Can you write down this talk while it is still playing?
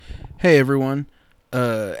Hey everyone,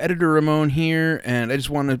 Editor Ramon here, and I just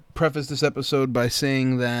want to preface this episode by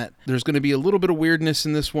saying that there's going to be a little bit of weirdness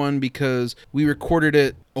in this one because we recorded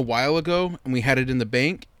it a while ago and we had it in the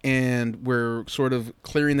bank, and we're sort of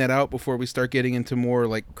clearing that out before we start getting into more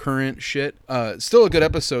like current shit. Still a good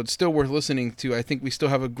episode, still worth listening to. I think we still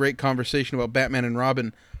have a great conversation about Batman and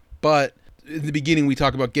Robin, but in the beginning we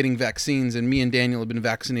talk about getting vaccines, and me and Daniel have been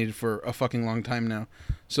vaccinated for a fucking long time now.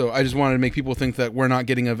 So I just wanted to make people think that we're not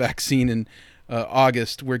getting a vaccine in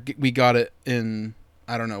August. We got it in,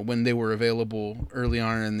 I don't know, when they were available early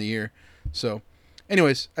on in the year. So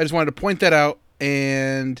anyways, I just wanted to point that out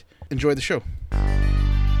and enjoy the show.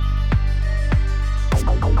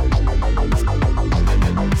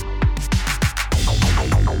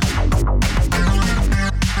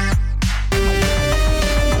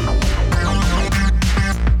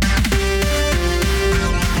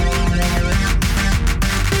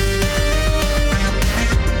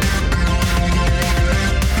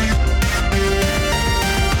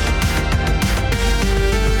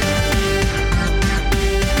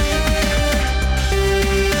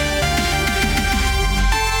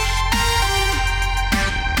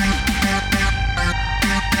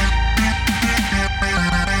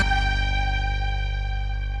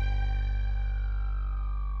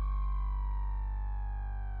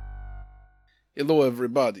 Hello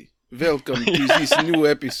everybody, welcome to this new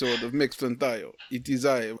episode of Mex Plantayo. It is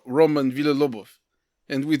I, Roman Villalobov,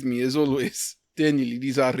 and with me as always, Daniel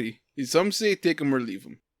Lizarri. Some say take him or leave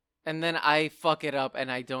him. And then I fuck it up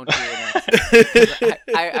and I don't do it.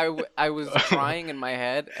 I was trying in my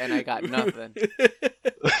head and I got nothing.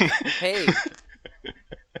 Hey,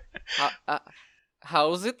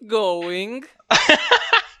 how's it going?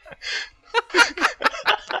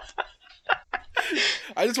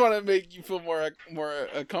 I just want to make you feel more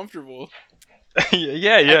comfortable.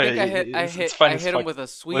 yeah. I hit him with a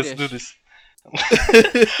Swedish. Let's do this.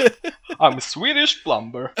 I'm a Swedish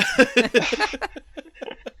plumber.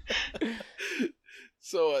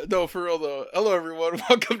 So, no, for real though. Hello everyone,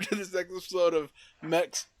 welcome to this next episode of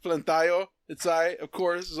Mex Plantayo. It's I, of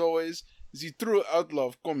course, as always, the true outlaw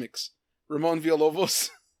of comics, Ramon Villalobos.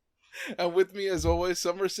 And with me, as always,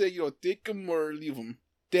 some are saying, take him or leave him.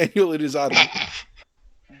 Daniel Irizarry.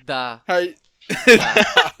 Da. How you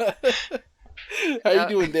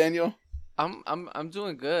doing, Daniel? I'm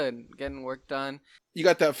doing good. Getting work done. You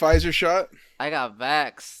got that Pfizer shot? I got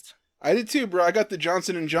vaxxed. I did too, bro. I got the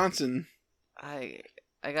Johnson & Johnson. I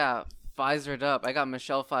got Pfizered up. I got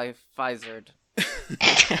Michelle Pfizered.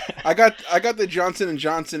 I got the Johnson &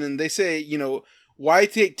 Johnson, and they say, why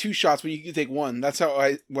take two shots when you can take one? That's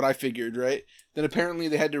what I figured, right? Then apparently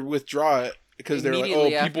they had to withdraw it because they're like, oh,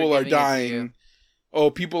 people are dying. Oh,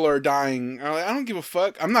 people are dying. I'm like, I don't give a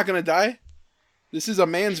fuck. I'm not going to die. This is a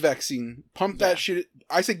man's vaccine. Pump that shit.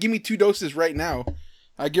 I said, give me 2 doses right now.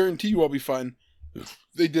 I guarantee you I'll be fine.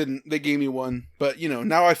 They didn't. They gave me 1. But,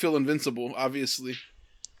 now I feel invincible, obviously.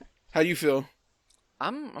 How do you feel?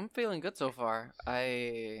 I'm feeling good so far.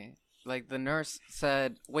 Like the nurse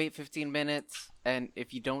said, wait 15 minutes, and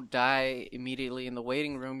if you don't die immediately in the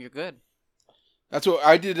waiting room, you're good. That's what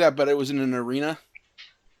I did that, but it was in an arena.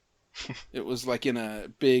 It was like in a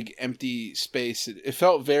big empty space. It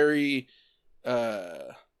felt very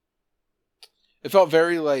like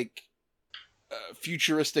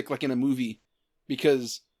futuristic, like in a movie,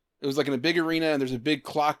 because it was like in a big arena and there's a big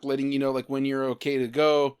clock letting you know like when you're okay to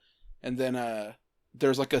go, and then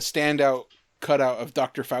there's like a standout cutout of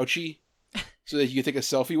Dr. Fauci so that you could take a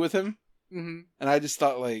selfie with him. Mm-hmm. And I just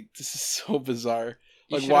thought, like, this is so bizarre.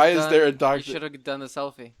 Like, why is there a doctor? You should have done the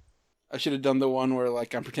selfie. I should have done the one where,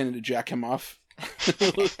 like, I'm pretending to jack him off.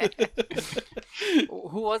 Who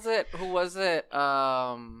was it? The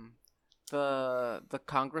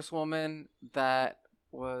congresswoman that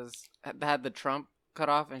had the Trump cut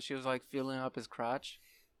off, and she was like feeling up his crotch.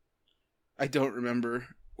 I don't remember.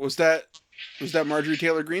 Was that Marjorie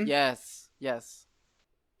Taylor Greene? Yes.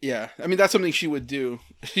 Yeah, I mean that's something she would do.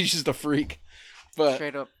 She's just a freak. But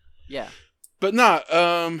straight up, yeah. But not.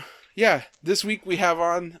 Yeah, this week we have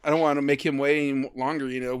on, I don't want to make him wait any longer,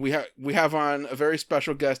 we have on a very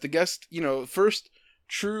special guest. A guest, first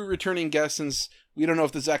true returning guest since we don't know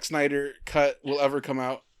if the Zack Snyder cut will ever come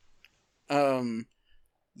out. The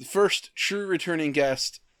first true returning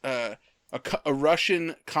guest, a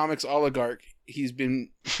Russian comics oligarch. He's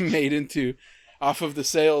been made into off of the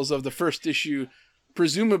sales of the first issue,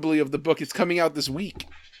 presumably of the book. It's coming out this week,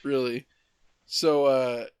 really.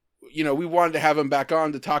 So, we wanted to have him back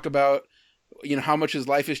on to talk about, how much his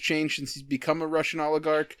life has changed since he's become a Russian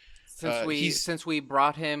oligarch. Since we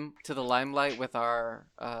brought him to the limelight with our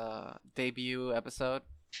debut episode.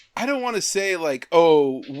 I don't want to say like,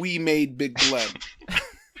 oh, we made Big Gleb.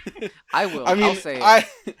 I will. I mean, I'll say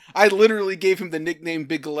it. I literally gave him the nickname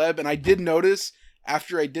Big Gleb, and I did notice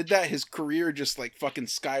after I did that, his career just like fucking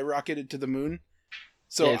skyrocketed to the moon.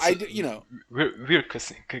 So Yeah, weird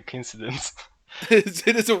coincidence.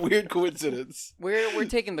 it is a weird coincidence. We're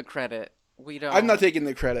taking the credit. We don't. I'm not taking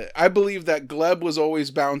the credit. I believe that Gleb was always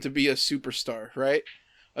bound to be a superstar, right?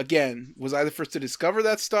 Again, was I the first to discover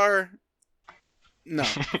that star? No.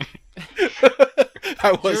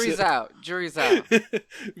 I wasn't. Jury's out. Jury's out.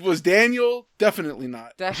 Was Daniel? Definitely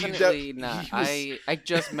not. Definitely not. He I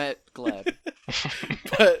just met Gleb.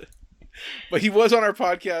 but he was on our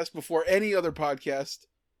podcast before any other podcast,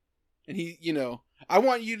 and he, I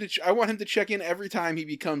want him to check in every time he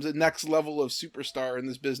becomes a next level of superstar in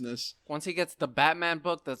this business. Once he gets the Batman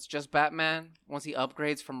book that's just Batman, once he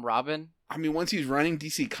upgrades from Robin. I mean, once he's running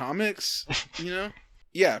DC Comics,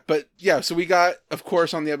 Yeah, so we got, of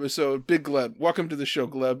course, on the episode, Big Gleb. Welcome to the show,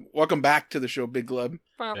 Gleb. Welcome back to the show, Big Gleb.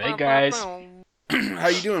 Hey, guys. How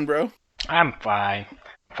you doing, bro? I'm fine.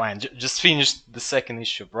 Just finished the second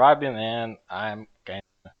issue of Robin, and I'm kind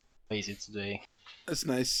of lazy today. That's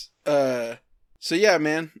nice. So yeah,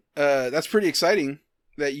 man, that's pretty exciting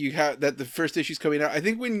that the first issue's coming out. I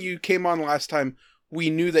think when you came on last time, we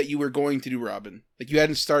knew that you were going to do Robin. Like, you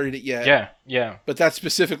hadn't started it yet. Yeah. But that's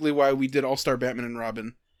specifically why we did All-Star Batman and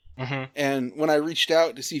Robin. Mm-hmm. And when I reached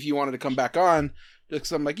out to see if you wanted to come back on,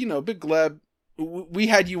 because I'm like, Big Gleb, we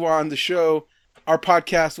had you on the show. Our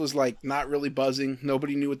podcast was, like, not really buzzing.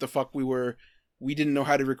 Nobody knew what the fuck we were. We didn't know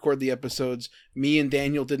how to record the episodes. Me and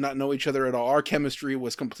Daniel did not know each other at all. Our chemistry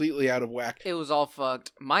was completely out of whack. It was all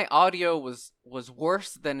fucked. My audio was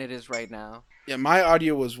worse than it is right now. Yeah, my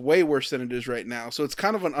audio was way worse than it is right now. So it's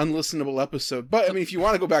kind of an unlistenable episode. But, I mean, if you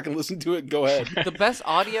want to go back and listen to it, go ahead. The best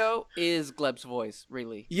audio is Gleb's voice,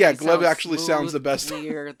 really. Yeah, He Gleb actually sounds the best.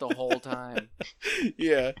 Clear the whole time.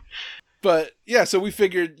 Yeah. But, yeah, so we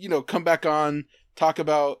figured, come back on, talk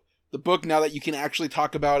about the book now that you can actually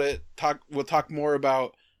talk about it. We'll talk more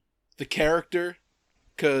about the character,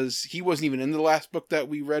 because he wasn't even in the last book that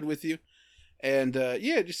we read with you. And,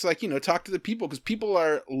 just like, talk to the people, because people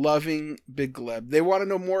are loving Big Gleb. They want to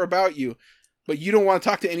know more about you, but you don't want to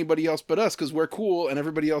talk to anybody else but us, because we're cool and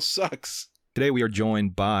everybody else sucks. Today we are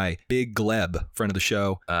joined by Big Gleb, friend of the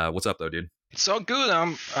show. What's up, though, dude? It's all good.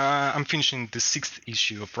 I'm finishing the 6th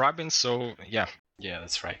issue of Robin, so yeah,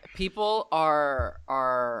 that's right. People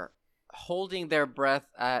are holding their breath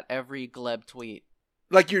at every Gleb tweet.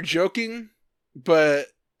 Like, you're joking, but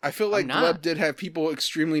I feel like I'm not. Gleb did have people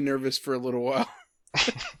extremely nervous for a little while.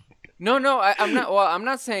 No, I'm not. Well, I'm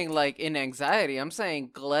not saying like in anxiety. I'm saying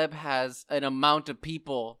Gleb has an amount of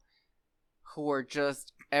people who are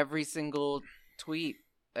just every single tweet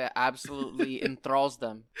absolutely enthralls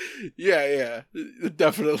them. Yeah,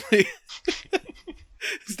 definitely.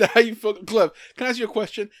 Is that how you feel? Gleb, can I ask you a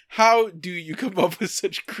question? How do you come up with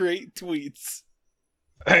such great tweets?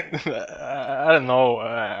 I don't know.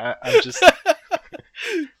 I'm just.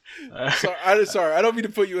 Sorry, I don't mean to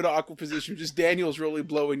put you in an awkward position. Just Daniel's really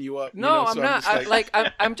blowing you up. No, so I'm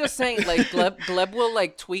not. I'm just saying, like, Gleb will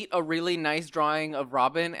like tweet a really nice drawing of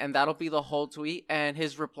Robin, and that'll be the whole tweet. And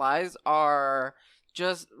his replies are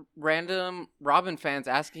just random Robin fans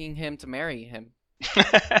asking him to marry him.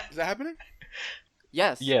 Is that happening?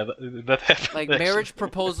 Yes. Yeah, that happened. Like actually. marriage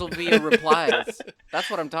proposal via replies. That's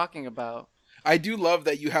what I'm talking about. I do love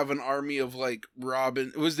that you have an army of, like,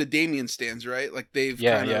 Robin. It was the Damien stands, right? Like, they've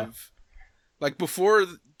of... Like, before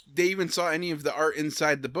they even saw any of the art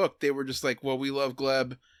inside the book, they were just like, well, we love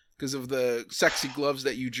Gleb because of the sexy gloves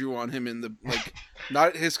that you drew on him in the, like,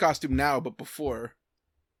 not his costume now, but before.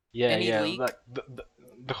 Yeah. Like,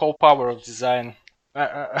 the whole power of design.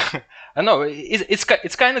 I know, it's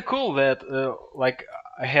kind of cool that, like,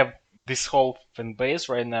 I have this whole fan base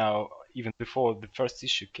right now, even before the first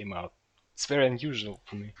issue came out. It's very unusual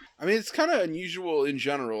for me. I mean, it's kind of unusual in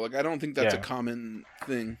general. Like, I don't think that's a common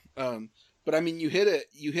thing. But I mean, you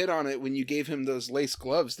hit on it when you gave him those lace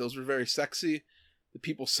gloves. Those were very sexy. The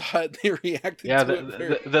people saw it, they reacted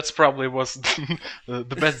to it. That's probably was the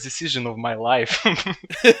best decision of my life.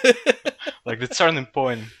 Like, the turning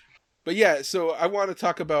point. But yeah, so I want to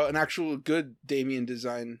talk about an actual good Damien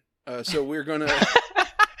design. So we're going to...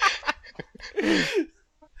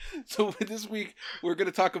 So this week, we're going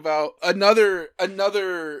to talk about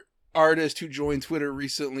another artist who joined Twitter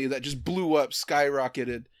recently that just blew up,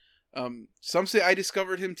 skyrocketed. Some say I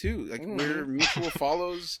discovered him too. Like, we're mutual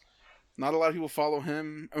follows. Not a lot of people follow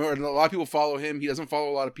him. Or a lot of people follow him. He doesn't follow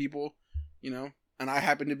a lot of people, And I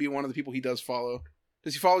happen to be one of the people he does follow.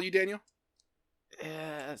 Does he follow you, Daniel?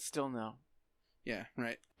 Still no. Yeah,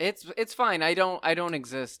 right. It's fine. I don't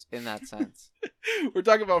exist in that sense. We're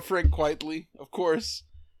talking about Frank Quitely, of course,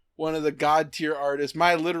 one of the god tier artists,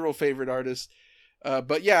 my literal favorite artist.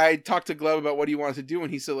 But yeah, I talked to Gleb about what he wanted to do,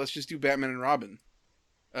 and he said, let's just do Batman and Robin.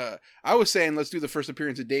 I was saying, let's do the first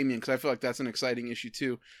appearance of Damian, because I feel like that's an exciting issue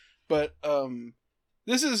too. But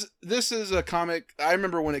this is a comic. I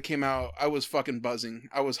remember when it came out, I was fucking buzzing.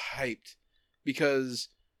 I was hyped because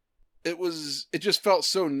it just felt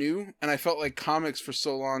so new, and I felt like comics for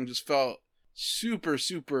so long just felt super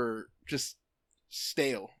just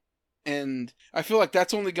stale. And I feel like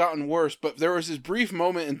that's only gotten worse, but there was this brief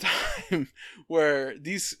moment in time where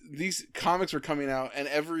these comics were coming out, and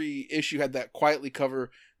every issue had that Quitely cover,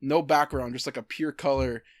 no background, just like a pure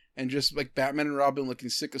color, and just like Batman and Robin looking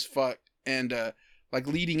sick as fuck. And like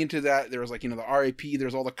leading into that, there was like, the RAP,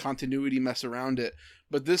 there's all the continuity mess around it,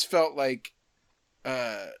 but this felt like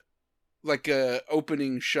a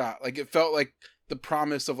opening shot. Like it felt like the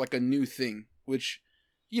promise of like a new thing, which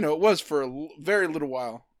it was for a very little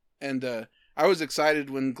while. And I was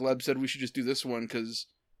excited when Gleb said we should just do this one because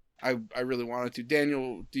I really wanted to.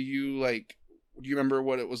 Daniel, do you remember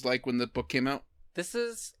what it was like when the book came out? This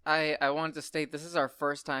is I wanted to state this is our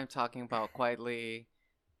first time talking about a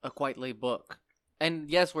Quitely book.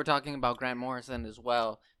 And yes, we're talking about Grant Morrison as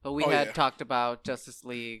well, but we had talked about Justice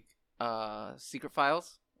League Secret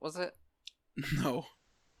Files, was it? No.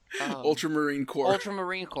 Ultramarine Corps.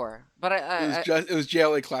 Ultramarine Corps. But it was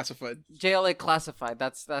JLA Classified. JLA Classified.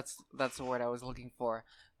 That's the word I was looking for.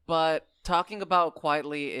 But talking about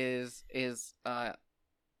Quitely is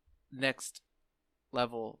next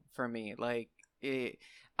level for me. Like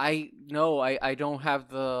I know I don't have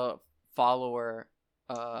the follower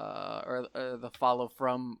or the follow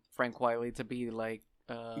from Frank Quitely to be like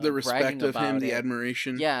the respect of him, the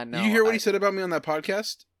admiration. Yeah, no. Did you hear what he said about me on that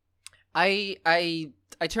podcast? I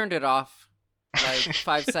turned it off like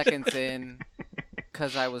 5 seconds in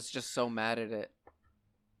because I was just so mad at it.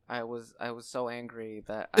 I was so angry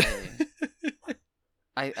that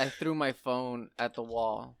I threw my phone at the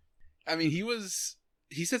wall. I mean,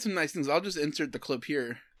 he said some nice things. I'll just insert the clip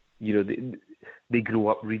here. They grow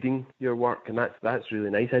up reading your work, and that's really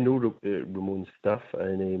nice. I know Ramon's stuff,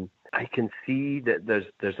 and I can see that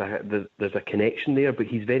there's a connection there, but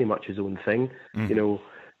he's very much his own thing.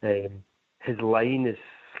 Mm-hmm. His line is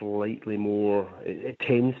slightly more. It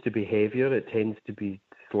tends to be heavier. It tends to be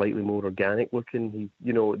slightly more organic looking.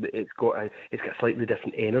 It's got slightly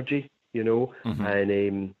different energy. Mm-hmm.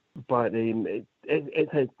 And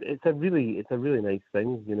it's a really nice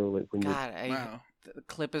thing. Like when wow. The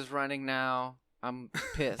clip is running now. I'm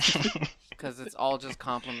pissed because it's all just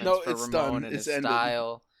compliments for Ramon and his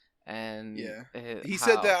style. And he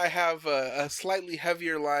said that I have a slightly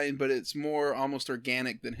heavier line, but it's more almost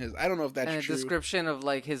organic than his. I don't know if that's true. And a description of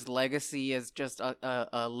like his legacy as just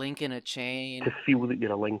a link in a chain. To feel that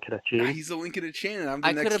you're a link in a chain. Yeah, he's a link in a chain, and I'm the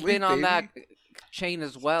I next could have link, been on baby. that chain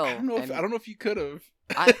as well. I don't know if you could have.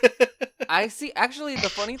 I see. Actually, the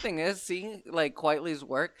funny thing is, seeing like Quitely's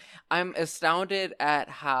work, I'm astounded at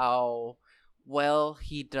how well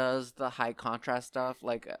he does the high contrast stuff,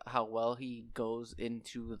 like how well he goes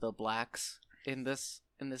into the blacks in this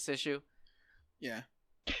issue. Yeah,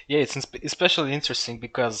 it's especially interesting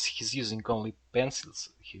because he's using only pencils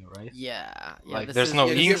here, right? Yeah. Like there's no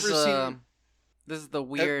inks. This is the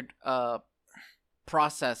weird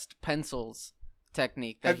processed pencils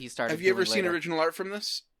technique that he started. Have you ever later. seen original art from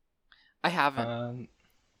this? I haven't.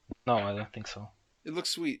 No, I don't think so. It looks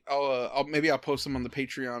sweet. I'll post them on the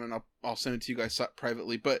Patreon and I'll send it to you guys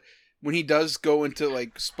privately. But when he does go into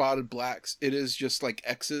like spotted blacks, it is just like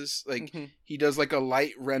X's. Like he does like a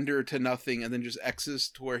light render to nothing and then just X's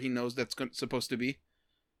to where he knows that's supposed to be.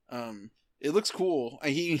 It looks cool.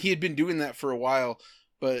 He had been doing that for a while,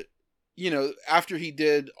 but after he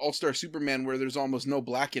did All-Star Superman, where there's almost no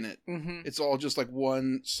black in it, it's all just like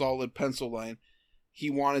one solid pencil line.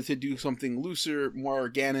 He wanted to do something looser, more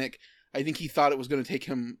organic. I think he thought it was going to take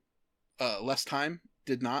him less time.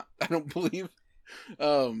 Did not, I don't believe.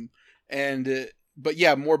 But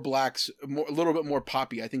yeah, more blacks, a little bit more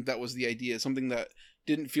poppy. I think that was the idea. Something that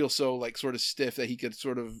didn't feel so like sort of stiff, that he could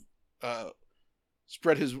sort of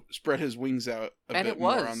spread his wings out a bit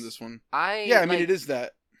more on this one. It is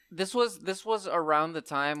that. This was around the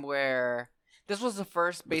time where this was the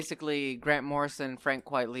first basically Grant Morrison, Frank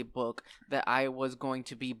Quitely book that I was going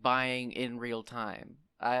to be buying in real time.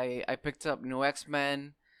 I picked up New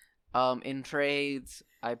X-Men in trades.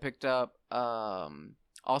 I picked up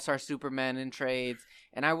All-Star Superman in trades,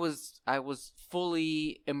 and I was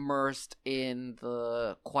fully immersed in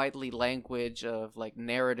the Quitely language of like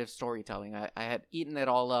narrative storytelling. I had eaten it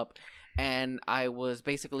all up, and I was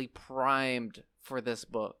basically primed for this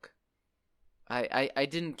book. I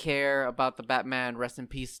didn't care about the Batman Rest in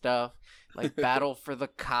Peace stuff, like Battle for the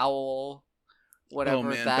Cowl,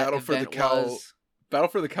 whatever that Battle event for the Cowl. was. Battle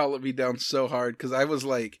for the Cowl let me down so hard because I was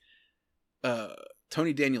like,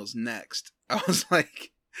 Tony Daniels next. I was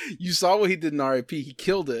like, you saw what he did in RIP. He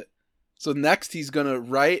killed it. So next he's gonna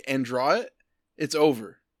write and draw it. It's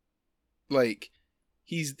over. Like,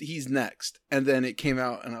 he's next. And then it came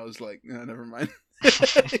out, and I was like, no, never mind.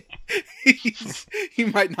 He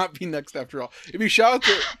might not be next after all. If you shout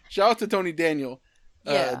out to Tony Daniel,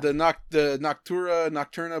 the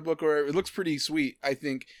Nocturna book, or it looks pretty sweet, I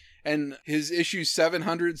think. And his issues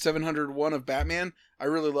 700, 701 of Batman, I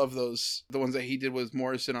really love those. The ones that he did with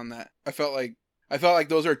Morrison on that. I felt like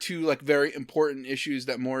those are two like very important issues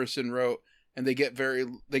that Morrison wrote, and they get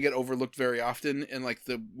overlooked very often in like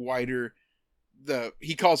the wider.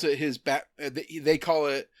 He calls it his they call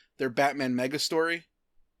it their Batman mega story,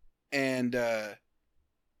 and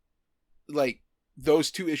like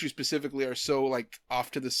those two issues specifically are so like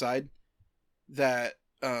off to the side that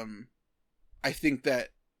I think that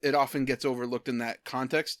it often gets overlooked in that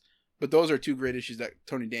context. But those are two great issues that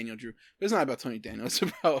Tony Daniel drew. But it's not about Tony Daniel. It's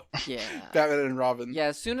about Batman and Robin. Yeah,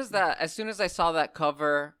 as soon as I saw that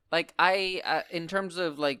cover, like I in terms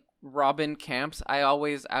of like Robin camps, I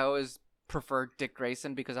always preferred Dick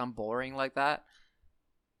Grayson because I'm boring like that.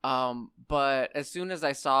 But as soon as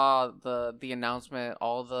I saw the announcement,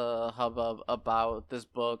 all the hubbub about this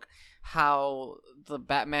book, how the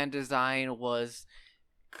Batman design was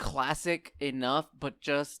classic enough, but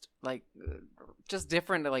just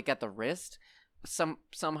different, like at the wrist,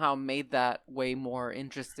 somehow made that way more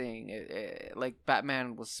interesting. Like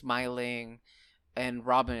Batman was smiling, and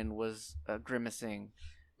Robin was grimacing.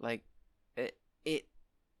 Like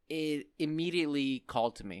it immediately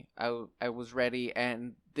called to me. I was ready,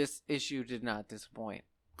 and this issue did not disappoint.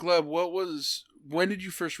 Gleb, when did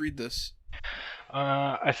you first read this?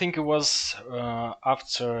 I think it was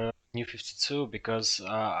after New 52, because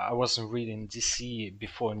I wasn't reading DC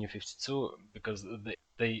before New 52 because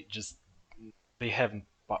they haven't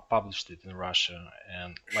published it in Russia,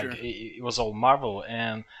 and like it was all Marvel,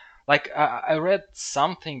 and like I read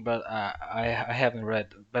something, but I haven't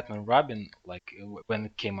read Batman Robin like when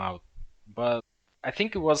it came out, but I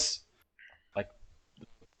think it was like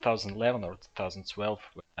 2011 or 2012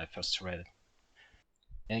 when I first read it.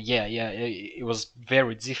 And it was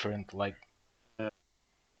very different. Like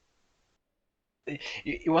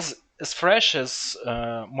it was as fresh as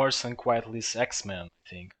Morrison Quietly's X-Men, I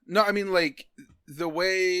think. No, I mean like the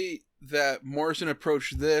way that Morrison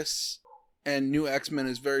approached this and New X-Men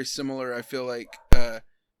is very similar. I feel like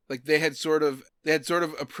they had sort of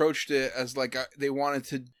approached it as like they wanted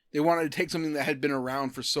to take something that had been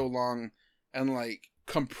around for so long and like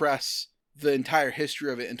compress the entire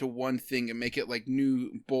history of it into one thing and make it like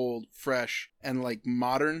new, bold, fresh, and like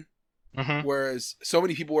modern. Mm-hmm. Whereas so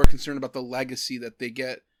many people were concerned about the legacy that they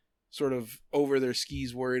get sort of over their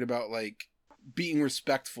skis, worried about like being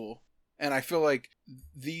respectful. And I feel like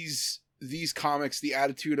these comics, the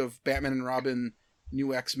attitude of Batman and Robin,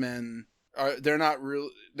 New X-Men, they're not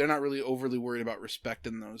really overly worried about respect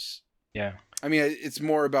in those. Yeah. I mean, it's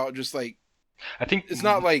more about just like, I think it's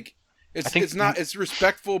not like it's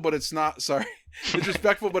respectful, but it's not. Sorry, it's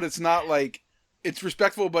respectful, but it's not like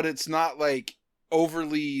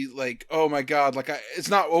overly like, oh my god, like it's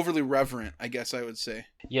not overly reverent, I guess I would say.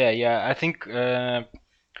 Yeah. I think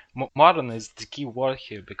modern is the key word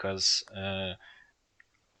here because,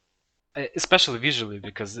 especially visually,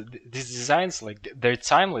 because these designs, like they're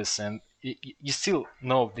timeless, and you still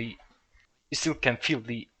you still can feel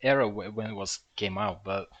the era when it came out,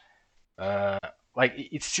 but like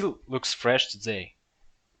it still looks fresh today.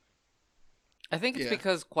 I think it's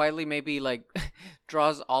because Quietly maybe like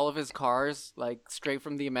draws all of his cars like straight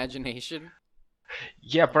from the imagination.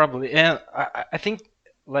 Yeah, probably, and I think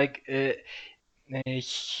like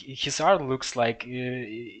his art looks like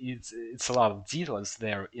it's a lot of details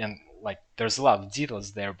there, and like there's a lot of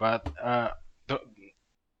details there, but the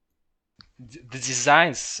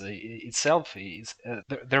designs itself is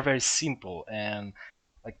they're very simple and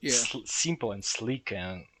like simple and sleek,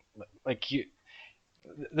 and like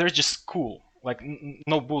they're just cool. Like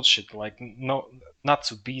no bullshit, like not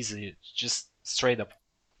too busy, just straight up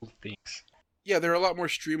cool things. Yeah, they're a lot more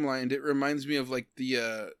streamlined. It reminds me of like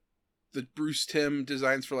the Bruce Timm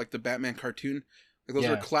designs for like the Batman cartoon. Like those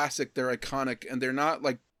are classic, they're iconic, and they're not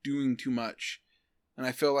like doing too much. And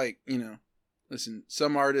I feel like, listen,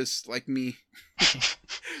 some artists like me,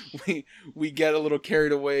 we get a little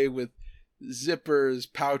carried away with zippers,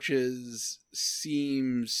 pouches,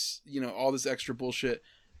 seams, all this extra bullshit.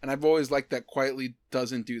 And I've always liked that Quietly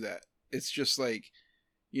doesn't do that. It's just like,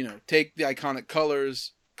 take the iconic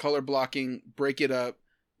colors, color blocking, break it up,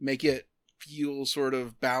 make it feel sort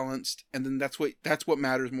of balanced, and then that's what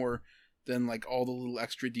matters more than like all the little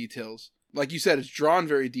extra details. Like you said, it's drawn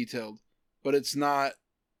very detailed, but it's not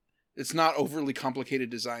overly complicated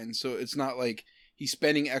design, so it's not like he's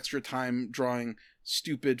spending extra time drawing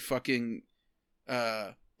stupid fucking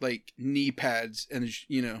like knee pads and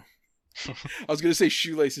I was gonna say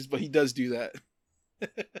shoelaces, but he does do that.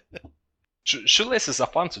 Shoelaces are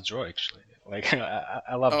fun to draw, actually. Like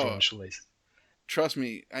I love drawing shoelaces. Trust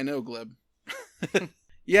me, I know, Gleb.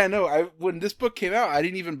 Yeah, no, when this book came out, I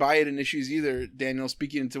didn't even buy it in issues either, Daniel,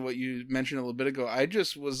 speaking to what you mentioned a little bit ago. I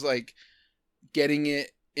just was like getting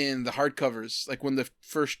it in the hardcovers. Like when the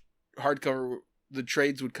first hardcover, the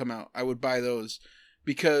trades would come out, I would buy those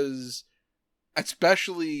because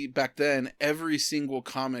especially back then, every single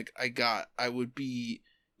comic I got, it would be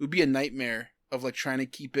a nightmare of like trying to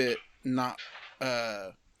keep it not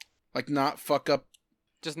fuck up.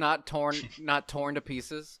 Just not torn to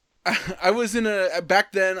pieces. I was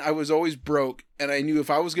back then I was always broke, and I knew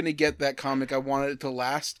if I was going to get that comic, I wanted it to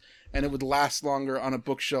last, and it would last longer on a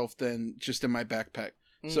bookshelf than just in my backpack.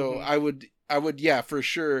 Mm-hmm. So I would, yeah, for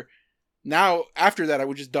sure. Now, after that, I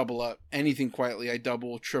would just double up. Anything Quietly, I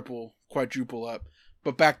double, triple, quadruple up.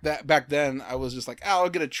 But back then, I was just like, I'll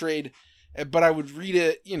get a trade. But I would read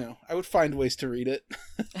it, I would find ways to read it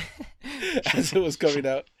as it was coming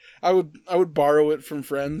out. I would borrow it from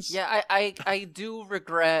friends. Yeah, I do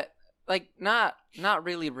regret, like, not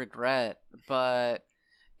really regret, but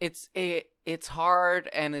it's hard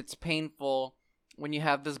and it's painful when you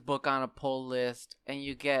have this book on a pull list and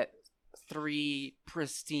you get 3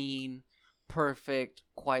 pristine, perfect,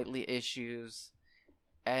 Quietly issues,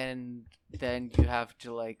 and then you have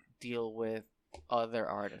to like deal with other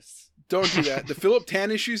artists. Don't do that. The Philip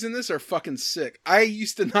Tan issues in this are fucking sick. I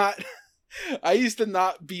used to not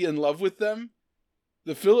be in love with them.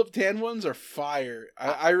 The Philip Tan ones are fire.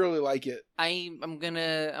 I really like it. I'm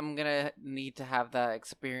gonna need to have that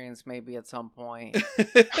experience maybe at some point.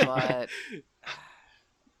 But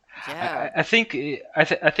yeah, I think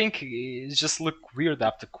it just looked weird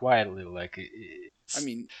after Quietly. Like,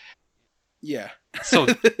 yeah. So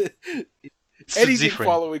anything different.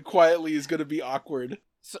 Following Quietly is gonna be awkward.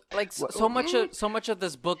 So much of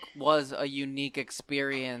this book was a unique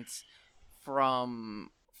experience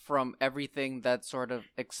from everything that's sort of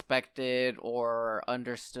expected or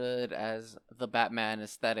understood as the Batman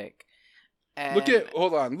aesthetic. And look at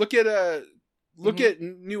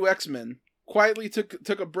New X-Men. Quietly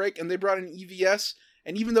took a break, and they brought in EVS.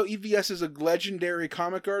 And even though EVS is a legendary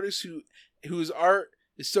comic artist whose art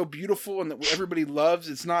is so beautiful and that everybody loves,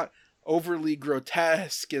 it's not overly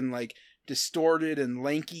grotesque and like distorted and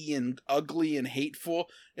lanky and ugly and hateful.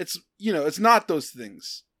 It's it's not those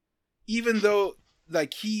things. Even though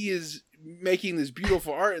like he is making this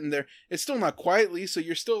beautiful art in there, it's still not Quietly, so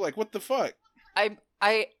you're still like, what the fuck?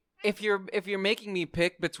 If you're making me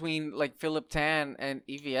pick between like Philip Tan and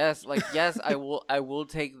EVS, like yes, I will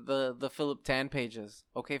take the Philip Tan pages.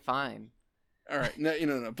 Okay, fine. All right.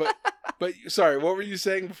 No. But sorry, what were you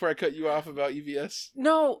saying before I cut you off about EVS?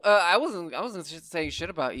 No, I wasn't saying shit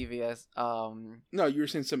about EVS. No, you were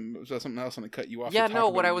saying something else and I cut you off. Yeah, no,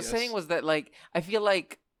 what I was saying was that like I feel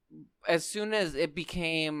like as soon as it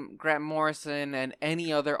became Grant Morrison and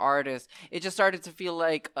any other artist, it just started to feel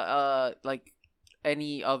like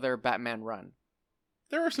any other Batman run.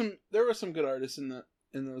 There were some good artists in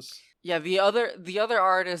those. Yeah, the other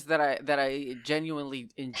artist that I genuinely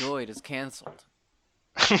enjoyed is canceled.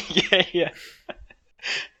 yeah.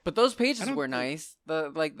 But those pages were nice.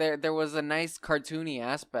 There was a nice cartoony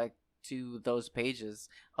aspect to those pages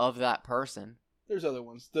of that person. There's other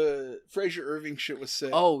ones. The Fraser Irving shit was sick.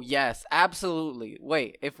 Oh yes, absolutely.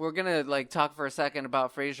 Wait, if we're gonna like talk for a second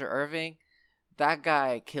about Fraser Irving, that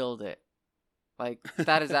guy killed it. Like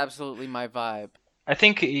that is absolutely my vibe. I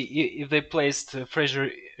think if they placed Fraser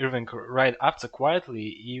Irving right after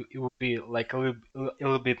Quietly, it would be like a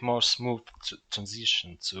little bit more smooth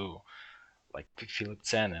transition to like Philip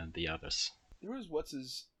Tan and the others. There was what's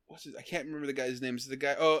his I can't remember the guy's name. It's the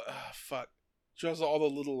guy. Oh fuck! Draws all the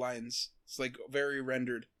little lines. It's like very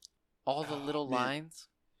rendered. All the little lines.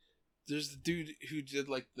 There's the dude who did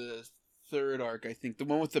like the third arc. I think the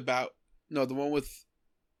one with the one with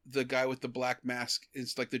the guy with the black mask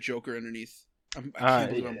is like the Joker underneath. I can't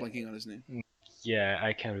believe I'm blanking on his name. Yeah,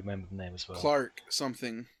 I can't remember the name as well. Clark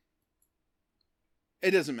something.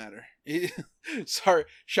 It doesn't matter. Sorry.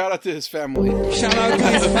 Shout out to his family. Shout out to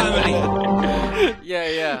his family.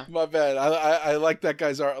 Yeah. My bad. I like that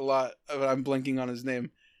guy's art a lot, but I'm blanking on his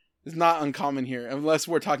name. It's not uncommon here, unless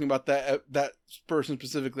we're talking about that person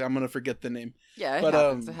specifically. I'm gonna forget the name. Yeah, it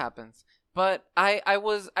happens. It happens. But I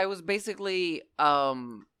was basically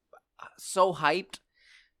so hyped.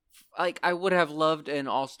 Like, I would have loved an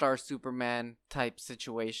All-Star Superman type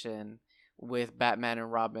situation with Batman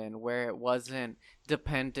and Robin, where it wasn't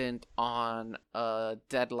dependent on a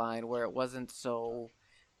deadline, where it wasn't so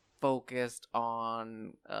focused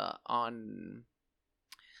on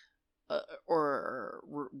or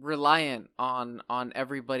reliant on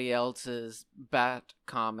everybody else's Bat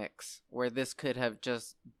comics, where this could have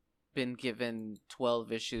just been given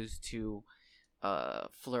 12 issues to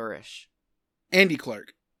flourish. Andy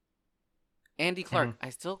Clark. Mm-hmm. I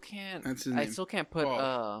still can't. That's his name. I still can't put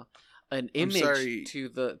an image to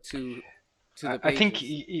the pages. I think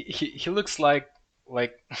he looks like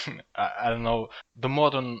I don't know, the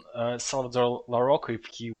modern Salvador LaRocca if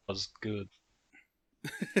he was good.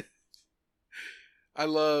 I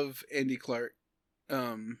love Andy Clark.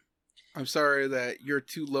 I'm sorry that you're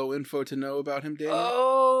too low info to know about him, Daniel.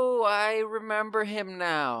 Oh, I remember him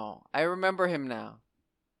now.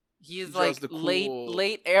 He's like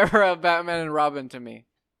late era Batman and Robin to me.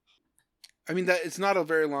 I mean, that it's not a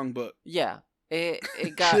very long book. Yeah,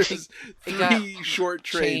 it got three short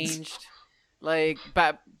trades. Changed. Like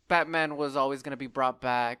Batman was always going to be brought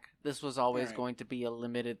back. This was always going to be a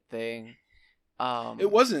limited thing.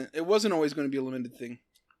 It wasn't always going to be a limited thing.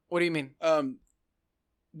 What do you mean?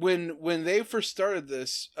 When they first started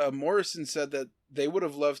this, Morrison said that they would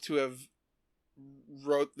have loved to have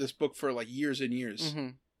wrote this book for like years and years. Mm-hmm.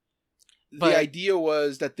 The idea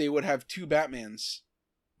was that they would have two Batmans.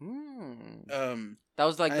 That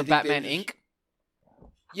was like the Batman Inc.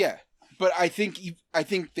 Yeah, but I think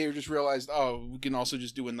they just realized, oh, we can also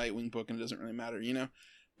just do a Nightwing book and it doesn't really matter, you know.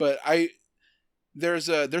 But there's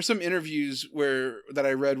some interviews that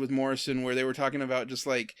I read with Morrison where they were talking about just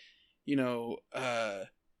like, you know,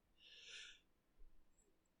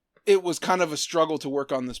 it was kind of a struggle to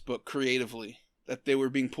work on this book creatively, that they were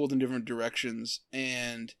being pulled in different directions,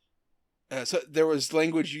 and so there was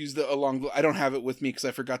language used along. I don't have it with me because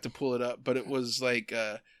I forgot to pull it up, but it was like,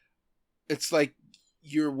 it's like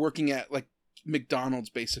you're working at like McDonald's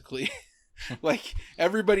basically. Like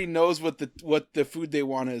everybody knows what the food they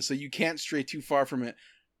want is, so you can't stray too far from it.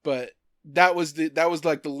 But that was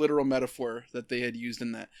like the literal metaphor that they had used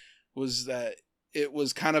in that, was that it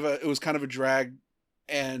was kind of a drag,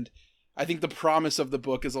 and I think the promise of the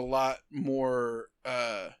book is a lot more.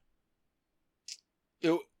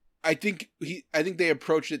 I think they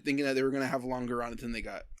approached it thinking that they were going to have longer on it than they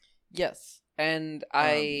got. Yes, and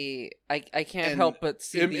I can't help but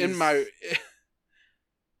see in my.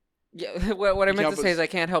 Yeah, what I meant to say is I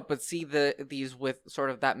can't help but see these with sort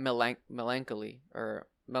of that melancholy or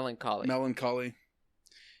melancholy. Melancholy.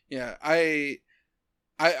 Yeah,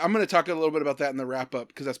 I'm going to talk a little bit about that in the wrap up,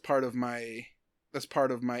 because that's part of my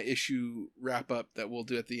issue wrap up that we'll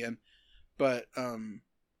do at the end. But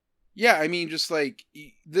yeah, I mean, just like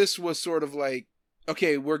this was sort of like,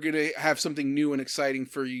 okay, we're going to have something new and exciting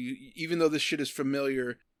for you, even though this shit is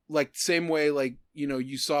familiar. Like, same way, like, you know,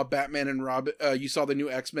 you saw Batman and Robin, you saw the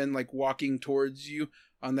new X-Men, like, walking towards you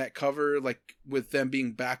on that cover, like, with them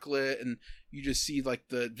being backlit, and you just see, like,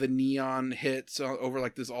 the neon hits over,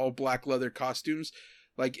 like, this all black leather costumes.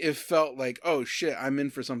 Like, it felt like, oh, shit, I'm in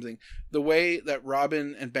for something. The way that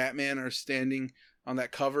Robin and Batman are standing on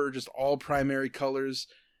that cover, just all primary colors,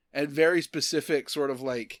 and very specific sort of,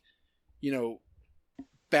 like, you know,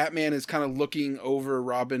 Batman is kind of looking over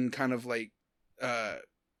Robin, kind of like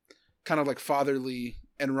fatherly,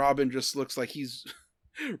 and Robin just looks like he's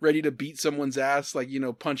ready to beat someone's ass, like, you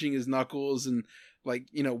know, punching his knuckles and, like,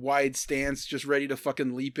 you know, wide stance, just ready to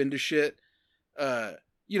fucking leap into shit.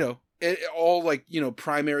 You know, it all, like, you know,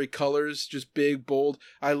 primary colors, just big, bold.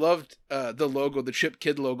 I loved the logo, the Chip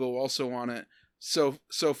Kid logo also on it. So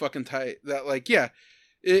fucking tight that, like, yeah,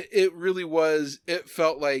 it really was. It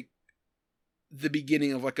felt like the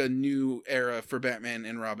beginning of like a new era for Batman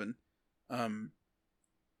and Robin.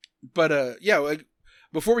 But yeah, like,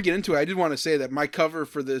 before we get into it, I did want to say that my cover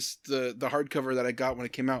for this, the hardcover that I got when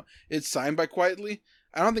it came out, it's signed by Quietly.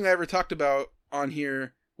 I don't think I ever talked about on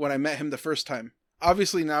here when I met him the first time.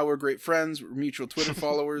 Obviously now we're great friends, we're mutual Twitter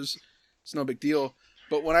followers. It's no big deal.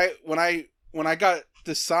 But when I got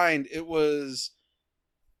this signed, it was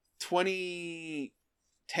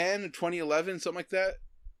 2010 or 2011, something like that.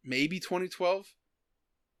 Maybe 2012.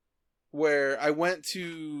 Where I went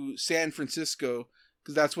to San Francisco,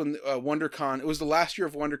 because that's when WonderCon, it was the last year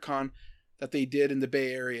of WonderCon that they did in the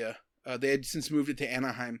Bay Area. They had since moved it to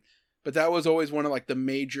Anaheim, but that was always one of like the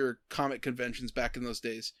major comic conventions back in those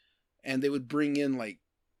days. And they would bring in like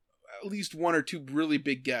at least one or two really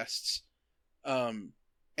big guests.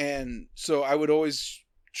 And so I would always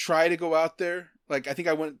try to go out there. Like, I think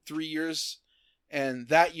I went 3 years, and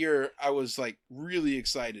that year I was like really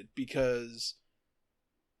excited because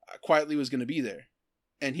Quietly was going to be there.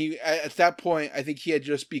 And he, at that point, I think he had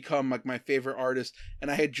just become like my favorite artist,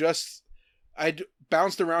 and I'd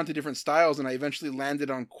bounced around to different styles, and I eventually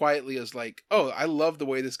landed on Quietly as like, oh, I love the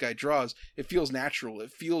way this guy draws. It feels natural.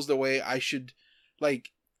 It feels the way I should, like,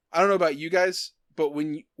 I don't know about you guys, but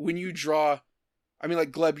when you draw, I mean,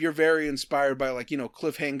 like, Gleb, you're very inspired by, like, you know,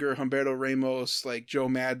 Cliffhanger, Humberto Ramos, like Joe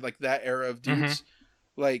Mad, like that era of dudes.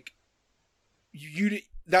 Like,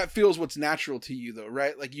 that feels what's natural to you, though,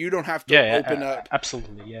 right? Like, you don't have to open up.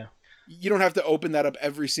 Absolutely, yeah. You don't have to open that up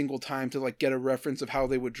every single time to like get a reference of how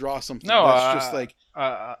they would draw something. No, that's just like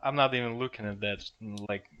I'm not even looking at that.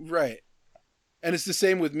 Like, right, and it's the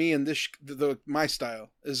same with me and this. My style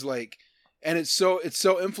is like, and it's so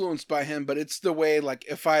influenced by him, but it's the way, like,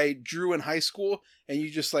 if I drew in high school and you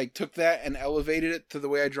just like took that and elevated it to the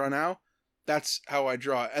way I draw now, that's how I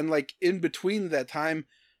draw. And like in between that time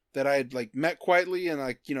that I had like met Quietly and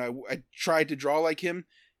like, you know, I tried to draw like him.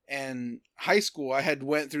 And high school, I had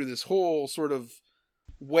went through this whole sort of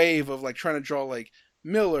wave of like trying to draw like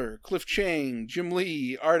Miller, Cliff Chiang, Jim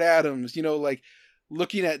Lee, Art Adams, you know, like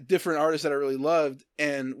looking at different artists that I really loved.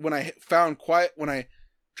 And when I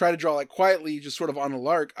tried to draw like Quietly, just sort of on a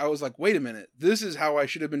lark, I was like, wait a minute, this is how I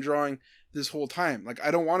should have been drawing this whole time. Like,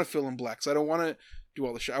 I don't want to fill in blacks. I don't want to do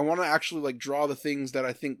all this shit. I want to actually like draw the things that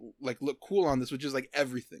I think like look cool on this, which is like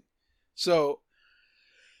everything. So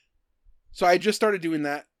I just started doing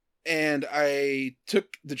that. And I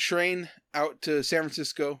took the train out to San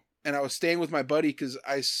Francisco, and I was staying with my buddy because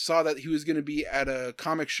I saw that he was going to be at a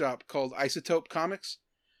comic shop called Isotope Comics.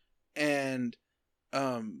 And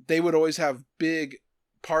they would always have big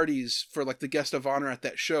parties for like the guest of honor at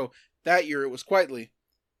that show. That year it was Quietly.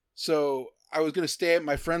 So I was going to stay at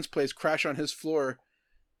my friend's place, crash on his floor,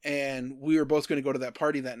 and we were both going to go to that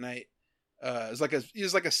party that night. It was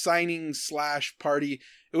like a signing / party.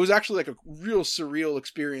 It was actually like a real surreal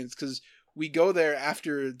experience because we go there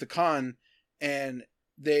after the con, and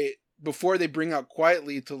before they bring out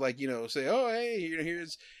Quietly to like, you know, say, oh, hey,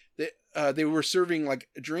 they were serving like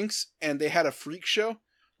drinks, and they had a freak show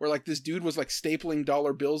where like this dude was like stapling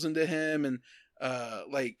dollar bills into him, and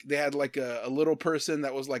like they had like a little person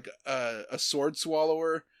that was like a sword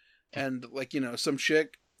swallower, and like, you know, some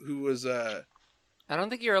chick who was I don't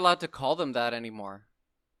think you're allowed to call them that anymore.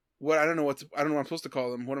 What? I don't know what I'm supposed to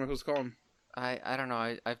call them. What am I supposed to call them? I don't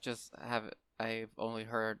know. I've only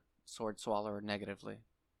heard sword swallower negatively.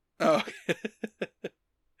 Oh.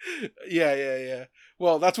 Yeah.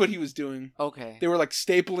 Well, that's what he was doing. Okay. They were like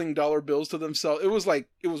stapling dollar bills to themselves. It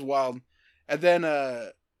was wild. And then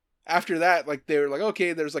after that, like they were like,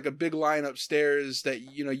 okay, there's like a big line upstairs that,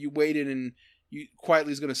 you know, you wait in and you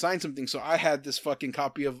Quietly is going to sign something. So I had this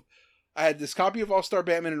copy of All-Star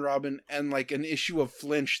Batman and Robin, and like an issue of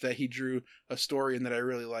Flinch that he drew a story in that I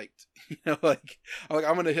really liked. You know, like I'm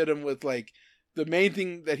going to hit him with like the main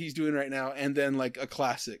thing that he's doing right now, and then like a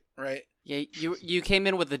classic, right? Yeah, you came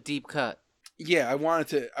in with a deep cut. Yeah, I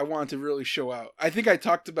wanted to really show out. I think I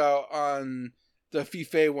talked about on the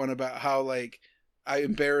FIFA one about how like I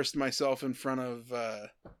embarrassed myself in front of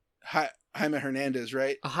Jaime Hernandez,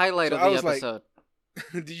 right? A highlight of the episode.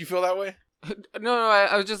 Like, did you feel that way? No,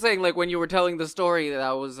 I was just saying, like, when you were telling the story,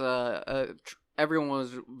 that was everyone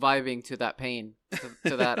was vibing to that pain,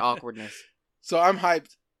 to that awkwardness. So I'm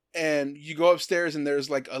hyped, and you go upstairs, and there's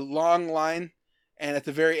like a long line, and at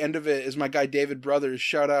the very end of it is my guy David Brothers.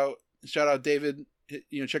 Shout out David.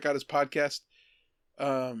 You know, check out his podcast.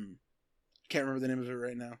 Can't remember the name of it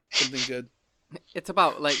right now. Something good. It's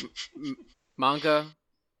about like manga.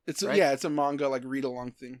 Right? Yeah, it's a manga like read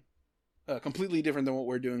along thing. Completely different than what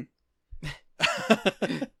we're doing.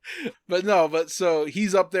 but so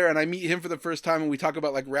he's up there, and I meet him for the first time, and we talk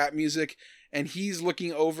about like rap music, and he's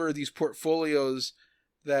looking over these portfolios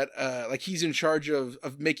that like he's in charge of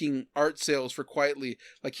making art sales for Quietly.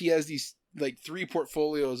 Like he has these like 3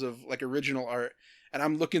 portfolios of like original art, and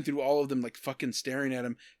I'm looking through all of them, like fucking staring at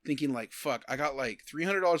him, thinking like, fuck, I got like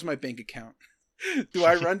 $300 in my bank account. Do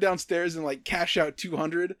I run downstairs and like cash out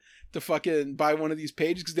 $200 to fucking buy one of these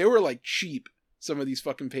pages? Because they were like cheap, some of these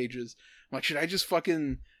fucking pages. I'm like, should I just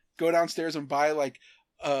fucking go downstairs and buy like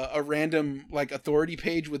a random like authority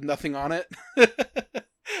page with nothing on it?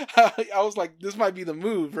 I was like, this might be the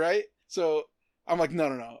move, right? So I'm like, no.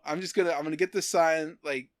 I'm gonna get this sign.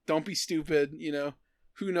 Like, don't be stupid, you know.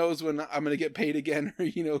 Who knows when I'm gonna get paid again, or,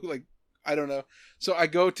 you know, like, I don't know. So I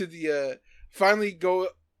go to finally go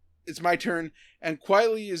it's my turn, and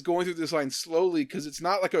quietly is going through this line slowly because it's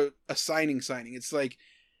not like a signing. It's like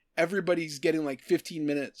everybody's getting like 15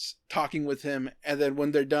 minutes talking with him, and then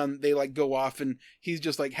when they're done, they like go off, and he's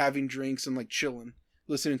just like having drinks and like chilling,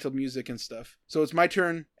 listening to music and stuff. So it's my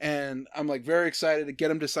turn, and I'm like very excited to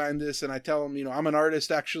get him to sign this, and I tell him, I'm an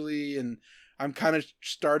artist actually, and I'm kind of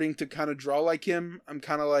starting to kind of draw like him. I'm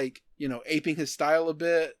kind of like, aping his style a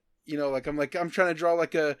bit. I'm trying to draw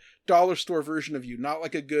like a dollar store version of you, not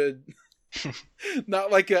like a good,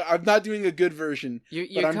 I'm not doing a good version.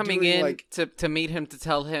 You're coming in like, to meet him, to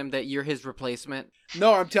tell him that you're his replacement.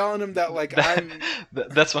 No, I'm telling him that like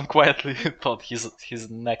That's one quietly thought he's the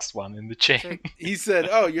next one in the chain. He said,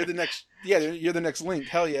 "Oh, you're the next. Yeah, you're the next Link.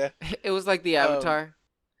 Hell yeah!" It was like the Avatar.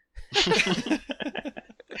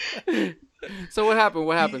 So what happened?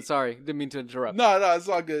 What happened? Sorry, didn't mean to interrupt. No, it's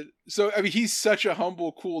all good. So I mean, he's such a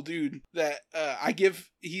humble, cool dude that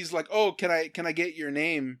he's like, "Oh, can I get your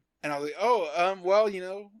name?" And I was like, "Oh, well,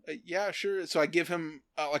 yeah, sure." So I give him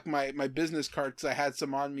like my business card because I had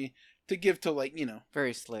some on me to give to like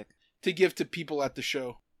very slick to give to people at the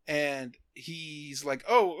show. And he's like,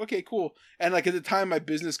 "Oh, okay, cool." And like at the time, my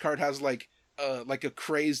business card has like a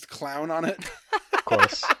crazed clown on it. Of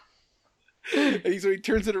course. And so he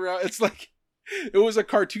turns it around. It's like it was a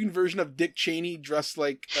cartoon version of Dick Cheney dressed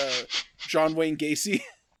like John Wayne Gacy.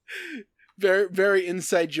 Very, very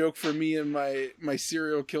inside joke for me and my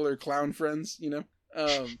serial killer clown friends.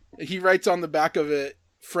 He writes on the back of it,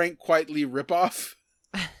 "Frank Quitely ripoff."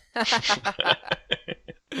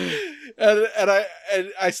 and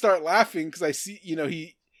I start laughing because I see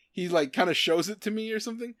he like kind of shows it to me or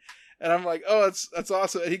something, and I'm like, "Oh, that's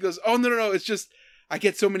awesome." And he goes, "Oh, no, it's just I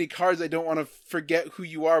get so many cards I don't want to forget who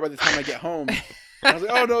you are by the time I get home." And I was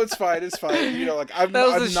like, "Oh no, it's fine. I'm that was I'm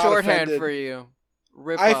a not shorthand offended. for you."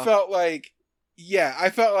 I felt like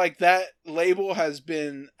that label has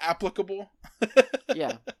been applicable.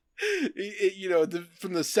 Yeah.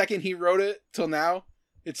 From the second he wrote it till now,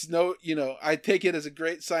 it's I take it as a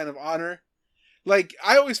great sign of honor. Like,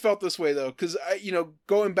 I always felt this way though, because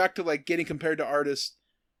going back to like getting compared to artists,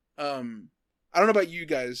 I don't know about you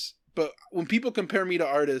guys, but when people compare me to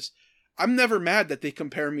artists, I'm never mad that they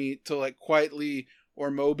compare me to like Quitely or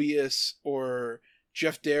Mobius or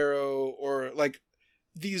Jeff Darrow or like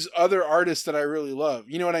these other artists that I really love.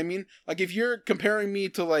 You know what I mean? Like if you're comparing me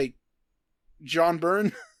to like John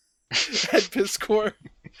Byrne at Pisscore,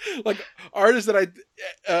 like artists that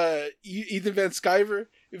Ethan Van Sciver,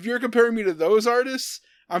 if you're comparing me to those artists,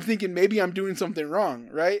 I'm thinking maybe I'm doing something wrong,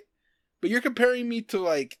 right? But you're comparing me to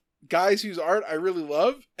like guys whose art I really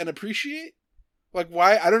love and appreciate. Like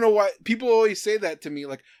why? I don't know why people always say that to me.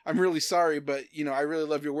 Like, I'm really sorry, but I really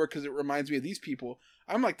love your work because it reminds me of these people.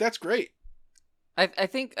 I'm like, that's great. I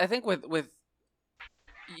think with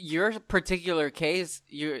your particular case,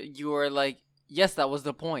 you are like, yes, that was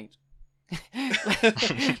the point.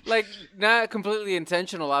 like not completely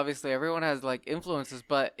intentional. Obviously, everyone has like influences,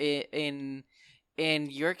 but in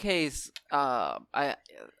your case, the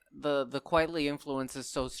Quitely influence is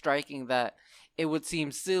so striking that it would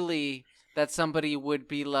seem silly that somebody would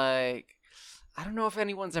be like, I don't know if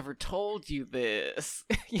anyone's ever told you this.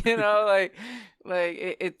 Like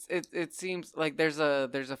it seems like there's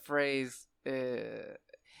a phrase.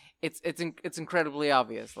 It's incredibly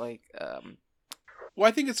obvious. Like, well,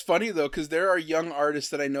 I think it's funny though because there are young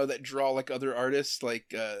artists that I know that draw like other artists,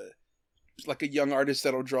 like a young artist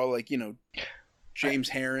that'll draw like James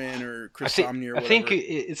Heron or Chris Somney or whatever. I think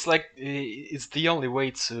it's like it's the only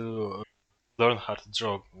way to learn how to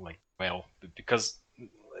draw like well, because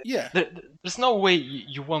there's no way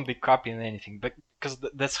you won't be copying anything, but because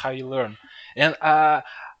that's how you learn. And I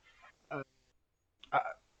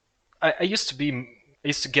used to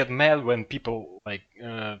get mad when people like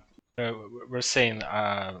were saying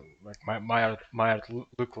like my art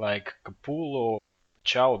look like Capullo or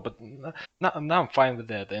Chow, but now I'm fine with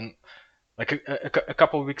that. And like a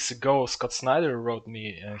couple of weeks ago, Scott Snyder wrote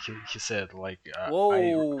me and he said like,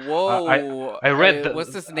 whoa, I read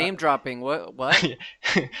what's this name dropping? What?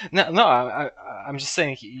 No, I'm just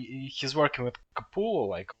saying he's working with Capullo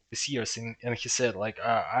like this years, and he said like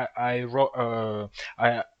I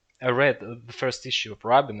read the first issue of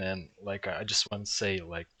Robin, and like I just want to say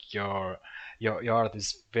like your art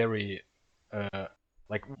is very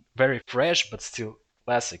like very fresh but still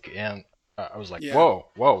classic, and I was like,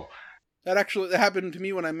 whoa. That happened to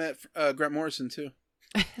me when I met Grant Morrison too.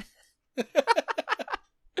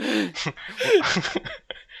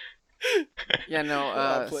 Yeah,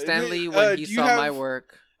 no. Stan Lee, when he saw my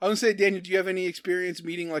work. I was gonna say, Daniel, do you have any experience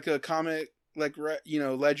meeting like a comic like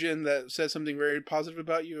legend that says something very positive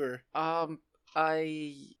about you? Or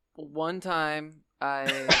I one time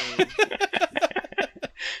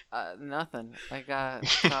Nothing.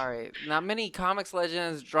 Sorry. Not many Comics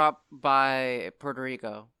Legends drop by Puerto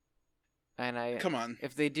Rico. And Come on.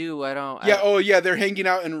 If they do, I don't. Yeah, they're hanging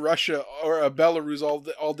out in Russia or Belarus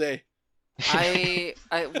all day.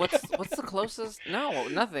 What's the closest? No,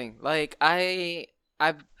 nothing. Like I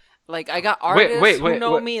got artists who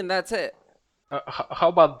know me, and that's it. How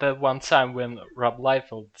about that one time when Rob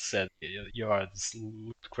Liefeld said your artists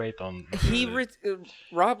looked great on?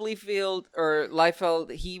 Rob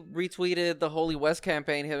Liefeld, he retweeted the Holy West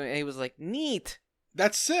campaign, and he was like, "Neat."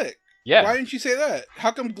 That's sick. Yeah. Why didn't you say that?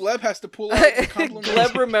 How come Gleb has to pull out the compliment?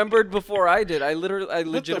 Gleb remembered before I did. I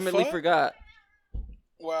legitimately forgot.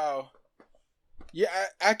 Wow. Yeah,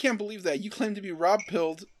 I can't believe that. You claim to be Rob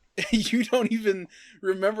Pilled, and you don't even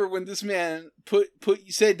remember when this man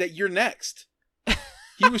said that you're next.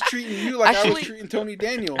 He was treating you like I was treating Tony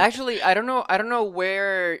Daniel. Actually, I don't know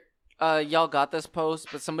where y'all got this post,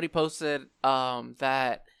 but somebody posted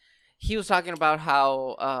that he was talking about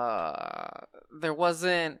how there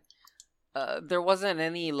wasn't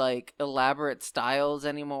any like elaborate styles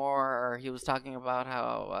anymore, or he was talking about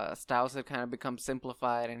how styles had kind of become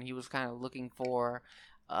simplified, and he was kind of looking for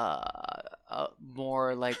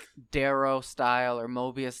more like Darrow style or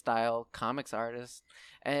Mobius style comics artists,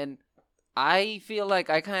 and I feel like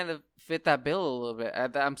I kind of fit that bill a little bit.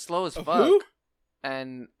 I'm slow as fuck, who?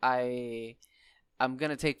 And I'm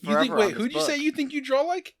gonna take forever. Wait, who do you say you think you draw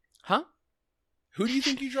like? Huh? Who do you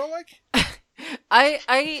think you draw like?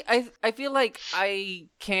 I feel like I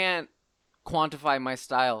can't quantify my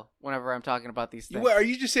style whenever I'm talking about these things. What, are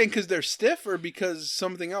you just saying because they're stiff, or because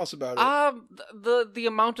something else about it? The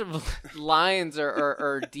amount of lines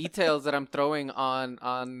or details that I'm throwing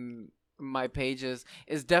on my pages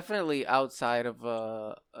is definitely outside of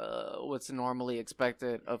what's normally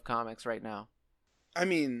expected of comics right now. I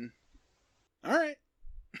mean, all right.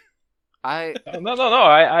 No.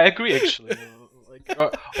 I agree actually.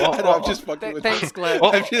 I'm just fucking with thanks, Gleb.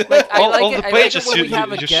 All the pages when we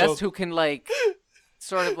have a you guest showed. who can like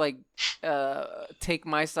sort of like take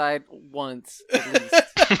my side once at least.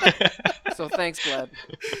 So thanks, Gleb.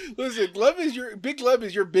 Listen, Big Gleb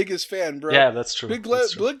is your biggest fan, bro. Yeah, that's true. Big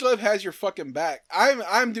Gleb has your fucking back.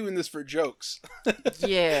 I'm doing this for jokes.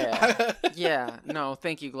 Yeah. No,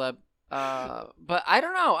 thank you, Gleb. But I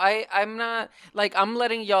don't know. I'm not like I'm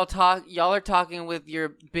letting y'all talk. Y'all are talking with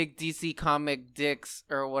your big DC comic dicks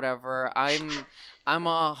or whatever. I'm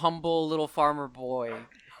a humble little farmer boy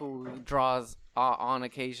who draws on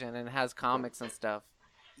occasion and has comics and stuff.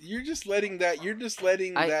 You're just letting that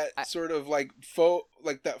sort of like faux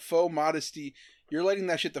modesty. You're letting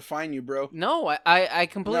that shit define you, bro. No, I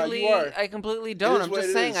completely, No, you are. I completely don't. I'm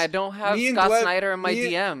just saying I don't have Me and Scott Gleb- Snyder in my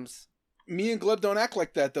me and- DMs. Me and Gleb don't act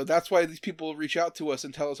like that, though. That's why these people reach out to us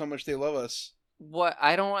and tell us how much they love us. What?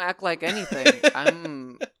 I don't act like anything.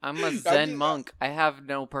 I'm a Zen monk. I have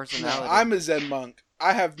no personality. No, I'm a Zen monk.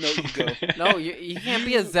 I have no ego. No, you can't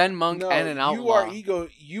be a Zen monk and an outlaw.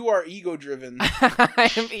 You are ego driven. I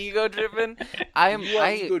am ego driven. You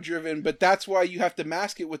are ego driven, but that's why you have to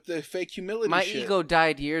mask it with the fake humility. My shit. ego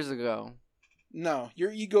died years ago. No,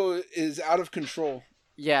 your ego is out of control.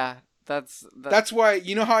 Yeah. That's why,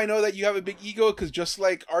 you know how I know that you have a big ego? Because just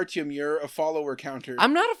like Artyom, you're a follower counter.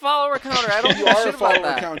 I'm not a follower counter. I don't You give a are shit a follower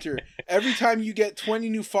about that. counter. Every time you get 20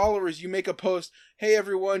 new followers, you make a post, hey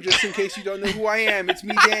everyone, just in case you don't know who I am, it's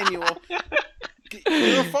me, Daniel.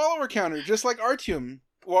 You're a follower counter, just like Artyom.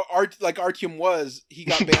 Well, like Artyom was, he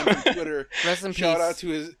got banned from Twitter. Rest in Shout peace. out to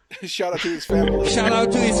his family. Shout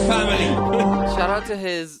out to his family. Shout out to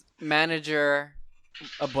his manager,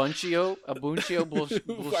 Abuncio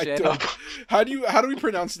Bullshit. How do we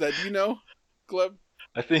pronounce that? Do you know, Gleb?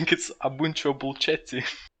 I think it's Abuncio Bulchetti.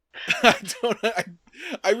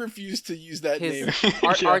 I refuse to use that name.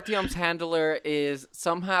 Artyom's handler is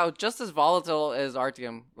somehow just as volatile as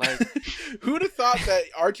Artyom. Like, who'd have thought that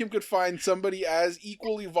Artyom could find somebody as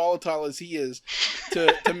equally volatile as he is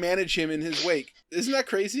to manage him in his wake? Isn't that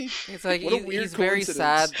crazy? It's like he's very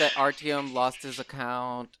sad that Artyom lost his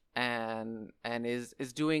account and is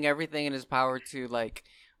doing everything in his power to like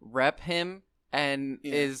rep him and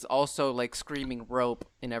is also like screaming rope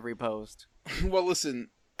in every post. Well, listen,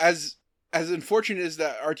 as unfortunate as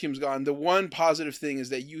that Artyom's gone, the one positive thing is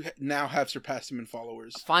that you now have surpassed him in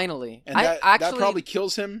followers. Finally. And that probably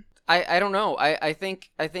kills him. I don't know. I think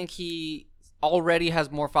he already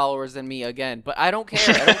has more followers than me again, but I don't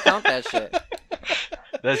care. I don't count that shit.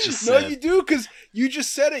 That's just No, sad. you do, because you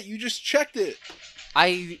just said it. You just checked it.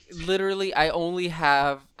 I only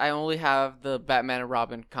have the Batman and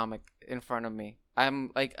Robin comic in front of me.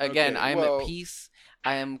 I'm like, again, Okay, I'm at peace.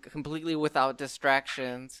 I am completely without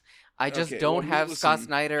distractions. I just don't have Scott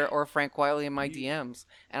Snyder or Frank Quitely in my DMs.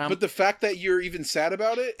 And But the fact that you're even sad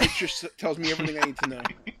about it just tells me everything I need to know.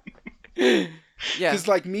 Yeah. Because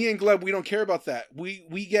like me and Gleb, we don't care about that.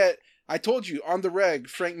 We get, I told you, on the reg,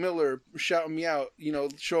 Frank Miller shouting me out,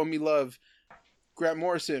 showing me love. Grant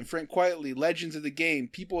Morrison, Frank Quitely, legends of the game,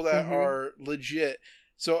 people that are legit.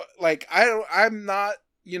 So like I'm not,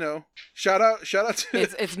 shout out to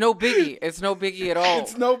it's no biggie. It's no biggie at all.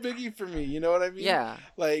 It's no biggie for me, you know what I mean? Yeah.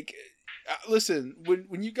 Like listen,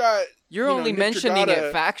 when you got You're only Nick mentioning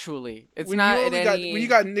Dragata, it factually. It's not in any... When you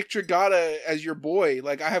got Nick Dragata as your boy,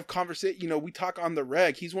 like I have conversation, we talk on the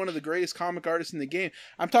reg. He's one of the greatest comic artists in the game.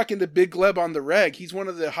 I'm talking to Big Gleb on the reg. He's one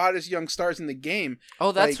of the hottest young stars in the game.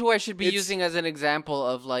 Oh, that's who I should be using as an example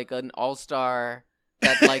of like an all-star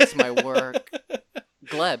that likes my work.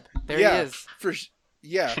 Gleb. There he is.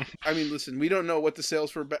 Yeah. I mean, listen, we don't know what the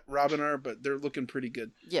sales for Robin are, but they're looking pretty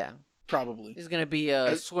good. Yeah. Probably. He's going to be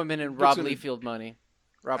swimming in Rob Liefeld money.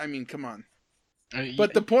 I mean, come on.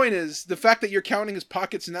 But the point is, the fact that you're counting his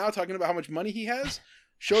pockets now, talking about how much money he has,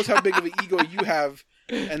 shows how big of an ego you have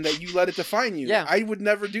and that you let it define you. Yeah. I would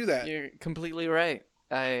never do that. You're completely right.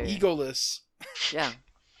 Egoless. Yeah.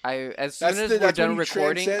 As soon as we're done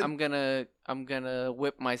recording, I'm gonna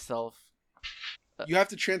whip myself. You have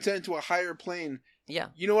to transcend into a higher plane. Yeah.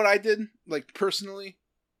 You know what I did? Like, personally?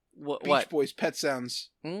 What? Boys, Pet Sounds.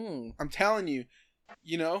 Mm. I'm telling you,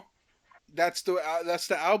 that's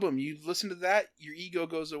the album. You listen to that, your ego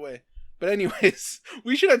goes away. But anyways,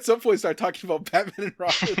 we should at some point start talking about Batman and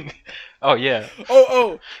Robin. Oh, yeah.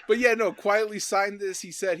 But yeah, no, Quietly signed this.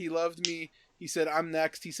 He said he loved me. He said, I'm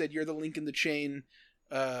next. He said, you're the link in the chain.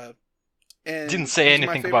 And didn't say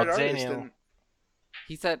anything about Daniel.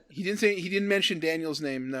 He said he didn't mention Daniel's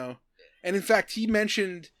name, no. And in fact, he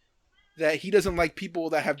mentioned that he doesn't like people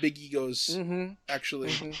that have big egos, actually.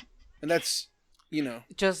 Mm-hmm. And that's,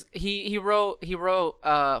 just he wrote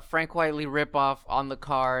Frank Quitely ripoff on the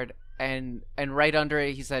card, and right under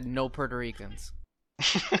it he said no Puerto Ricans.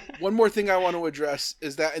 One more thing I want to address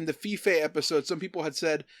is that in the FIFA episode, some people had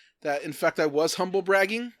said that in fact I was humble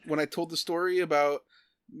bragging when I told the story about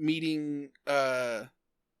meeting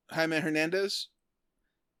Jaime Hernandez.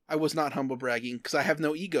 I was not humble bragging because I have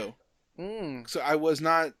no ego. So I was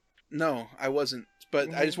not. No, I wasn't.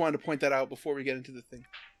 But I just wanted to point that out before we get into the thing.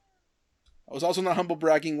 I was also not humble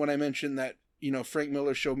bragging when I mentioned that, Frank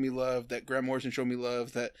Miller showed me love, that Grant Morrison showed me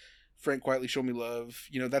love, that Frank Quitely showed me love.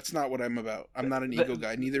 That's not what I'm about. I'm not an ego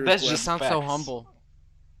guy. Neither is Gleb. That just sounds so humble.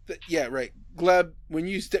 Yeah, right. Gleb, when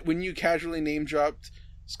you casually name dropped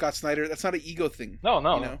Scott Snyder, that's not an ego thing. No.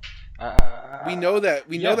 We know that.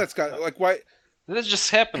 We know that Scott. Like, why? That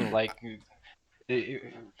just happened. Like,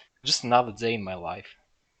 just another day in my life.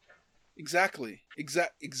 Exactly.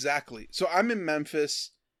 So I'm in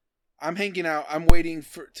Memphis. I'm hanging out. I'm waiting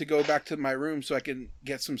to go back to my room so I can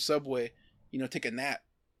get some Subway, take a nap.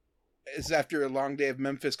 It's after a long day of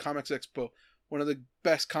Memphis Comics Expo, one of the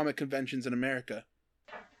best comic conventions in America.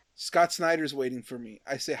 Scott Snyder's waiting for me.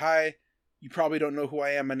 I say, hi. You probably don't know who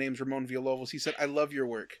I am. My name's Ramon Villalobos. He said, I love your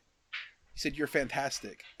work. He said, you're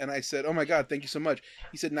fantastic. And I said, oh my God, thank you so much.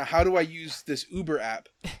 He said, now how do I use this Uber app?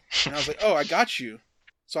 And I was like, oh, I got you.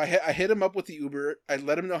 So I hit him up with the Uber. I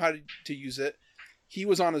let him know how to use it. He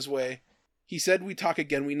was on his way. He said we'd talk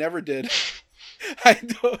again. We never did.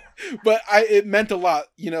 But it meant a lot,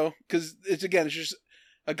 because it's just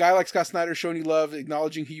a guy like Scott Snyder showing you love,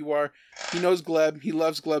 acknowledging who you are. He knows Gleb. He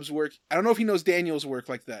loves Gleb's work. I don't know if he knows Daniel's work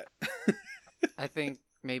like that. I think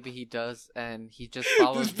maybe he does, and he just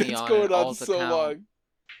follows me on it all the time. Long.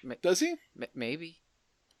 Does he? Maybe.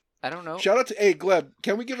 I don't know. Shout out to Gleb.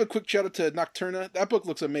 Can we give a quick shout out to Nocturna? That book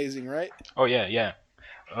looks amazing, right? Oh yeah.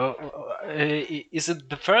 Is it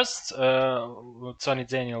the first Tony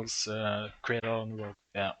Daniels creator on work?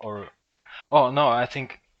 Yeah. No, I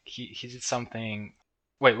think he did something.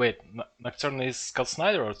 Wait. Nocturna is Scott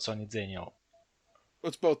Snyder or Tony Daniel?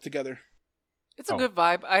 It's both together. It's a good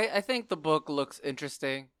vibe. I think the book looks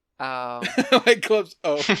interesting. Like clubs.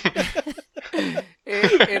 Oh.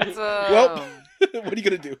 It's well. What are you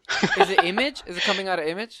gonna do? Is it Image? Is it coming out of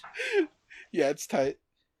Image? Yeah, it's tight.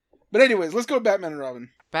 But anyways, let's go to Batman and Robin.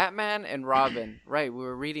 Batman and Robin. Right, we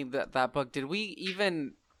were reading that book. Did we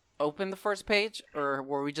even open the first page, or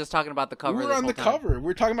were we just talking about the cover? We were on the cover. We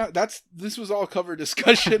were talking about this was all cover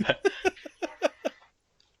discussion.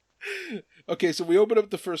 Okay, so we open up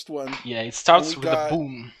the first one. Yeah, it starts with a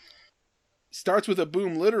boom. Starts with a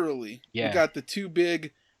boom, literally. Yeah. We got the two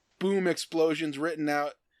big boom explosions written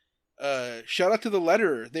out. Shout out to the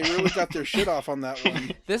letterer. They really got their shit off on that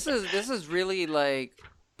one. This is really like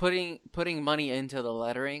putting money into the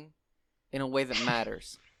lettering in a way that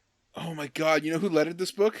matters. Oh my God! You know who lettered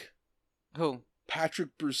this book? Who?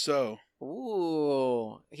 Patrick Brousseau.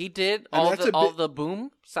 Ooh, he did And all the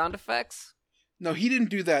boom sound effects. No, he didn't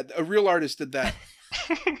do that. A real artist did that.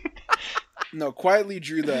 No, Quietly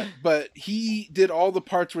drew that, but he did all the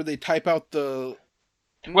parts where they type out the.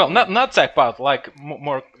 Well, not type out, like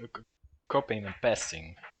more copying and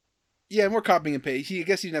pasting. Yeah, more copying and paste. I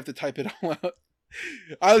guess he didn't have to type it all out.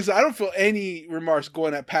 I don't feel any remorse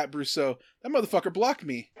going at Pat Brousseau. That motherfucker blocked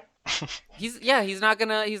me. He's not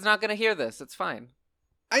gonna hear this. It's fine.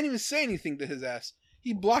 I didn't even say anything to his ass.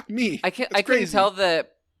 He blocked me. I couldn't tell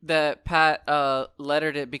that Pat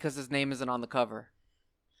lettered it because his name isn't on the cover.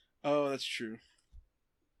 Oh, that's true.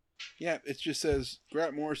 Yeah, it just says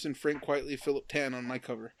Grant Morrison, Frank Quitely, Philip Tan on my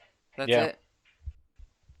cover. That's it.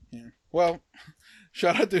 Yeah. Well,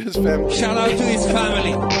 shout out to his family. Shout out to his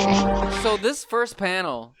family. So this first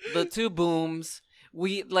panel, the two booms,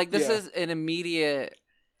 this is an immediate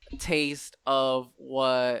taste of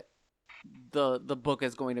what the book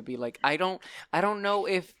is going to be like. I don't know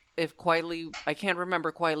if Quitely, I can't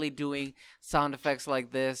remember Quitely doing sound effects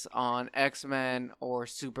like this on X-Men or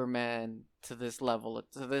Superman to this level,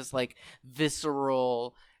 to this like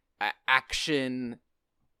visceral action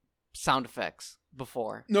sound effects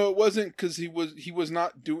before. No, it wasn't, because he was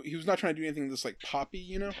not trying to do anything that's like poppy,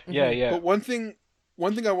 you know. Yeah. But one thing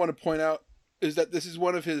I want to point out is that this is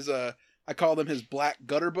one of his I call them his black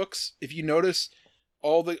gutter books. If you notice,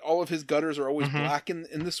 all of his gutters are always black in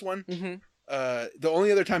this one. Mm-hmm. The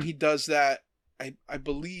only other time he does that, I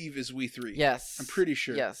believe, is We 3. Yes, I'm pretty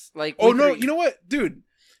sure. Yes, like oh no, you know what, dude?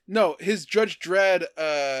 No, his Judge Dredd,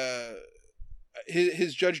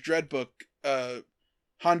 his Judge Dredd book,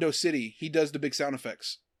 Hondo City. He does the big sound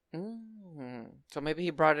effects. So maybe he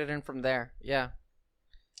brought it in from there. Yeah.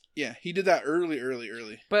 Yeah, he did that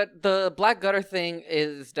early. But the black gutter thing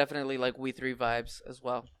is definitely like We 3 vibes as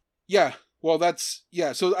well. Yeah. Well, that's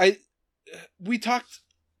so we talked.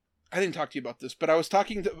 I didn't talk to you about this, but I was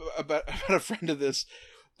talking about a friend of this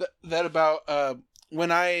that about when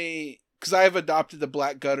because I have adopted the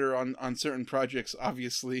black gutter on certain projects.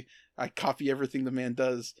 Obviously, I copy everything the man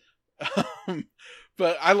does,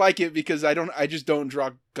 but I like it because I just don't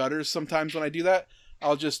draw gutters. Sometimes when I do that,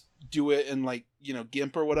 I'll just do it in like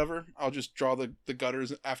GIMP or whatever. I'll just draw the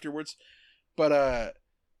gutters afterwards. But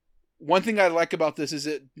one thing I like about this is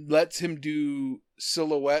it lets him do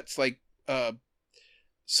silhouettes, like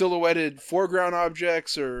silhouetted foreground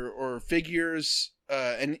objects or figures,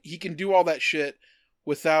 and he can do all that shit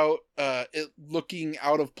without it looking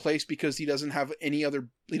out of place, because he doesn't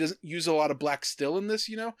use a lot of black still in this,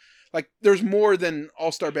 like there's more than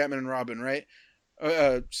All-Star Batman and Robin, right?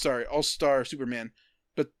 All-Star Superman,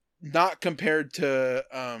 but not compared to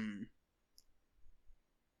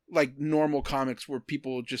like normal comics where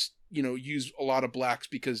people just use a lot of blacks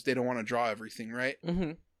because they don't want to draw everything, right?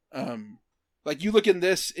 Like you look in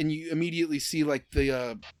this and you immediately see like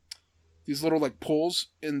the these little like poles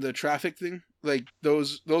in the traffic thing, like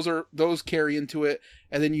those carry into it,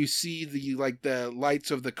 and then you see the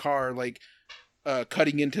lights of the car like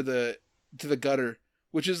cutting into the gutter,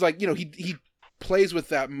 which is like he plays with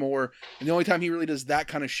that more, and the only time he really does that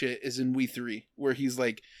kind of shit is in We 3, where he's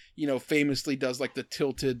like famously does like the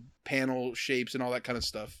tilted panel shapes and all that kind of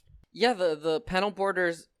stuff. Yeah, the panel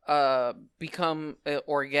borders become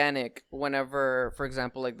organic whenever, for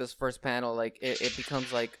example, like this first panel, like it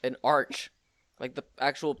becomes like an arch, like the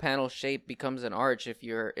actual panel shape becomes an arch if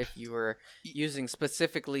you were using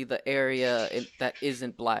specifically the area that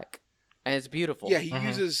isn't black, and it's beautiful. Yeah, he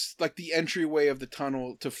uses like the entryway of the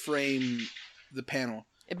tunnel to frame the panel.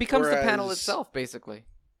 It becomes the panel itself, basically.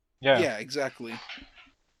 Yeah, exactly.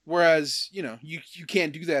 Whereas you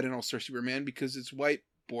can't do that in All-Star Superman because it's white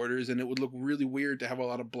borders, and it would look really weird to have a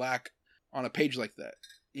lot of black on a page like that.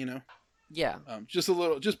 Yeah.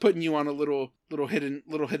 Just putting you on a little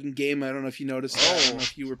hidden game. I don't know if you noticed. I don't know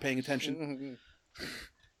if you were paying attention.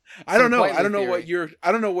 I don't know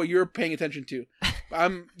what you're paying attention to.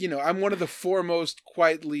 I'm one of the foremost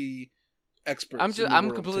Quitely experts.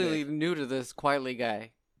 I'm completely new to this Quitely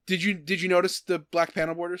guy. Did you notice the black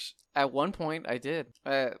panel borders? At one point, I did.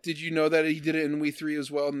 Did you know that he did it in We 3 as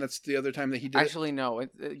well, and that's the other time that he did it? Actually, no.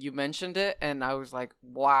 You mentioned it, and I was like,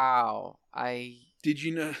 "Wow!" Did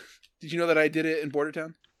you know that I did it in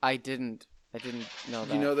Bordertown? I didn't know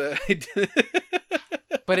that. You know that I did.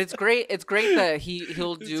 But it's great. It's great that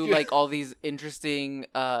he'll do like all these interesting,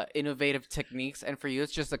 innovative techniques, and for you,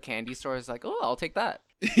 it's just a candy store. It's like, oh, I'll take that.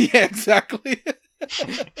 Yeah, exactly.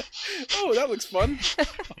 Oh, that looks fun.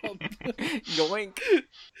 Yoink.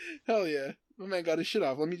 Hell yeah. My man got his shit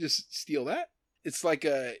off. Let me just steal that. It's like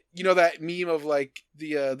that meme of like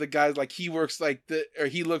the guy, like he works like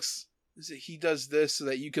he looks he does this so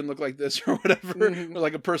that you can look like this or whatever, or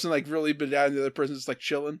like a person like really bedazzled and the other person's like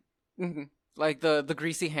chilling. Like the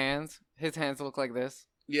greasy hands. His hands look like this.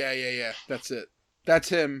 Yeah. That's it. That's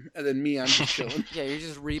him, and then me, I'm just chilling. Yeah, you're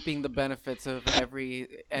just reaping the benefits of every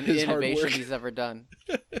His hard innovation work. he's ever done.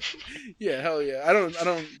 Yeah, hell yeah. I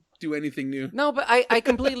don't do anything new. No, but I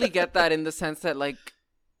completely get that in the sense that like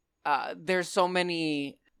there's so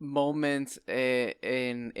many moments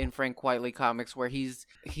in Frank Quitely comics where he's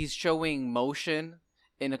showing motion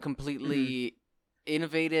in a completely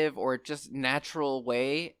innovative or just natural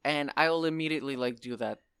way, and I will immediately like do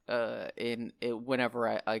that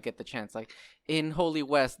whenever I get the chance. Like in Holy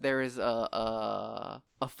West, there is a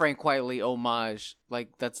Frank Quitely homage like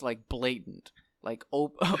that's like blatant, like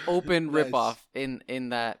open Nice. ripoff in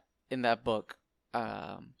that book.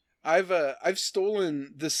 I've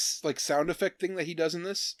stolen this like sound effect thing that he does in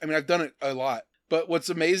this. I mean, I've done it a lot. But what's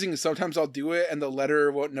amazing is sometimes I'll do it and the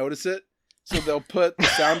letterer won't notice it. So they'll put the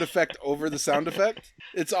sound effect over the sound effect.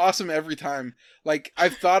 It's awesome every time. Like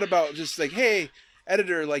I've thought about just like, hey,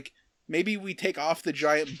 editor, like maybe we take off the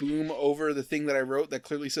giant boom over the thing that I wrote that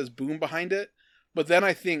clearly says boom behind it. But then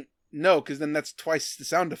I think no, because then that's twice the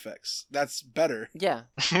sound effects. That's better. Yeah,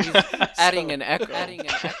 adding an echo.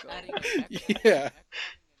 Yeah.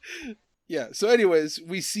 Yeah. So anyways,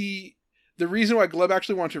 we see the reason why Gleb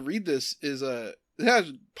actually wanted to read this is it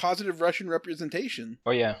has positive Russian representation.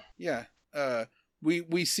 Oh yeah. Yeah.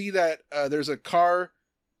 We see that there's a car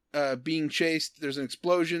being chased, there's an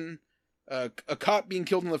explosion, a cop being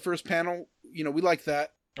killed in the first panel. You know, we like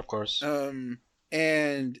that. Of course.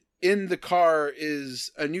 And in the car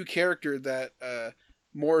is a new character that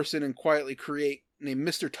Morrison and Quietly create named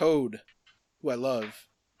Mr. Toad, who I love.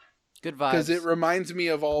 Good vibes. Because it reminds me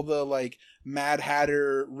of all the like Mad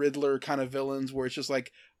Hatter, Riddler kind of villains where it's just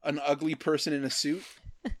like an ugly person in a suit.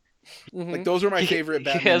 Like those are my favorite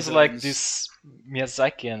Batman He has villains. like this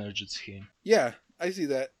Miyazaki energy to him. Yeah, I see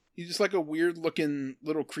that. He's just like a weird looking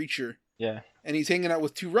little creature. Yeah. And he's hanging out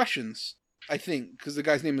with two Russians, I think, because the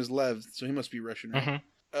guy's name is Lev, so he must be Russian, right?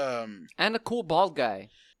 And a cool bald guy.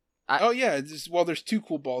 There's two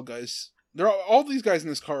cool bald guys. They're all these guys in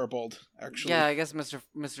this car are bald, actually. Yeah, I guess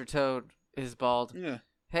Mr. Toad is bald. Yeah.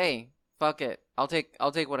 Hey, fuck it. I'll take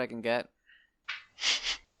what I can get.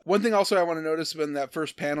 One thing also I want to notice in that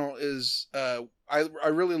first panel is I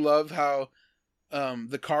really love how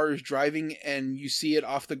the car is driving and you see it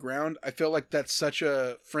off the ground. I feel like that's such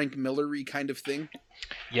a Frank Miller-y kind of thing.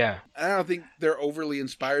 Yeah. I don't think they're overly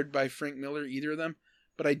inspired by Frank Miller, either of them,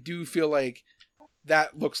 but I do feel like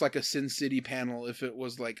that looks like a Sin City panel if it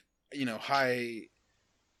was like, you know, high...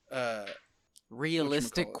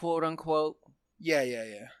 realistic, quote unquote. Yeah.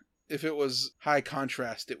 If it was high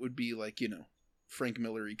contrast, it would be like, you know, Frank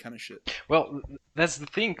Miller-y kind of shit. Well, that's the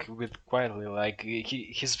thing with Quietly. Like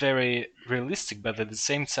he's very realistic, but at the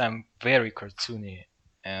same time very cartoony,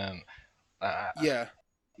 and it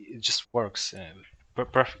just works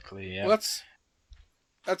perfectly. Yeah. Well,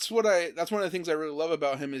 that's one of the things I really love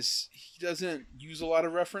about him is he doesn't use a lot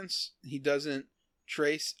of reference. He doesn't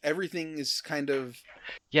trace. Everything is kind of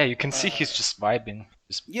you can see he's just vibing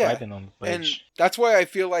on the page. And that's why I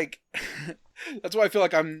feel like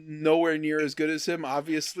I'm nowhere near as good as him.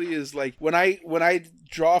 Obviously, is like when I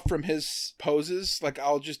draw from his poses, like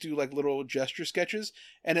I'll just do like little gesture sketches,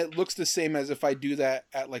 and it looks the same as if I do that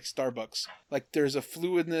at like Starbucks. Like there's a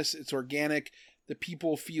fluidness, it's organic, the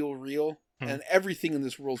people feel real, and everything in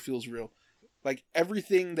this world feels real. Like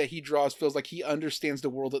everything that he draws feels like he understands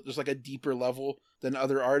the world at there's like a deeper level than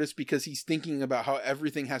other artists because he's thinking about how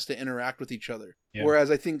everything has to interact with each other. Yeah.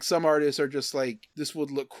 Whereas I think some artists are just like, this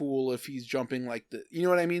would look cool if he's jumping like the, you know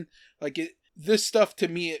what I mean? Like this stuff to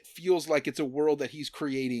me, it feels like it's a world that he's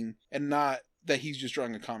creating and not that he's just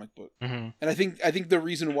drawing a comic book. And I think the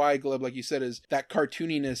reason why, Gleb, like you said, is that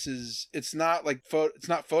cartooniness is, it's not like it's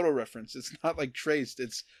not photo reference. It's not like traced.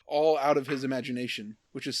 It's all out of his imagination,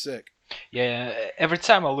 which is sick. Yeah, every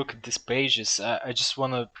time I look at these pages, I just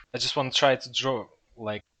wanna try to draw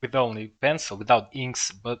like with only pencil, without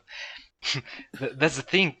inks. But that's the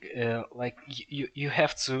thing. Like you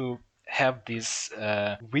have to have this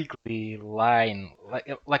weekly line.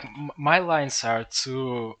 Like my lines are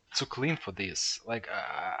too clean for this. Like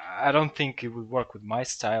I don't think it would work with my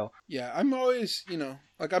style. Yeah, I'm always, you know,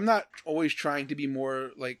 like I'm not always trying to be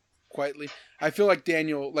more like Quietly. I feel like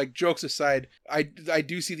Daniel, like jokes aside, I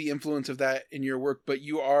do see the influence of that in your work, but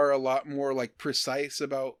you are a lot more like precise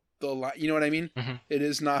about the line. You know what I mean? It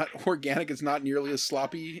is not organic. It's not nearly as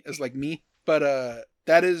sloppy as like me. But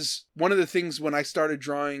that is one of the things when I started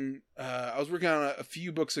drawing. I was working on a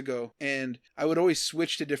few books ago, and I would always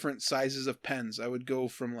switch to different sizes of pens. I would go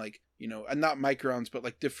from like, and not microns, but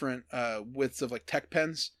like different widths of like tech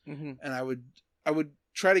pens. Mm-hmm. And I would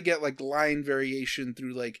try to get like line variation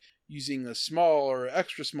through like using a small or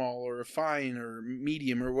extra small or a fine or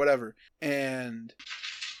medium or whatever. And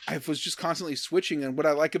I was just constantly switching. And what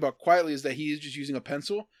I like about Quietly is that he is just using a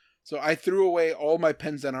pencil. So I threw away all my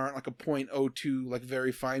pens that aren't like a .02, like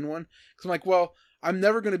very fine one. Because I'm like, well, I'm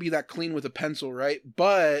never going to be that clean with a pencil, right?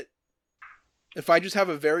 But if I just have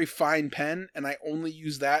a very fine pen and I only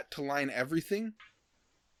use that to line everything,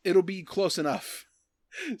 it'll be close enough.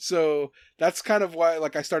 So that's kind of why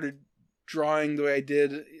like I started drawing the way I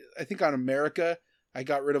did. I think on America, I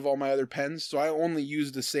got rid of all my other pens. So I only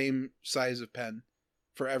use the same size of pen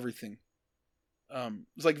for everything.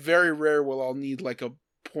 It's like very rare will I'll need like a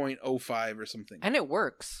 .05 or something. And it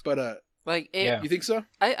works. But you think so?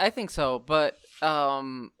 I think so, but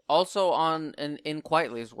also in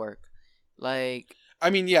Quietly's work. Like, I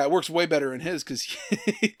mean, yeah, it works way better in his because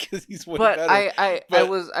he's way but better.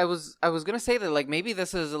 I was gonna say that like maybe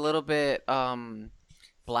this is a little bit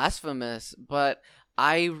blasphemous, but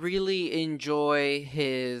I really enjoy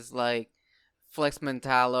his like Flex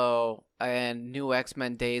Mentallo and New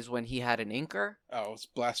X-Men days when he had an inker. Oh, it's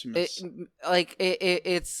blasphemous.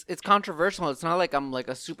 It's controversial. It's not like I'm like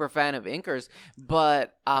a super fan of inkers,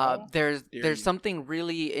 but there's something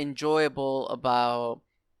really enjoyable about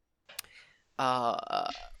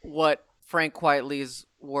what Frank Quietly's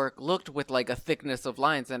work looked with like a thickness of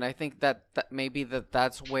lines, and I think that maybe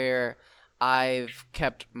that's where I've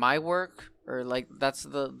kept my work, or like that's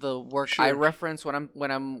the work Sure. I reference when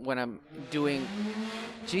I'm doing.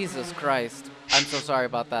 Jesus Christ, I'm so sorry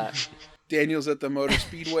about that. Daniel's at the Motor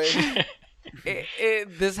Speedway.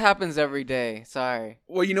 This happens every day. Sorry.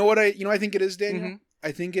 Well, you know what I think it is, Daniel. Mm-hmm.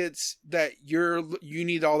 I think it's that you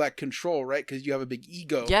need all that control, right? Because you have a big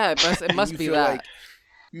ego. Yeah, it must be that. Like,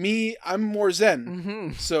 me, I'm more zen.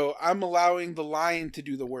 Mm-hmm. So I'm allowing the line to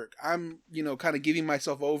do the work. I'm, kind of giving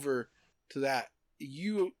myself over to that.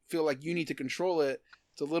 You feel like you need to control it.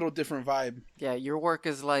 It's a little different vibe. Yeah, your work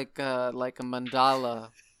is like a mandala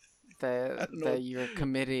that you're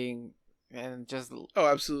committing and just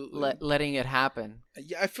absolutely letting it happen.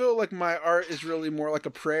 Yeah, I feel like my art is really more like a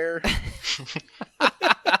prayer.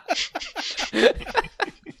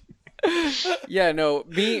 Yeah, no,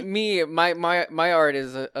 my art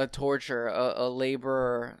is a torture, a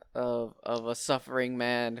labor of a suffering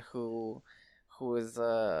man who is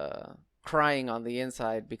crying on the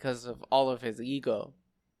inside because of all of his ego.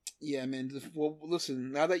 Yeah, man. Well,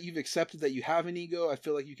 listen, now that you've accepted that you have an ego, I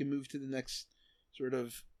feel like you can move to the next sort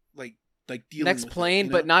of like dealing next with plane,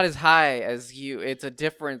 it, but not as high as you. It's a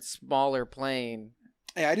different, smaller plane.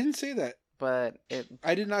 Hey, I didn't say that. But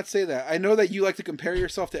I did not say that. I know that you like to compare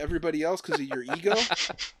yourself to everybody else because of your ego.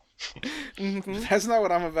 Mm-hmm. That's not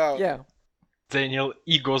what I'm about. Yeah, Daniel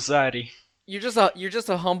Igozari. You're just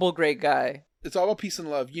a humble, great guy. It's all about peace and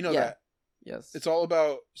love. You know that. Yes. It's all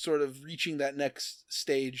about sort of reaching that next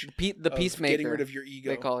stage. The peacemaker. Getting rid of your ego.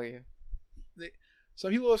 They call you. Some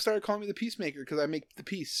people have started calling me the peacemaker because I make the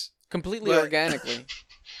peace. Completely organically.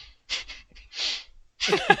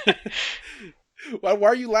 Why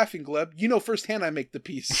are you laughing, Gleb? You know firsthand I make the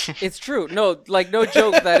peace. It's true. No, like no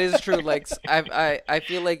joke. That is true. Like I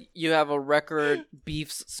feel like you have a record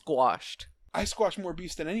beefs squashed. I squash more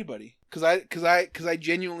beefs than anybody because I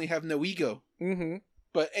genuinely have no ego. Mm-hmm.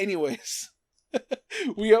 But anyways,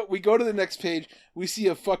 we go to the next page. We see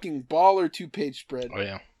a fucking baller 2-page spread. Oh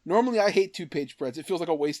yeah. Normally I hate 2-page spreads. It feels like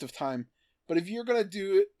a waste of time. But if you're gonna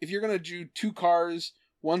do 2 cars,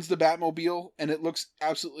 one's the Batmobile and it looks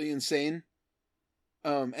absolutely insane.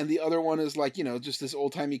 And the other one is like, just this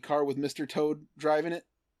old-timey car with Mr. Toad driving it.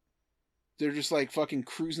 They're just like fucking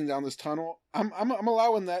cruising down this tunnel. I'm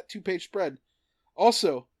allowing that 2-page spread.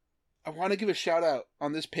 Also, I want to give a shout out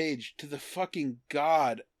on this page to the fucking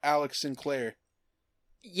god Alex Sinclair.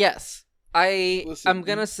 Yes. I'm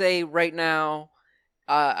gonna say right now,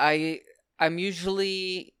 I'm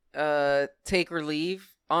usually take or leave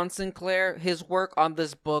on Sinclair. His work on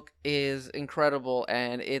this book is incredible,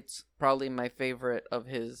 and it's probably my favorite of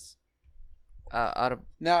his. Out of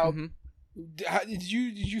now, mm-hmm. Did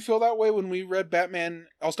you feel that way when we read Batman,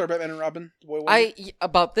 All-Star Batman and Robin? The Boy Wonder?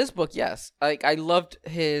 About this book, yes. Like I loved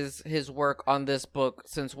his work on this book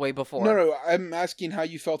since way before. No, I'm asking how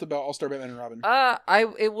you felt about All-Star Batman and Robin.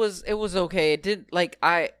 It was okay. It did like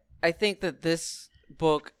I think that this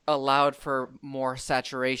book allowed for more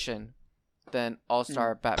saturation than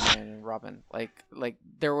All-Star Batman and Robin. Like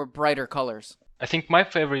there were brighter colors. I think my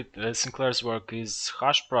favorite Sinclair's work is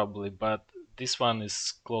Hush, probably, but this one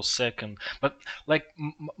is close second. But like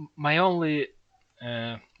my only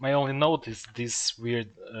my only note is this weird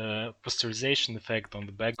posterization effect on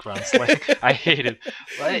the backgrounds. Like, I hate it.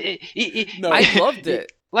 I loved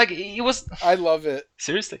it. Like, it was. I love it.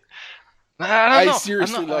 Seriously. I don't know.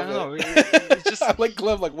 Seriously love it. It's just I like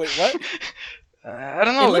Gleb. Like, wait, what? I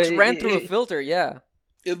don't know. It looks ran through a filter. Yeah.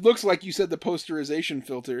 It looks like you said the posterization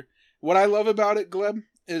filter. What I love about it, Gleb,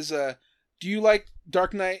 is do you like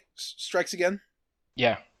Dark Knight Strikes Again?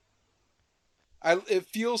 Yeah. It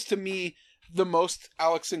feels to me the most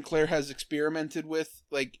Alex Sinclair has experimented with,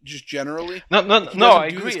 like, just generally. No, I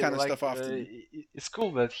agree. This kind of like, stuff often. It's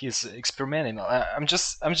cool that he's experimenting. I'm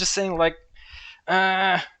just saying, like,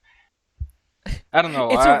 I don't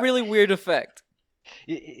know. It's a really weird effect.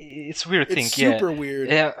 It's a weird thing. It's super weird.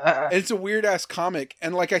 Yeah, it's a weird ass comic,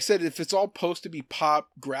 and like I said, if it's all supposed to be pop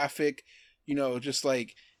graphic, just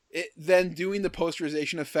like it, then doing the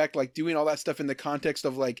posterization effect, like doing all that stuff in the context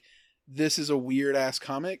of like this is a weird ass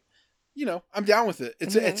comic, I'm down with it.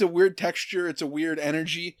 It's a weird texture, it's a weird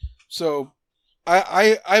energy. So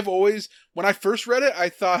I've always, when I first read it, I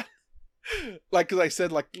thought, like, because I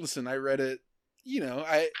said, like, listen, I read it,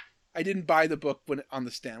 I didn't buy the book when on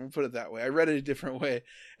the stand. We'll put it that way. I read it a different way,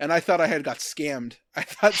 and I thought I had got scammed. I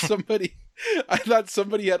thought somebody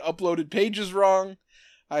had uploaded pages wrong.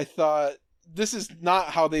 I thought this is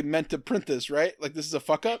not how they meant to print this, right? Like, this is a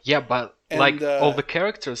fuck up. Yeah, but all the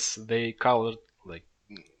characters they colored like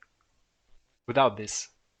without this.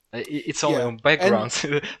 It's only on backgrounds.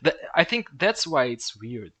 I think that's why it's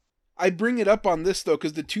weird. I bring it up on this though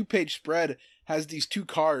because the 2-page spread has these 2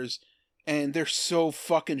 cars. And they're so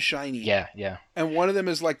fucking shiny. Yeah. And one of them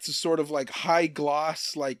is like the sort of like high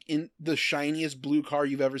gloss, like in the shiniest blue car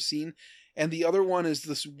you've ever seen. And the other one is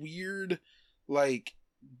this weird, like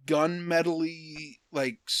gunmetal-y,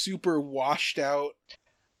 like super washed out.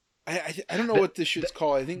 I don't know what this shit's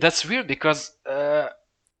called. I think that's weird because it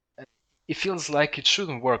feels like it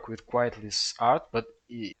shouldn't work with Quietly's art, but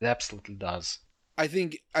it absolutely does. I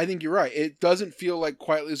think you're right. It doesn't feel like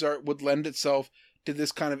Quietly's art would lend itself to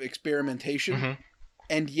this kind of experimentation,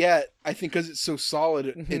 and yet I think because it's so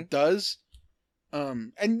solid, it does.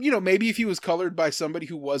 And maybe if he was colored by somebody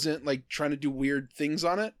who wasn't like trying to do weird things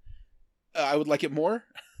on it, I would like it more.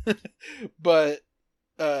 But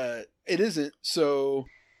it isn't. So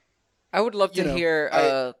I would love to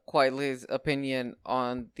hear Quietly's opinion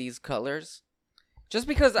on these colors, just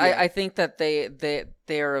because I think that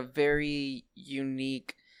they are a very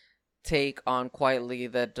unique take on Quietly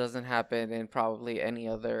that doesn't happen in probably any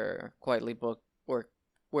other Quietly book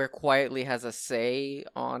where Quietly has a say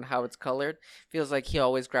on how it's colored. Feels like he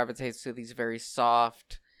always gravitates to these very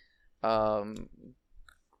soft, almost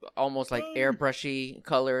like airbrushy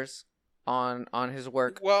colors on his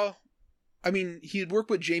work. Well, I mean, he had worked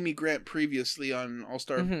with Jamie Grant previously on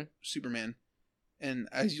All-Star Superman. And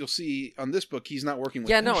as you'll see on this book, he's not working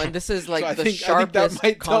with him. And this is like so the sharpest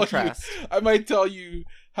contrast. That might tell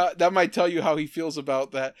you how he feels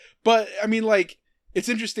about that. But I mean, like, it's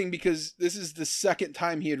interesting because this is the second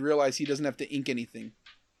time he had realized he doesn't have to ink anything.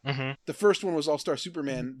 The first one was All-Star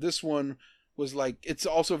Superman. This one was like, it's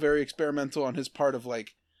also very experimental on his part of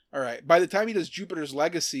like, all right, by the time he does Jupiter's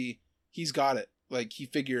Legacy, he's got it. Like, he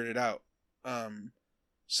figured it out.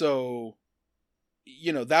 So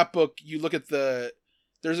that book, you look at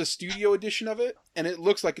there's a studio edition of it, and it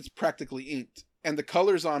looks like it's practically inked. And the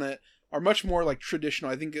colors on it are much more like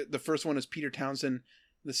traditional. I think the first one is Peter Townsend.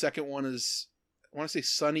 The second one is, I want to say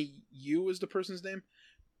Sonny Yu is the person's name.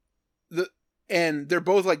 And they're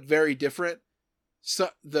both like very different. So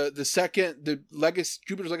the second,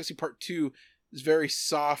 Jupiter's Legacy Part 2 is very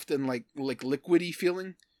soft and like liquidy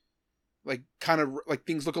feeling. Like kind of like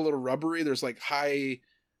things look a little rubbery. There's like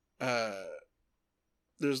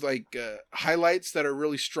highlights that are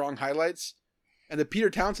really strong highlights, and the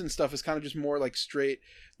Peter Townsend stuff is kind of just more like straight.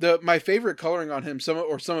 My favorite coloring on him, some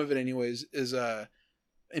of it anyways, is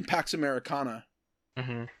in Pax Americana.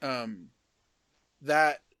 It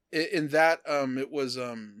was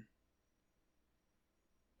oh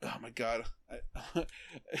my god,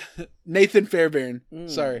 Nathan Fairbairn.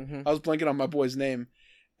 Sorry, I was blanking on my boy's name,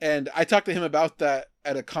 and I talked to him about that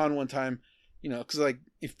at a con one time. Because like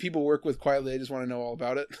if people work with Quietly, I just want to know all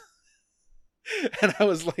about it. And I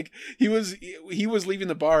was like, he was leaving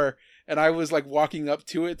the bar, and I was like walking up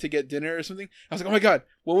to it to get dinner or something. I was like, oh my god,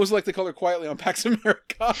 what was like the color Quietly on Pax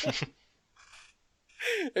Americana?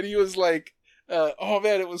 And he was like, oh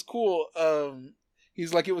man, it was cool.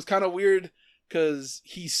 He's like, it was kind of weird because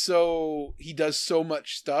he does so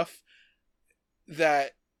much stuff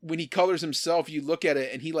that when he colors himself, you look at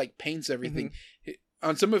it and he like paints everything.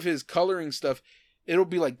 On some of his coloring stuff, it'll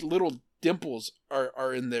be like little dimples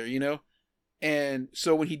are in there, And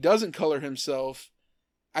so when he doesn't color himself,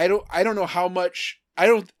 I don't know how much.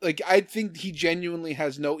 I think he genuinely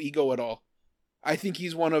has no ego at all. I think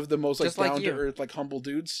he's one of the most like down to earth, like humble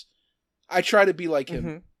dudes. I try to be like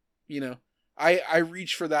him. You know, I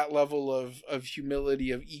reach for that level of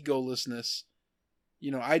humility, of egolessness.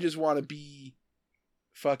 You know, I just want to be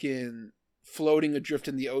fucking floating adrift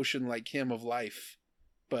in the ocean like him of life.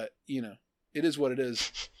 But, you know, it is what it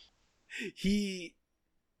is.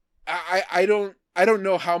 I don't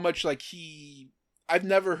know how much like I've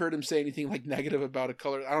never heard him say anything like negative about a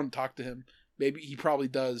color. I don't talk to him. Maybe he probably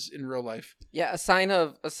does in real life. Yeah, a sign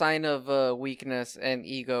of weakness and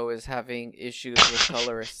ego is having issues with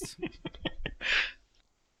colorists.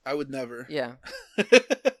 I would never. Yeah.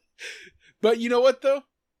 But you know what though?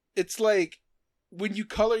 It's like when you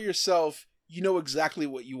color yourself, you know exactly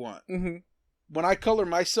what you want. Mm-hmm. When I color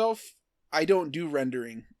myself, I don't do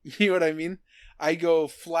rendering. You know what I mean? I go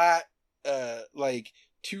flat, like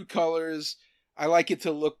 2 colors. I like it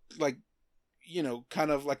to look like, you know, kind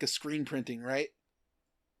of like a screen printing, right?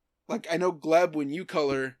 Like I know Gleb, when you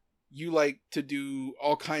color, you like to do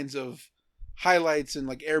all kinds of highlights and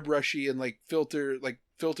like airbrushy and like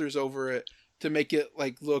filters over it to make it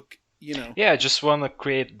like look, you know. Yeah, I just want to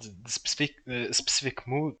create the specific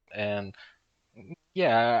mood, and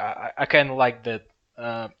yeah, I kind of like that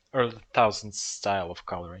early 2000s style of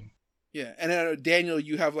coloring. Yeah, and I know, Daniel,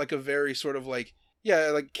 you have like a very sort of like, yeah,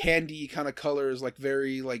 like candy kind of colors, like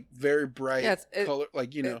very bright color,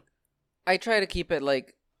 like, you know. I try to keep it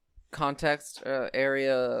like context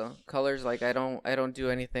area colors. Like I don't do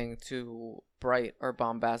anything too bright or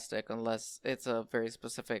bombastic unless it's a very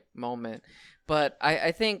specific moment. But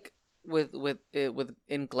I think with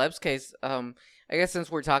in Gleb's case, I guess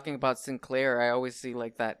since we're talking about Sinclair, I always see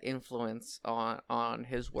like that influence on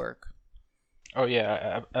his work. Oh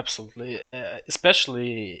yeah, absolutely.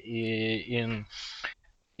 Especially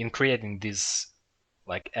in creating this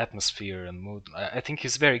like atmosphere and mood. I think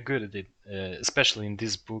he's very good at it, especially in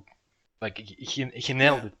this book. Like he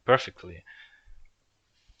nailed it perfectly.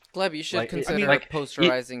 Gleb, you should Like, consider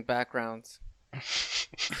posterizing backgrounds.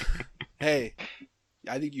 Hey,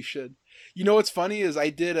 I think you should. You know what's funny is I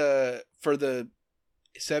did for the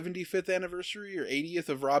 75th anniversary or 80th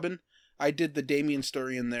of Robin, I did the Damian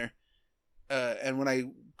story in there. And when I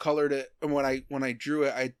colored it, and when I drew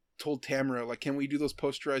it, I told Tamara, like, can we do those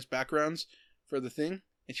posterized backgrounds for the thing?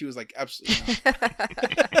 And she was like, absolutely not.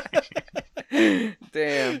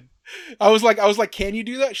 Damn. I was like, can you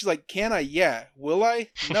do that? She's like, can I? Yeah. Will I?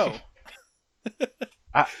 No. So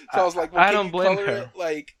I was like, well, I don't blame her.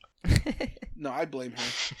 Like, no, I blame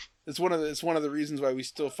her. It's one of the reasons why we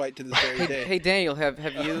still fight to this very day. Hey Daniel,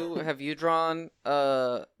 have you drawn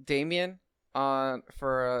Damian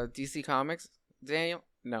for DC Comics? Daniel?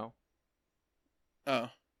 No. Oh.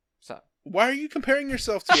 So why are you comparing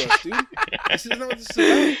yourself to us, dude? This is not what this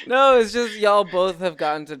is about. No, it's just y'all both have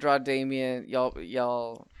gotten to draw Damian.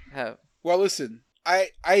 Y'all have. Well, listen, I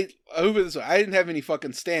over this way, I didn't have any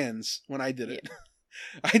fucking stands when I did it.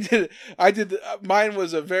 Yeah. I did. Mine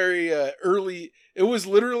was a very early. It was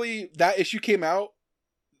literally that issue came out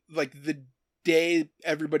like the day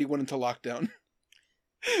everybody went into lockdown.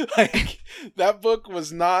 Like that book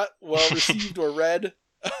was not well received or read.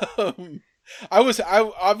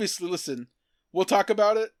 I obviously listen. We'll talk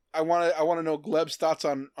about it. I want to know Gleb's thoughts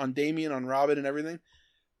on Damian, on Robin, and everything.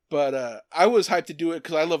 But I was hyped to do it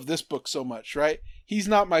because I love this book so much. Right? He's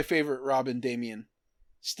not my favorite Robin, Damian.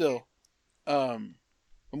 Still, and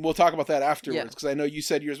we'll talk about that afterwards because I know you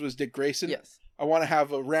said yours was Dick Grayson. Yes. I want to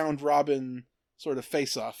have a round Robin sort of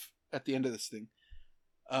face off at the end of this thing.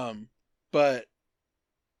 But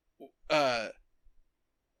I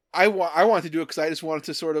want to do it because I just wanted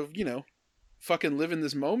to sort of, you know, fucking live in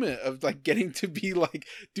this moment of like getting to be like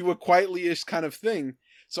do a quietly-ish kind of thing.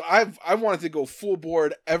 So I wanted to go full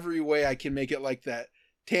board every way I can make it like that.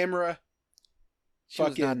 Tamara, she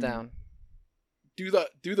was not down. Do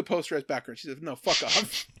the posterized background. She said, "No, fuck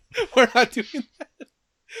off. We're not doing that."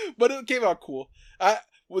 But it came out cool.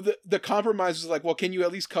 With the compromise was like, well, can you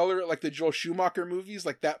at least color it like the Joel Schumacher movies,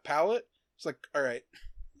 like that palette? It's like, all right.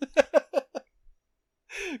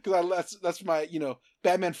 Because that's my, you know,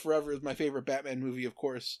 Batman Forever is my favorite Batman movie, of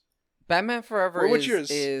course. Batman Forever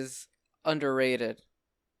is underrated.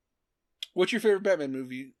 What's your favorite Batman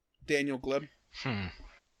movie, Daniel Gleb?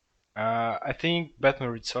 I think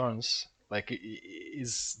Batman Returns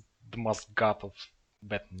is the most god of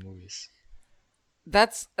Batman movies.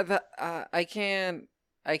 That's the I can't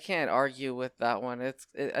argue with that one.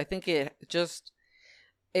 I think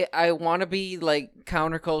I want to be like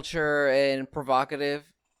counterculture and provocative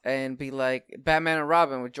and be like Batman and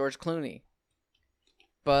Robin with George Clooney.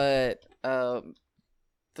 But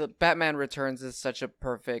the Batman Returns is such a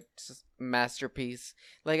perfect masterpiece.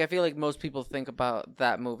 Like, I feel like most people think about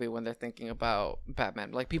that movie when they're thinking about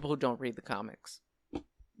Batman. Like, people who don't read the comics.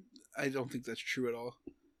 I don't think that's true at all.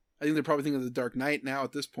 I think they're probably thinking of The Dark Knight now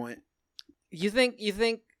at this point. You think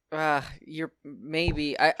you're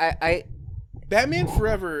maybe I Batman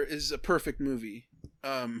Forever is a perfect movie.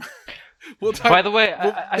 We'll talk. By the way,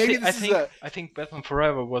 well, I think Batman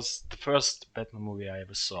Forever was the first Batman movie I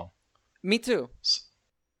ever saw. Me too.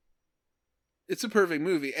 It's a perfect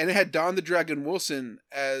movie, and it had Don the Dragon Wilson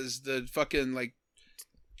as the fucking like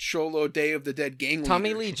Cholo Day of the Dead gang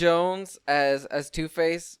Tommy leader. Lee Jones as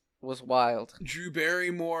Two-Face was wild. Drew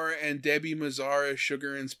Barrymore and Debbie Mazzara,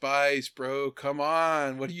 Sugar and Spice, bro. Come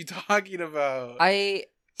on, what are you talking about? I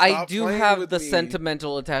do have the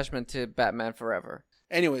sentimental attachment to Batman Forever.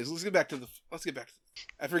 Anyways, let's get back to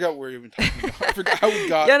I forgot where we were talking about. I forgot how we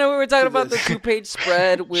got. Yeah, no, we were talking about the 2-page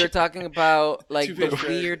spread. We were talking about like the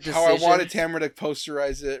weird decision. How I wanted Tamara to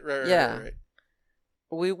posterize it. Right.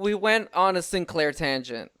 We went on a Sinclair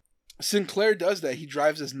tangent. Sinclair does that. He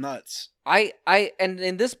drives us nuts. And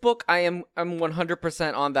in this book, I'm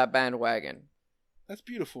 100% on that bandwagon. That's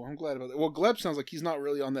beautiful. I'm glad about that. Well, Gleb sounds like he's not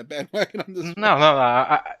really on that bandwagon on this.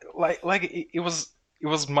 No. It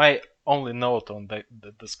was my only note on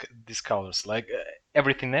these colors. Like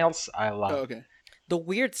everything else, I love. Oh, okay. The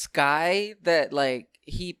weird sky that like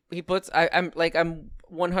he puts. I'm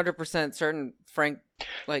 100% certain Frank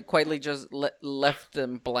like quietly just left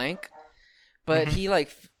them blank, but he like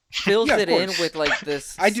fills it in with like this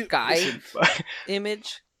sky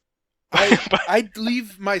image. I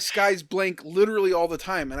leave my skies blank literally all the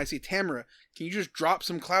time, and I say, Tamara, can you just drop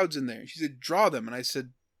some clouds in there? She said, draw them, and I said,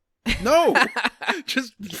 no,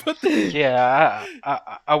 just put them. Yeah,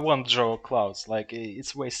 I won't draw clouds. Like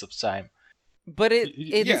it's a waste of time. But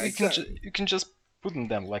you can just put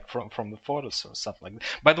them like from the photos or something like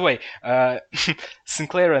that. By the way,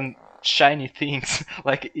 Sinclair and shiny things.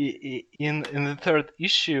 Like in the third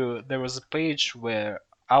issue, there was a page where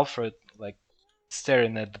Alfred like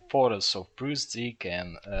staring at the photos of Bruce, Dick,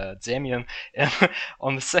 and Damian, and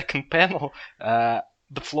on the second panel, the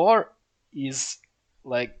floor is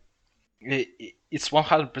like it's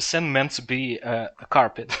 100% meant to be a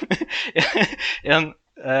carpet, and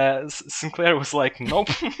Sinclair was like, nope,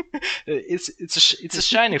 it's a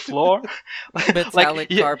shiny floor, metallic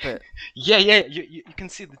carpet. Yeah, you can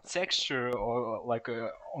see the texture or like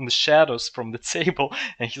on the shadows from the table,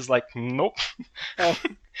 and he's like, nope.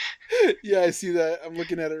 Yeah, I see that. I'm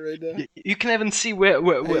looking at it right now. You can even see where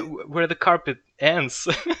the carpet ends.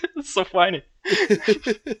 It's so funny.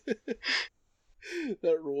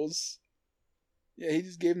 That rules. Yeah, he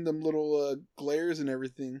just gave them little glares and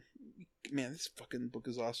everything. Man, this fucking book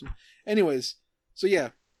is awesome. Anyways, so yeah,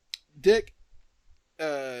 Dick,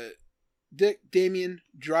 Damian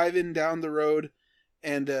driving down the road,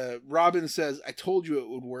 and Robin says, "I told you it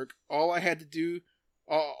would work. All I had to do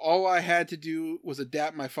was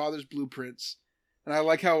adapt my father's blueprints." And I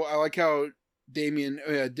like how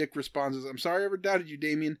Dick responds, "I'm sorry I ever doubted you,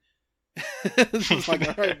 Damian." It's just like,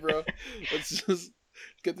 all right, bro, let's just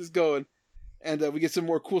get this going. And we get some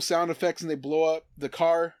more cool sound effects, and they blow up the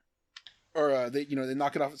car, or they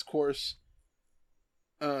knock it off its course.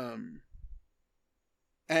 And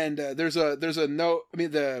there's a note. I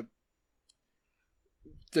mean, the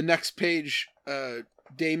next page,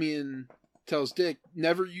 Damian tells Dick,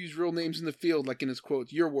 "Never use real names in the field," like in his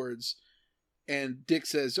quotes, your words. And Dick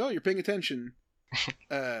says, "Oh, you're paying attention."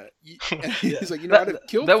 And he's like, "I'd have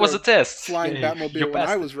killed that was a test. Flying Batmobile when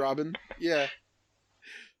I was Robin." Yeah.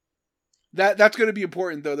 That's going to be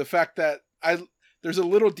important, though. The fact that there's a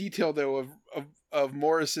little detail though of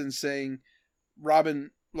Morrison saying,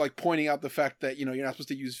 Robin, like pointing out the fact that you're not supposed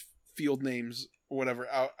to use field names or whatever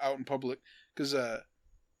out in public, because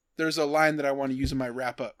there's a line that I want to use in my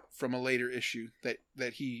wrap up from a later issue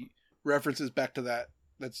that he references back to that.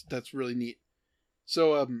 That's really neat.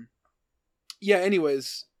 So yeah.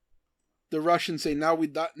 Anyways, the Russians say, "Now we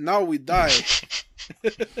die."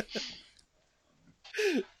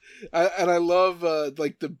 And I love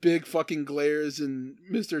like the big fucking glares in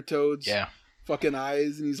Mr. Toad's fucking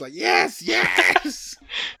eyes, and he's like, yes.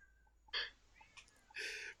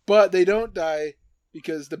 But they don't die,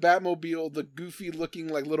 because the Batmobile, the goofy looking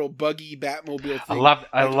like little buggy Batmobile thing,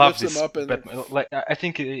 I love this him up and Batman. Like I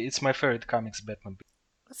think it's my favorite comics Batmobile.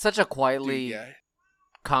 Such a quietly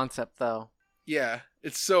concept, though. Yeah,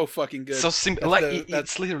 it's so fucking good. So simple. Like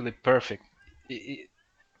it's literally perfect.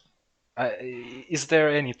 Is there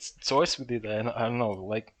any choice with it? I don't know.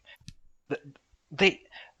 Like they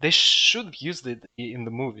should have used it in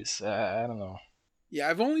the movies. I don't know. Yeah,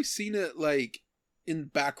 I've only seen it like in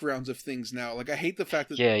backgrounds of things now. Like I hate the fact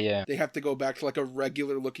that they have to go back to like a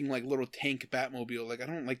regular looking like little tank Batmobile. Like I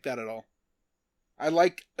don't like that at all. I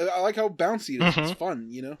like how bouncy it is. It's fun,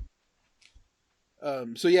 you know.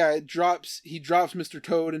 So yeah, he drops Mr.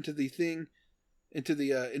 Toad into the thing, into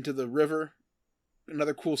the river.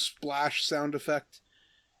 Another cool splash sound effect.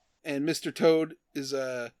 And Mr. Toad is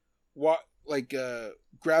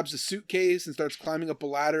grabs a suitcase and starts climbing up a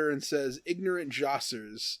ladder and says, "Ignorant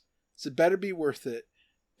jossers, so better be worth it.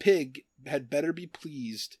 Pig had better be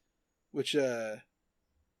pleased." Which I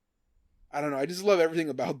don't know. I just love everything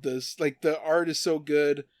about this. Like the art is so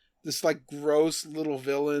good. This like gross little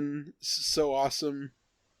villain is so awesome.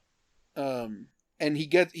 And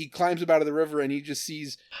he climbs up out of the river and he just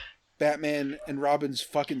sees Batman and Robin's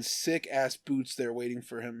fucking sick ass boots there waiting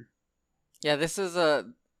for him. Yeah, this is a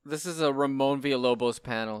Ramon Villalobos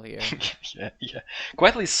panel here. yeah.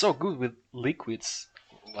 Quietly is so good with liquids,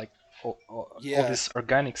 like all this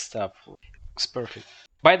organic stuff. Looks perfect.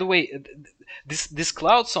 By the way, these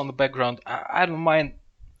clouds on the background, I don't mind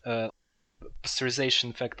pasteurization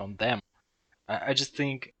effect on them. I just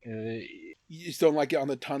think you just don't like it on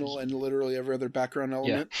the tunnel and literally every other background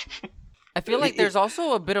element. Yeah. I feel like there's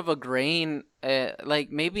also a bit of a grain,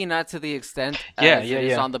 like maybe not to the extent as it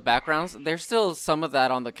is on the backgrounds. There's still some of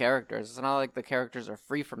that on the characters. It's not like the characters are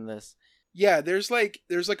free from this. Yeah, there's like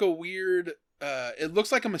a weird. It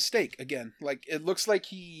looks like a mistake again. Like it looks like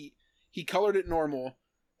he colored it normal,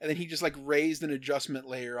 and then he just like raised an adjustment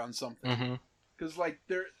layer on something. Because like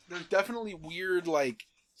there's definitely weird like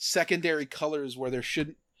secondary colors where there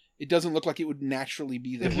shouldn't. It doesn't look like it would naturally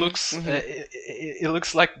be there. It looks it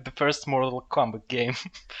looks like the first Mortal Kombat game.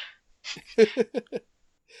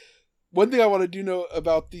 One thing I want to know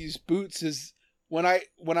about these boots is when I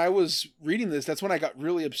was reading this, that's when I got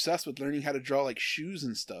really obsessed with learning how to draw like shoes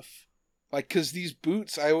and stuff. Like, cause these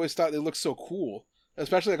boots, I always thought they looked so cool,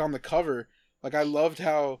 especially like on the cover. Like I loved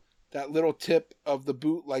how that little tip of the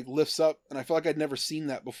boot like lifts up, and I feel like I'd never seen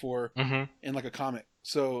that before in like a comic.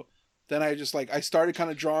 So then I just I started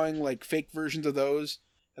kind of drawing like fake versions of those,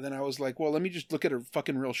 and then I was like, well, let me just look at a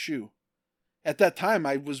fucking real shoe. At that time,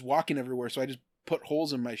 I was walking everywhere, so I just put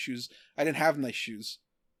holes in my shoes. I didn't have nice shoes.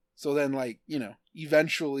 So then,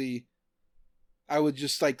 eventually, I would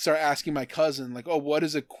just start asking my cousin, oh, what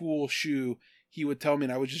is a cool shoe? He would tell me,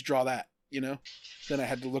 and I would just draw that, Then I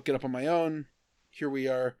had to look it up on my own. Here we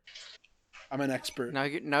are. I'm an expert.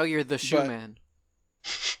 Now you're the shoe man.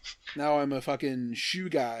 Now I'm a fucking shoe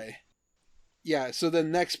guy. Yeah, so the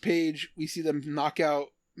next page, we see them knock out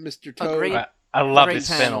Mr. Toad. I love this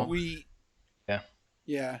panel.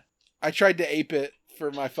 Yeah. I tried to ape it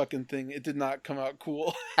for my fucking thing. It did not come out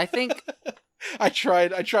cool. I think... I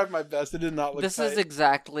tried my best. It did not look This tight. is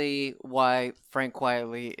exactly why Frank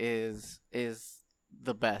Quitely is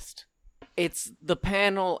the best. It's the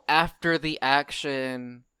panel after the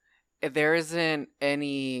action. There isn't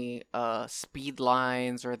any speed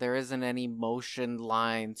lines or there isn't any motion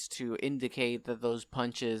lines to indicate that those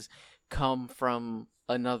punches come from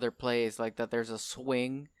another place, like that there's a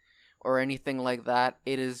swing or anything like that.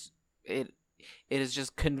 It is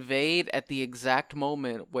just conveyed at the exact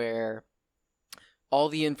moment where all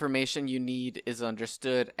the information you need is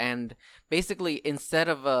understood, and basically instead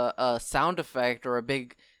of a sound effect or a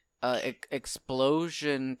big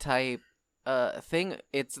explosion type thing,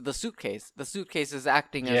 it's the suitcase. The suitcase is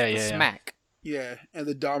acting as the smack. Yeah, and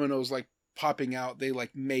the dominoes popping out, they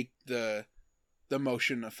make the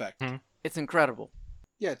motion effect. It's incredible.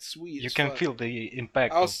 Yeah, it's sweet. You can feel the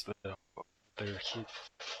impact of their hit.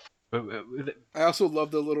 I also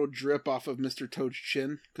love the little drip off of Mr. Toad's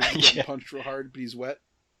chin because he's getting punched real hard, but he's wet.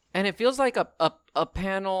 And it feels like a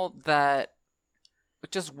panel that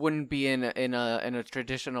just wouldn't be in a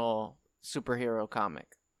traditional superhero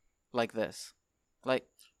comic like this. Like,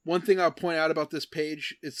 one thing I'll point out about this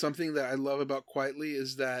page, it's something that I love about Quitely,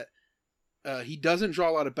 is that he doesn't draw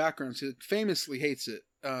a lot of backgrounds. He famously hates it.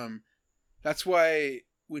 That's why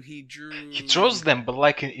when he draws them,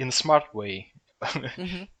 but in a smart way.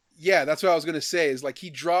 Yeah, that's what I was going to say, is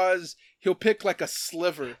he'll pick a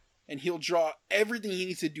sliver and he'll draw everything he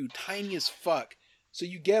needs to do tiny as fuck. So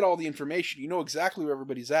you get all the information. You know exactly where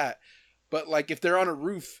everybody's at. But if they're on a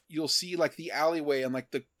roof, you'll see the alleyway and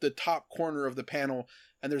the top corner of the panel,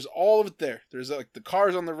 and there's all of it there. There's the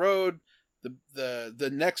cars on the road,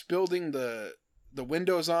 the next building, the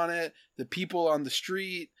windows on it, the people on the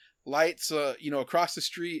street, lights across the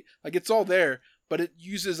street. It's all there. But it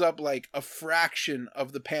uses up a fraction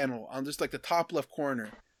of the panel on just the top left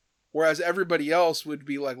corner. Whereas everybody else would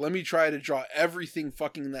be let me try to draw everything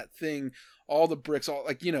fucking in that thing, all the bricks, all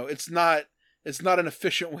it's not an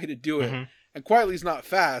efficient way to do it. And Quitely's not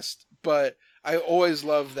fast, but I always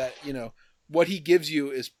love that, what he gives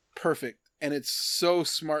you is perfect, and it's so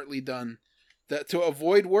smartly done that to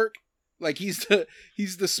avoid work, like he's the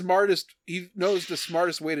smartest. He knows the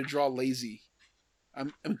smartest way to draw lazy.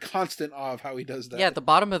 I'm in constant awe of how he does that. Yeah, at the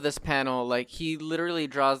bottom of this panel, like he literally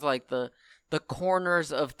draws like the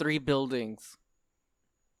corners of 3 buildings,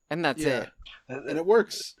 and that's it. And it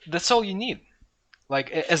works. That's all you need.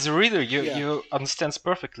 Like as a reader, you understands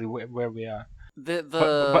perfectly where we are.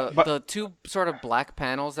 The 2 sort of black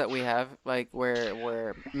panels that we have, like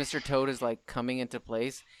where Mr. Toad is like coming into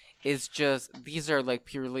place, is just these are like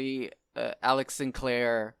purely Alex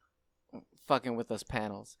Sinclair fucking with us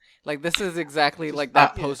panels. Like this is exactly like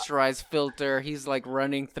that posterized filter. He's like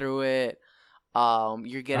running through it.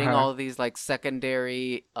 You're getting all of these like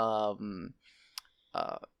secondary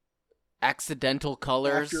accidental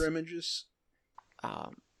colors. After images.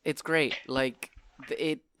 It's great. Like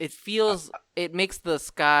it feels, it makes the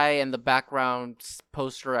sky and the background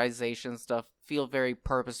posterization stuff feel very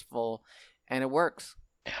purposeful, and it works.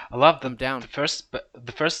 I love them down.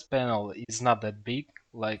 The first panel is not that big.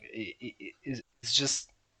 Like it's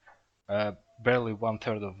just barely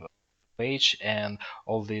 1/3 of a page, and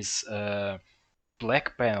all these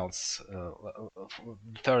black panels,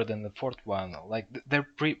 third and the fourth one, like they're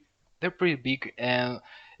pretty big, and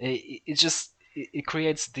it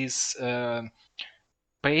creates this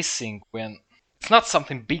pacing when it's not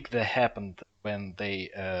something big that happened when they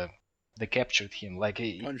captured him. Like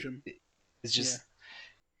punch him. It's just.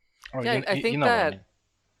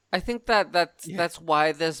 I think that's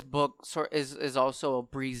why this book is also a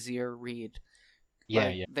breezier read.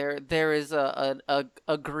 Yeah. There is a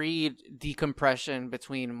agreed decompression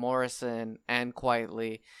between Morrison and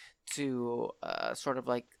Quietly to sort of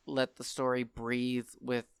like let the story breathe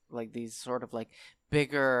with like these sort of like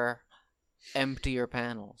bigger, emptier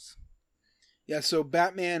panels. Yeah, so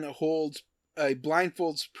Batman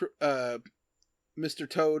blindfolds Mr.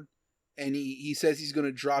 Toad, and he says he's going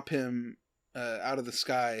to drop him out of the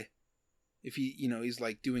sky if he's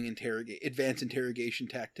like doing advanced interrogation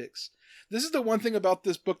tactics. This is the one thing about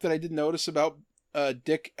this book that I did notice about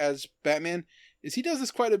Dick as Batman, is he does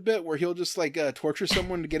this quite a bit where he'll just like torture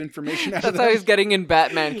someone to get information out of them. That's how he's getting in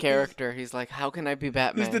Batman character. He's like, how can I be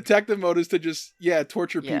Batman? His detective mode is to just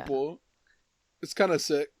torture people. It's kind of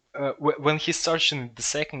sick. When he's searching the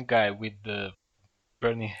second guy with the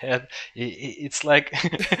burning head, it's like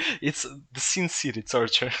it's the Sin City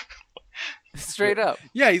torture. Straight up.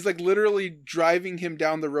 Yeah, he's like literally driving him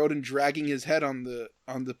down the road and dragging his head on the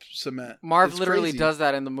cement. Marv literally does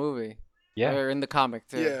that in the movie. Yeah. Or in the comic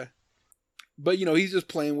too. Yeah. But he's just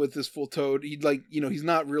playing with this full Toad. He'd like, he's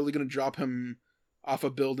not really going to drop him off a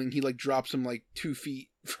building. He like drops him like 2 feet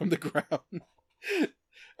from the ground.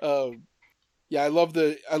 Yeah, I love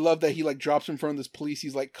that he like drops him in front of this police.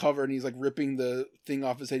 He's like covered and he's like ripping the thing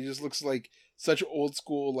off his head. He just looks like such old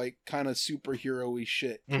school, like kind of superhero-y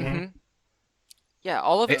shit. Mm-hmm. Yeah,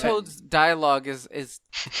 all of Toad's dialogue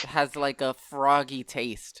has like a froggy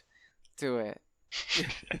taste to it.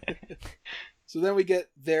 So then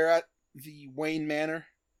they're at the Wayne Manor,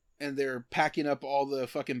 and they're packing up all the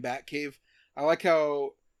fucking Batcave. I like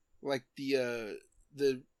how like the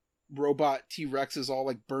robot T-Rex is all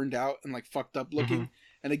like burned out and like fucked up looking. Mm-hmm.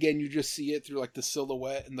 And again, you just see it through like the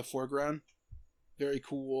silhouette in the foreground. Very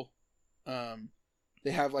cool.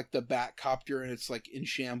 They have like the Batcopter, and it's like in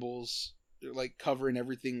shambles. They're like covering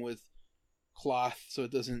everything with cloth so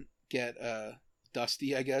it doesn't get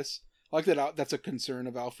dusty, I guess. I like that. That's a concern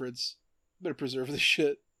of Alfred's. Better preserve this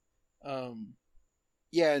shit.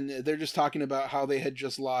 Yeah, and they're just talking about how they had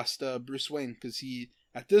just lost Bruce Wayne, because he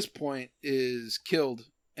at this point is killed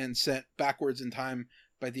and sent backwards in time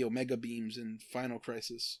by the Omega beams in Final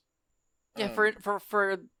Crisis. Yeah,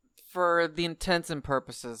 for the intents and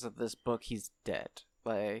purposes of this book, he's dead.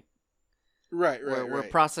 Like, right. We're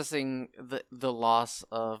processing the loss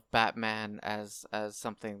of Batman as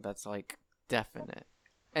something that's like definite,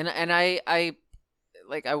 and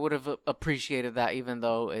I would have appreciated that, even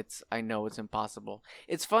though I know it's impossible.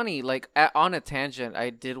 It's funny, like on a tangent, I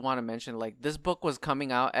did want to mention like this book was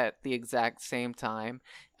coming out at the exact same time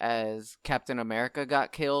as Captain America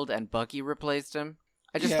got killed and Bucky replaced him.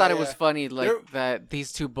 I just thought it was funny, like that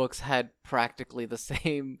these two books had practically the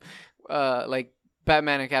same, like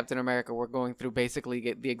Batman and Captain America were going through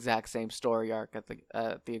basically the exact same story arc at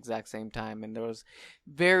the exact same time, and there was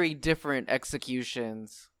very different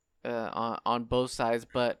executions on both sides,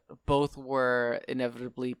 but both were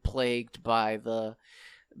inevitably plagued by the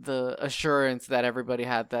assurance that everybody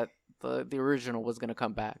had that the original was going to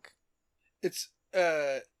come back. It's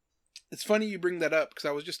funny you bring that up, because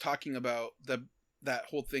I was just talking about that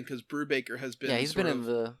whole thing, because Brubaker has been he's been in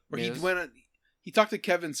the news. He talked to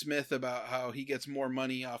Kevin Smith about how he gets more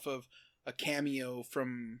money off of a cameo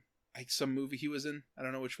from like some movie he was in. I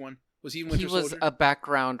don't know which one. Was he in Winter Soldier? He was a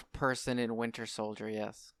background person in Winter Soldier,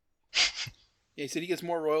 yes. Yeah, he said he gets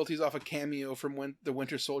more royalties off a cameo from the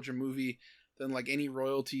Winter Soldier movie than like any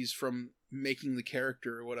royalties from making the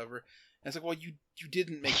character or whatever. And it's like, well, you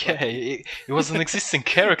didn't make. Yeah, it was an existing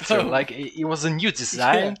character. Like it was a new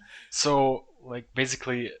design. Yeah. So like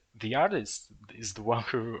basically, the artist is the one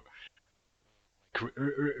who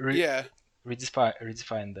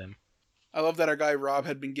redefined them. I love that our guy Rob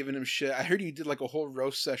had been giving him shit. I heard he did like a whole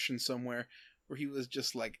roast session somewhere where he was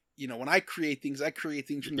just like, when I create things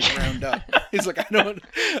from the ground up. He's like,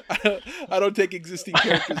 I don't take existing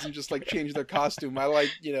characters and just like change their costume. I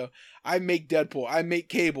like, I make Deadpool, I make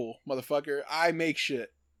Cable, motherfucker. I make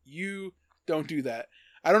shit. You don't do that.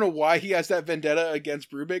 I don't know why he has that vendetta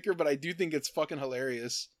against Brubaker, but I do think it's fucking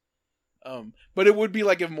hilarious. But it would be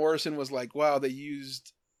like if Morrison was like, wow, they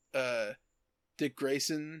used Dick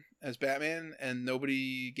Grayson as Batman and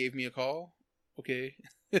nobody gave me a call. Okay.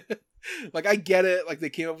 Like, I get it. Like, they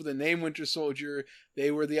came up with the name Winter Soldier. They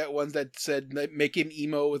were the ones that said make him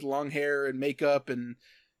emo with long hair and makeup and,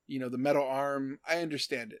 the metal arm. I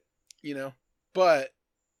understand it, but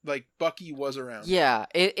like Bucky was around. Yeah,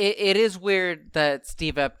 it is weird that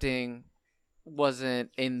Steve Epting wasn't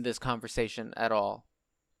in this conversation at all.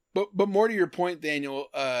 But more to your point, Daniel,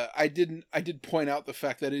 I did point out the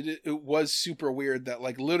fact that it was super weird that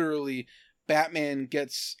like literally Batman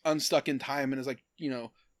gets unstuck in time and is like,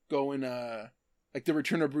 going like the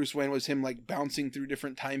Return of Bruce Wayne was him like bouncing through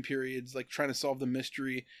different time periods, like trying to solve the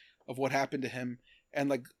mystery of what happened to him, and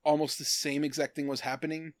like almost the same exact thing was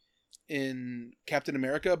happening in Captain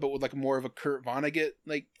America, but with like more of a Kurt Vonnegut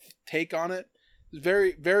like take on it. It's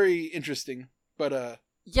very, very interesting. But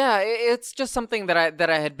yeah, it's just something that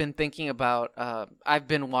I had been thinking about. I've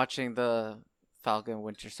been watching the Falcon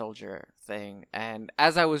Winter Soldier thing, and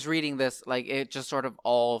as I was reading this, like it just sort of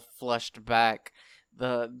all flushed back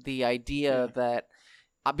the idea that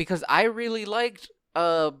because I really liked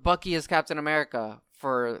Bucky as Captain America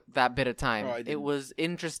for that bit of time. It was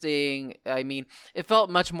interesting. I mean, it felt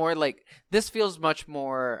much more like this feels much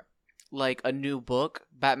more like a new book.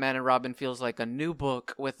 Batman and Robin feels like a new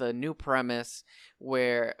book with a new premise,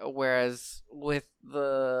 whereas with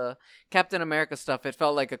the Captain America stuff, it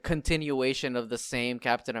felt like a continuation of the same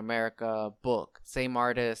Captain America book. Same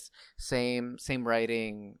artist, same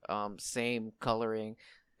writing, same coloring.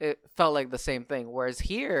 It felt like the same thing. Whereas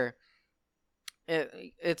here,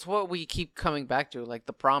 it's what we keep coming back to, like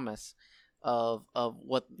the promise of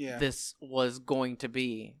what this was going to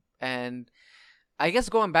be. And I guess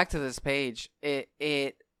going back to this page, it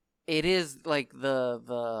is like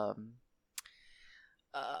the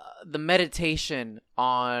meditation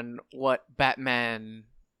on what Batman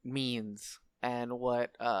means and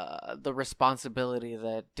what the responsibility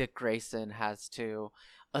that Dick Grayson has to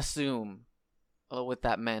assume with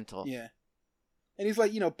that mantle. Yeah. And he's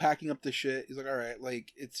like, packing up the shit. He's like, all right,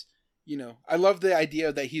 like it's, I love the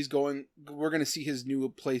idea that we're going to see his new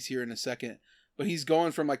place here in a second. But he's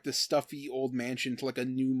going from like this stuffy old mansion to like a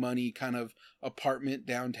new money kind of apartment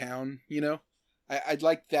downtown, I'd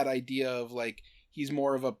like that idea of like he's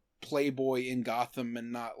more of a playboy in Gotham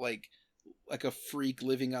and not like a freak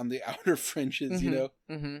living on the outer fringes,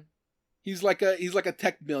 Mm-hmm. He's like a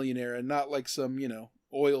tech millionaire and not like some,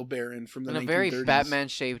 oil baron from the 1930s. In a very Batman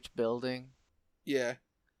shaped building. Yeah.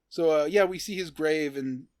 So we see his grave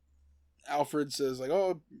and Alfred says like,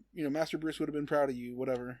 oh, Master Bruce would have been proud of you,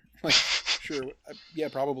 whatever. Like, sure. Yeah,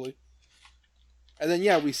 probably. And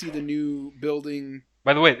then, we see the new building.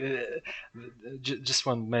 By the way, just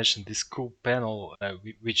want to mention this cool panel,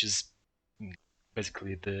 which is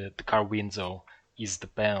basically the car window is the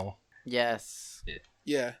panel. Yes.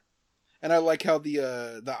 Yeah. And I like how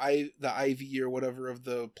the ivy or whatever of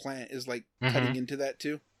the plant is like cutting into that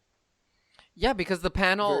too. Yeah, because the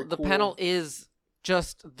panel is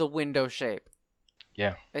just the window shape.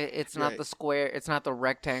 Yeah. It's not the square, it's not the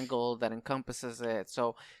rectangle that encompasses it.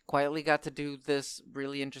 So Quietly got to do this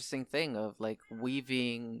really interesting thing of like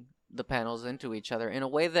weaving the panels into each other in a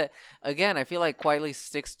way that, again, I feel like Quietly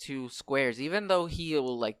sticks to squares. Even though he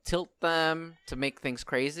will like tilt them to make things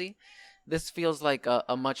crazy, this feels like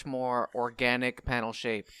a much more organic panel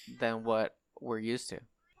shape than what we're used to.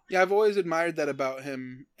 Yeah, I've always admired that about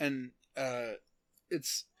him, and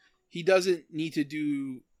he doesn't need to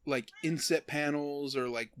do like inset panels or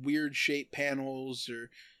like weird shape panels or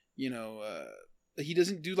he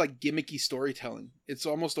doesn't do like gimmicky storytelling. It's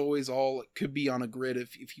almost always all could be on a grid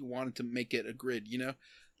if you wanted to make it a grid,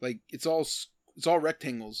 like it's all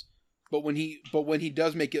rectangles, but when he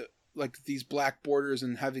does make it like these black borders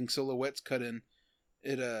and having silhouettes cut in,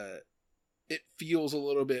 it feels a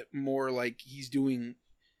little bit more like he's doing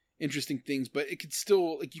interesting things, but it could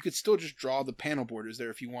still, like, you could still just draw the panel borders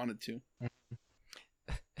there if you wanted to.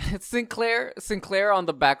 Sinclair on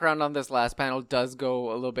the background on this last panel does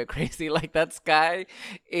go a little bit crazy. Like, that sky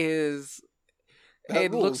is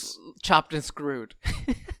it looks chopped and screwed.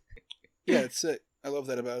 Yeah, it's sick. I love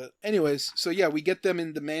that about it. Anyways, so yeah, we get them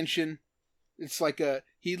in the mansion. It's like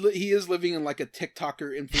he is living in like a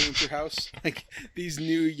TikToker influencer house, like these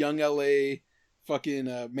new young LA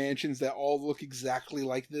fucking mansions that all look exactly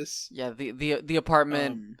like this. Yeah, the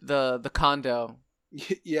apartment, the condo.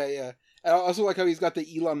 Yeah. I also like how he's got the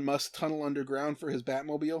Elon Musk tunnel underground for his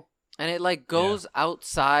Batmobile. And it like goes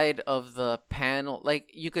outside of the panel.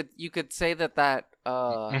 Like you could say that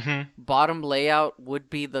bottom layout would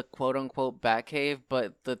be the quote unquote Batcave,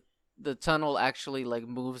 but the tunnel actually like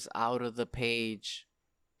moves out of the page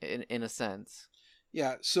in a sense.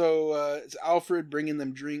 Yeah, so it's Alfred bringing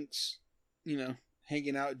them drinks,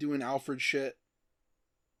 hanging out, doing Alfred shit.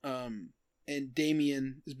 And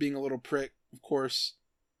Damian is being a little prick, of course.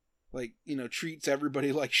 Like, treats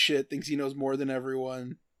everybody like shit, thinks he knows more than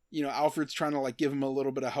everyone. Alfred's trying to like give him a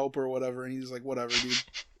little bit of help or whatever, and he's like, whatever, dude.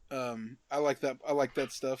 I like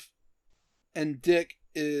that stuff. And Dick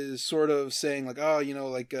is sort of saying like, oh,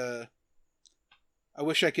 I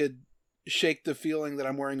wish I could shake the feeling that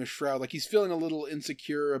I'm wearing a shroud. Like, he's feeling a little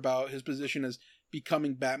insecure about his position as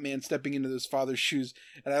becoming Batman, stepping into his father's shoes.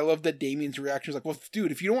 And I love that Damian's reaction is like, well,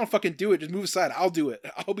 dude, if you don't want to fucking do it, just move aside. I'll do it.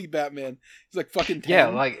 I'll be Batman. He's like fucking 10. Yeah,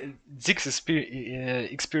 like Dick's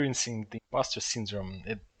experiencing the imposter syndrome.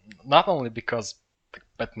 Not only because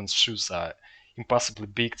Batman's shoes are impossibly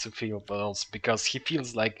big to fill, but also because he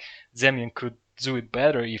feels like Damian could do it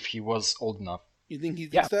better if he was old enough. You think he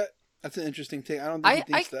thinks that? That's an interesting take. I don't think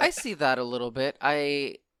he thinks that. I see that a little bit.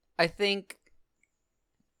 I think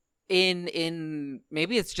in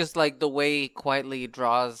maybe it's just like the way Quietly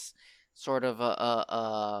draws sort of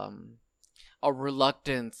a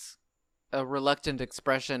reluctant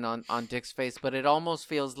expression on Dick's face, but it almost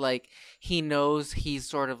feels like he knows he's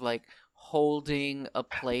sort of like holding a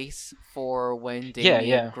place for when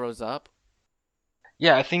Damian grows up.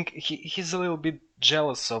 Yeah, I think he's a little bit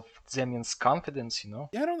jealous of Damian's confidence,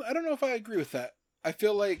 Yeah, I don't know if I agree with that. I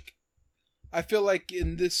feel like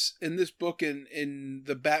in this book, in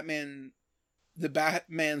the Batman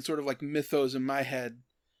sort of like mythos in my head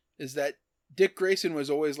is that Dick Grayson was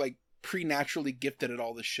always like preternaturally gifted at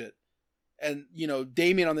all this shit. And,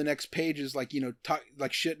 Damian on the next page is like,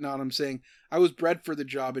 like shitting on him, saying, I was bred for the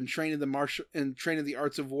job and trained in the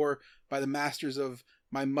arts of war by the masters of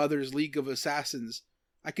my mother's League of Assassins.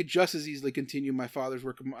 I could just as easily continue my father's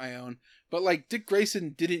work of my own. But like Dick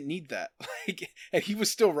Grayson didn't need that. And he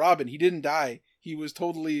was still Robin. He didn't die. He was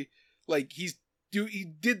totally like, he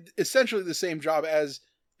did essentially the same job as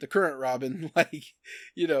the current Robin.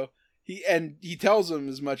 He tells him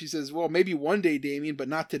as much. He says, well, maybe one day, Damian, but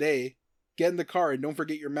not today. Get in the car and don't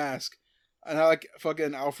forget your mask. And I like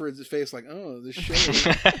fucking Alfred's face, like, oh, this shit.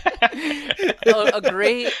 a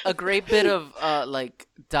great bit of like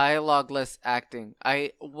dialogue-less acting.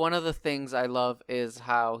 One of the things I love is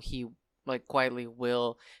how he like quietly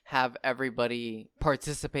will have everybody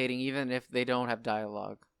participating, even if they don't have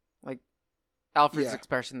dialogue. Like Alfred's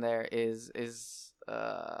expression there is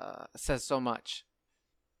says so much.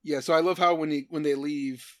 Yeah, so I love how when they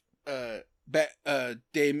leave,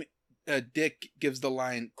 Dick gives the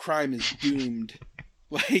line, crime is doomed.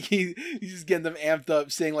 Like, he's just getting them amped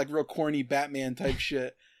up, saying, like, real corny Batman type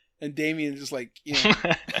shit. And Damian's just like, he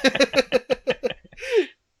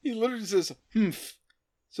literally says, humph.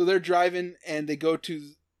 So they're driving, and they go to...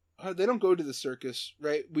 they don't go to the circus,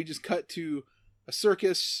 right? We just cut to a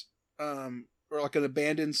circus, or like an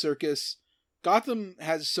abandoned circus. Gotham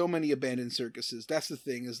has so many abandoned circuses. That's the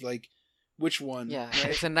thing, is like, which one? Yeah, right?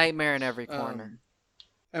 It's a nightmare in every corner.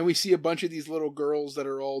 And we see a bunch of these little girls that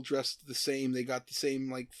are all dressed the same. They got the same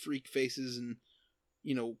like freak faces and,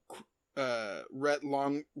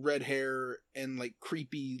 long red hair and like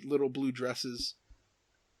creepy little blue dresses.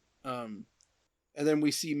 And then we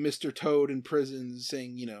see Mr. Toad in prison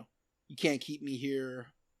saying, you can't keep me here.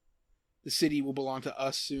 The city will belong to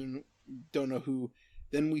us soon. Don't know who.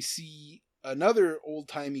 Then we see another old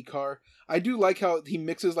timey car. I do like how he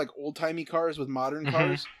mixes like old timey cars with modern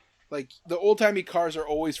cars. Like, the old-timey cars are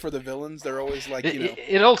always for the villains. They're always like,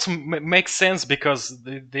 It also makes sense because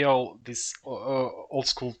they all these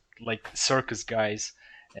old-school, like, circus guys.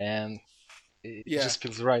 And it just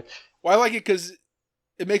feels right. Well, I like it because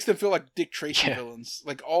it makes them feel like Dick Tracy villains.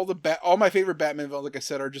 Like, all my favorite Batman villains, like I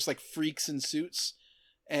said, are just, like, freaks in suits.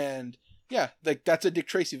 And Yeah, like that's a Dick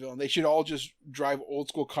Tracy villain. They should all just drive old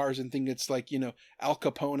school cars and think it's like, Al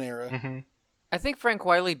Capone era. Mm-hmm. I think Frank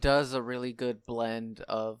Wiley does a really good blend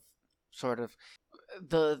of sort of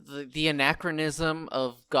the anachronism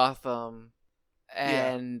of Gotham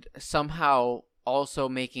and somehow also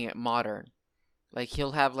making it modern. Like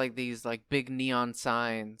he'll have like these like big neon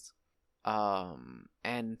signs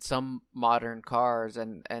and some modern cars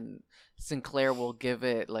and Sinclair will give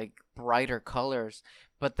it like brighter colors,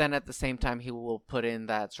 but then at the same time he will put in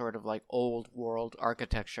that sort of like old world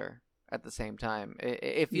architecture at the same time.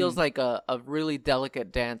 It feels like a really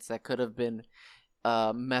delicate dance that could have been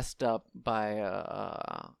messed up by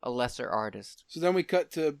a lesser artist. So then we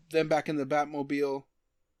cut to them back in the Batmobile,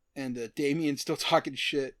 and Damian's still talking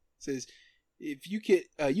shit. Says, "If you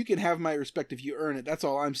can have my respect if you earn it. That's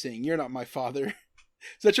all I'm saying. You're not my father."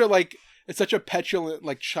 It's such a petulant,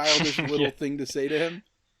 like childish little thing to say to him.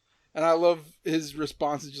 And I love his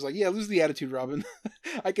response. Is just like, "Yeah, lose the attitude, Robin.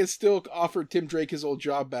 I can still offer Tim Drake his old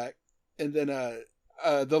job back." And then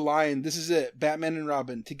the line, "This is it, Batman and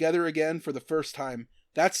Robin together again for the first time."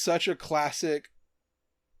 That's such a classic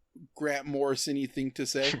Grant Morrison-y thing to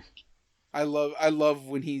say. I love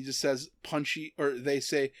when he just says punchy, or they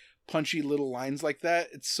say punchy little lines like that.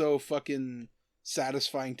 It's so fucking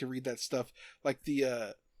satisfying to read that stuff. Like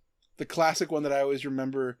the classic one that I always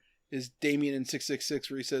remember is Damian in 666,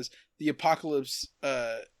 where he says the apocalypse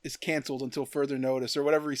is canceled until further notice, or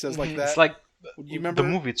whatever he says like that. It's like you remember the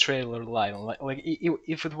movie trailer line, like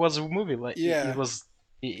if it was a movie, like it would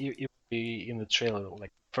be in the trailer,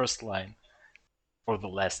 like first line or the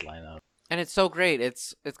last line out. And it's so great.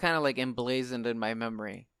 It's kind of like emblazoned in my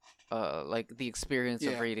memory, like the experience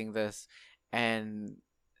of reading this, and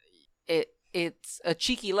it's a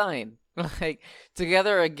cheeky line, like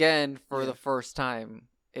together again for the first time.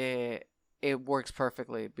 It works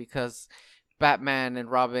perfectly because Batman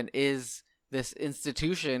and Robin is this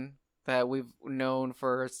institution that we've known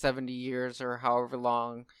for 70 years or however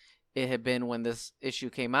long it had been when this issue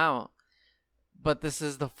came out. But this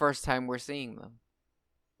is the first time we're seeing them.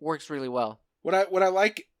 Works really well. What I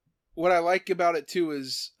like about it too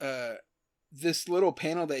is this little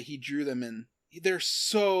panel that he drew them in. They're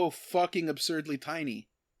so fucking absurdly tiny.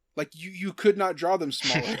 Like you could not draw them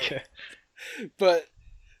smaller. But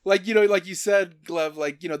like like you said, Gleb,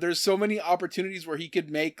 like there's so many opportunities where he could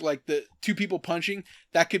make like the two people punching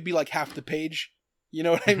that could be like half the page. You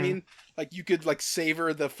know what I mean? Like you could like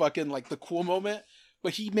savor the fucking like the cool moment,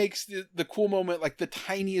 but he makes the cool moment like the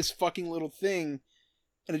tiniest fucking little thing,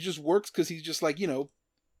 and it just works because he's just like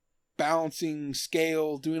balancing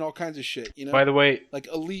scale, doing all kinds of shit. By the way, like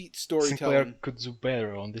elite storytelling. Sinclair could do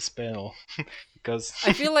better on this panel because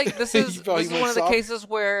I feel like this is one of the cases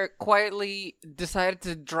where Quietly decided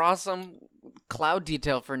to draw some cloud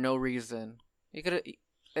detail for no reason. He could,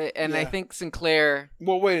 and I think Sinclair.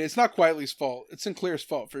 Well, wait, it's not Quietly's fault. It's Sinclair's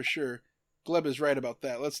fault for sure. Gleb is right about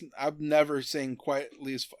that. I'm never saying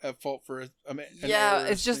Quietly is at fault for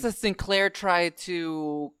it's just that Sinclair tried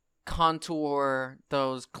to contour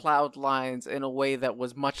those cloud lines in a way that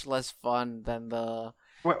was much less fun than the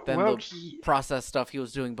process stuff he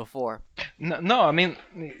was doing before. No, I mean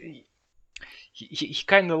he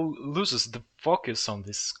kind of loses the focus on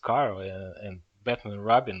this car and Batman and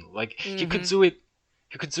Robin. Like he could do it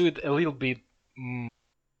a little bit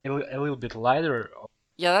lighter.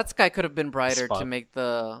 Yeah, that sky could have been brighter to make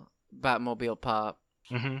the Batmobile pop.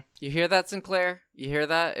 Mm-hmm. You hear that, Sinclair? You hear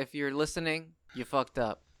that? If you're listening, you fucked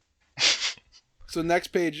up. So next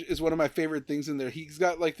page is one of my favorite things in there. He's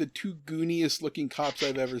got like the two gooniest looking cops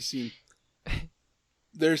I've ever seen.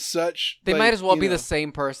 They're such... They might as well be the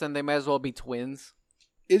same person. They might as well be twins.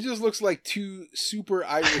 It just looks like two super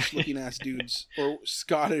Irish looking ass dudes. Or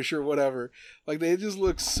Scottish or whatever. Like they just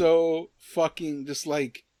look so fucking just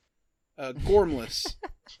like gormless.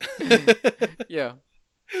 Yeah.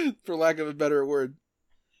 For lack of a better word.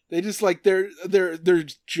 They just like their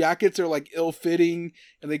jackets are like ill-fitting,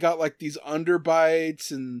 and they got like these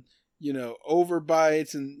underbites and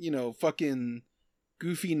overbites and fucking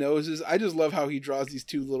goofy noses. I just love how he draws these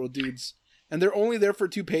two little dudes, and they're only there for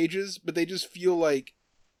 2 pages, but they just feel like,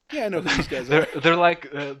 I know who these guys are. They're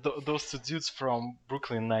like those two dudes from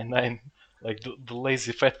Brooklyn Nine-Nine, like the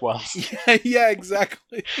lazy fat ones. Yeah,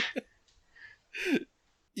 exactly.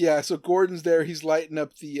 Yeah, so Gordon's there. He's lighting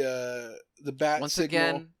up the bat once signal.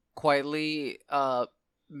 Again, quietly,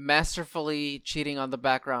 masterfully cheating on the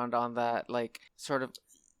background on that, like sort of.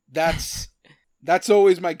 That's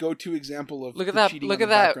always my go-to example of look at that. Look at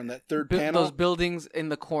that third panel. Those buildings in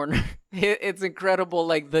the corner. It's incredible,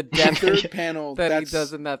 like the depth third panel that he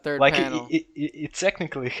does in that third like panel. It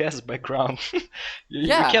technically has background. You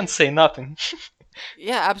can't say nothing.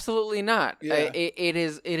 Yeah, absolutely not. Yeah. It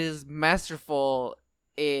is masterful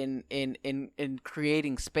in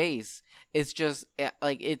creating space. It's just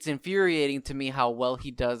like it's infuriating to me how well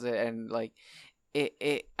he does it, and like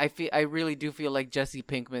I really do feel like Jesse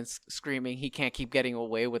Pinkman's screaming he can't keep getting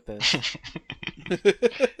away with this.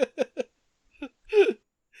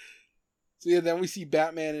 So yeah, then we see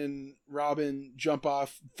Batman and Robin jump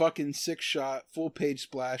off, fucking 6-shot, full page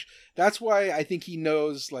splash. That's why I think he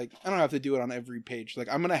knows, like, I don't have to do it on every page. Like,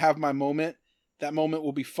 I'm gonna have my moment. That moment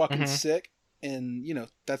will be fucking sick, and you know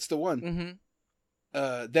that's the one.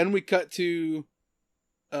 Then we cut to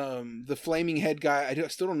the flaming head guy. I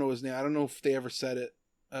still don't know his name. I don't know if they ever said it,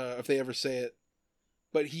 if they ever say it.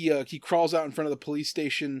 But he crawls out in front of the police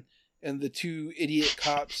station, and the two idiot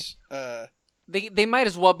cops. They might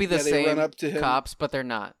as well be the they run same up to him. cops, but they're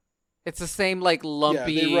not. It's the same like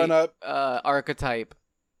lumpy they run up. Archetype.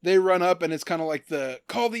 They run up, and it's kind of like the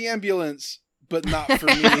call the ambulance, but not for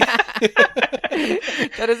me.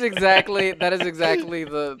 That is exactly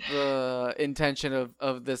the intention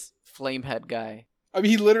of this flamehead guy. I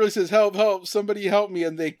mean, he literally says, "Help! Help! Somebody help me!"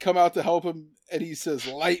 And they come out to help him, and he says,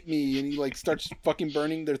 "Light me!" And he like starts fucking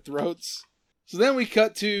burning their throats. So then we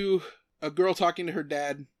cut to a girl talking to her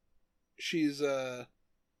dad. She's the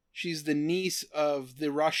niece of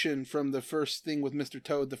the Russian from the first thing with Mr.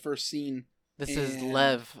 Toad, the first scene. This is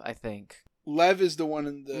Lev, I think. Lev is the one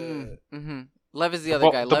in the... Mm-hmm. Lev is the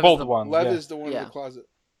other guy. The Lev bald is one. Lev yeah. is the one in the closet.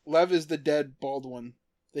 Lev is the dead bald one.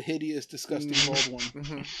 The hideous, disgusting bald one.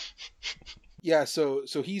 Mm-hmm. Yeah, so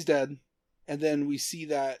he's dead. And then we see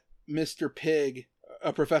that Mr. Pig,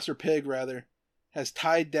 Professor Pig rather, has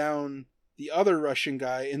tied down the other Russian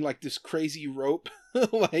guy in like this crazy rope,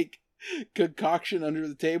 like concoction under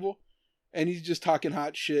the table. And he's just talking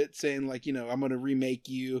hot shit, saying like, you know, I'm going to remake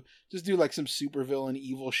you. Just do like some supervillain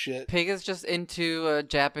evil shit. Pig is just into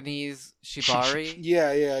Japanese shibari.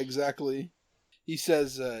 Yeah, exactly. He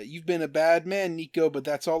says, you've been a bad man, Nico, but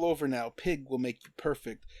that's all over now. Pig will make you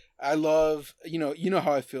perfect. I love, you know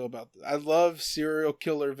how I feel about this. I love serial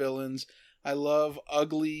killer villains. I love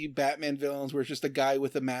ugly Batman villains where it's just a guy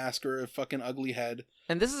with a mask or a fucking ugly head.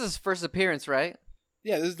 And this is his first appearance, right?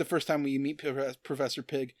 Yeah, this is the first time we meet Professor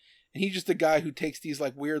Pig. And he's just a guy who takes these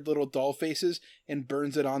like weird little doll faces and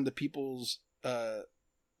burns it onto people's,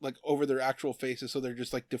 like over their actual faces. So they're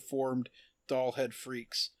just like deformed doll head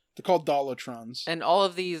freaks. They're called Dollotrons. And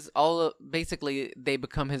basically they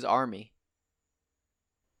become his army.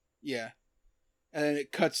 Yeah. And then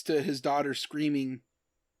it cuts to his daughter screaming.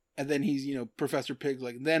 And then he's, Professor Pig,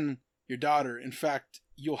 like, then your daughter, in fact,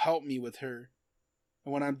 you'll help me with her.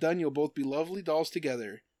 And when I'm done, you'll both be lovely dolls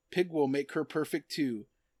together. Pig will make her perfect too.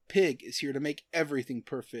 Pig is here to make everything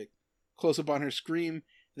perfect. Close up on her scream.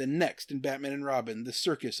 Then next in Batman and Robin, the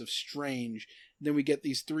Circus of Strange. And then we get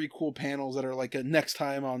these 3 cool panels that are like a next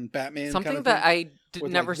time on Batman. Something kind of that thing, I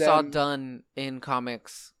never saw done in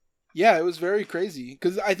comics. Yeah, it was very crazy.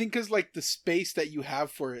 Because like the space that you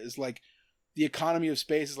have for it is like, the economy of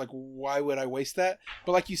space is like, why would I waste that?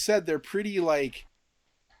 But like you said, they're pretty like,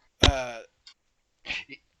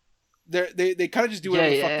 they kind of just do whatever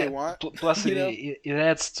the fuck they want. Plus, it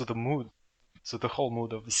adds to the mood, to the whole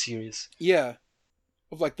mood of the series. Yeah,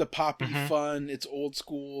 of like the poppy fun, it's old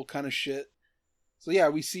school kind of shit. So yeah,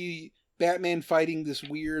 we see Batman fighting this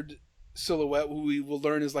weird silhouette who we will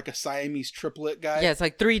learn is like a Siamese triplet guy. Yeah, it's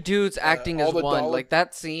like 3 dudes acting as one. Like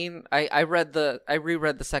that scene, I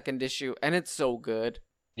reread the second issue and it's so good.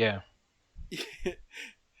 Yeah.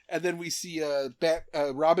 And then we see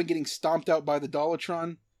Robin getting stomped out by the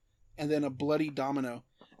Dollotron, and then a bloody Domino.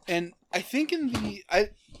 And I think in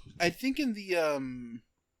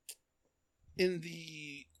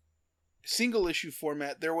the single issue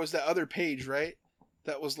format there was that other page, right?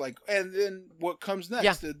 That was like, and then what comes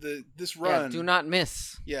next? Yeah. This run. Yeah, do not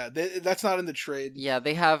miss. Yeah, that's not in the trade. Yeah,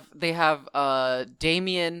 they have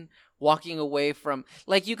Damian walking away from,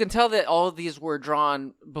 like, you can tell that all of these were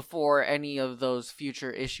drawn before any of those future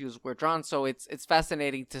issues were drawn. So it's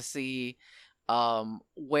fascinating to see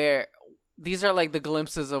where these are like the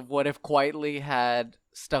glimpses of what if Quitely had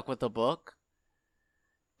stuck with the book.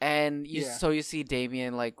 And so you see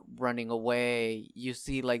Damian like running away. You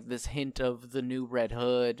see like this hint of the new Red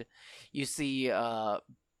Hood. You see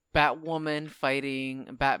Batwoman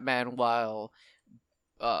fighting Batman while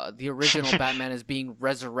the original Batman is being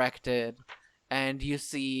resurrected. And you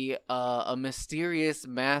see a mysterious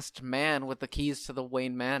masked man with the keys to the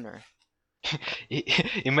Wayne Manor.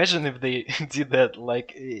 Imagine if they did that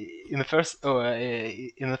like in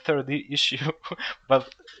the third issue,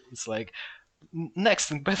 but it's like,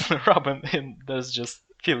 next in Batman and Robin, and there's just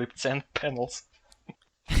Philip 10 panels.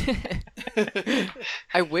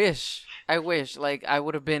 I wish. Like, I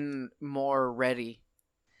would have been more ready.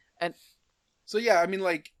 And so yeah, I mean,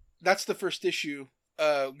 like, that's the first issue.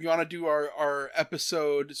 You want to do our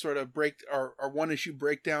episode sort of our one issue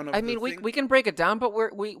breakdown of I mean, we can break it down, but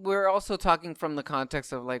we're also talking from the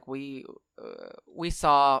context of, like, we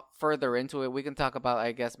saw further into it. We can talk about,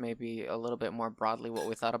 I guess, maybe a little bit more broadly what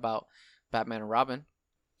we thought about Batman and Robin.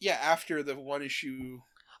 Yeah, after the one issue.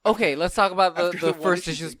 Okay, let's talk about the first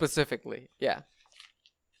issue specifically. Yeah.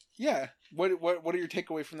 Yeah. What are your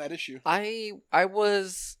takeaway from that issue? I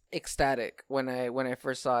was ecstatic when I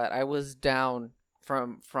first saw it. I was down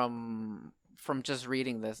from just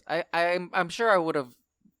reading this. I'm sure I would have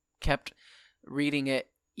kept reading it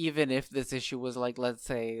even if this issue was, like, let's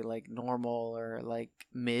say, like, normal or, like,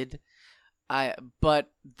 mid. But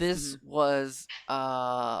this was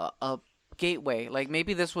a gateway. Like,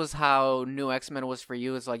 maybe this was how New X-Men was for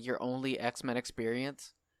you. It's like your only X-Men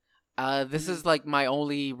experience. This is, like, my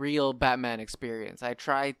only real Batman experience. I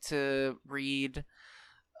tried to read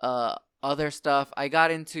other stuff. I got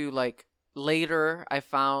into, like, later I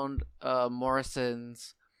found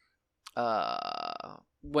Morrison's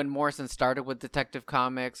when Morrison started with Detective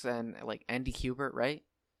Comics and, like, Andy Kubert, right?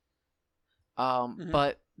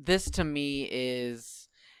 But this to me is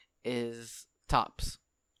tops.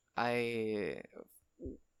 I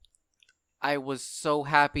was so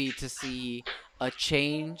happy to see a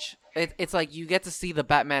change. It's like you get to see the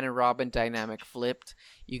Batman and Robin dynamic flipped.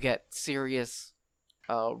 You get serious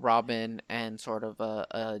Robin and sort of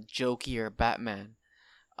a jokier Batman,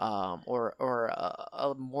 or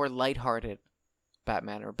a more lighthearted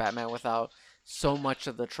Batman, or Batman without so much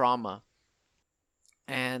of the trauma.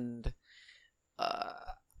 And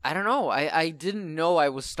I don't know. I didn't know I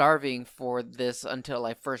was starving for this until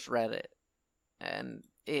I first read it, and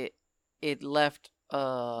it left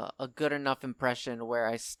a good enough impression where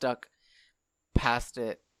I stuck past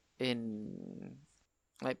it in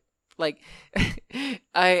like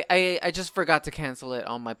I just forgot to cancel it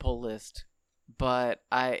on my pull list, but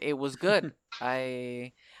it was good.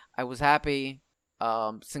 I was happy.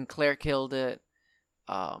 Sinclair killed it.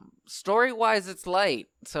 Story wise, it's light,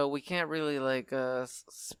 so we can't really, like,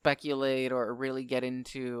 speculate or really get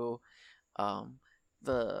into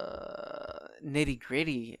the nitty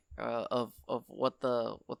gritty of what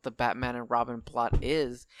the Batman and Robin plot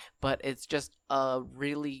is, but it's just a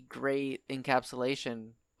really great encapsulation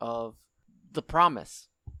of the promise.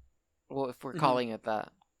 Well, if we're calling it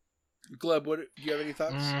that. Gleb, do you have any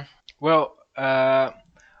thoughts? Well,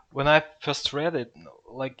 when I first read it,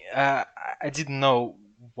 like, I didn't know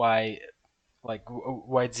why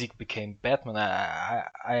Zeke became Batman.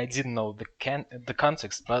 I didn't know the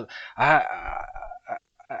context, but I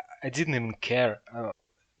didn't even care.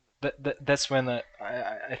 That's when I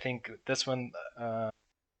think that's when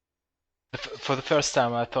for the first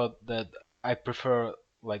time I thought that I prefer,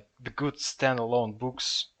 like, the good standalone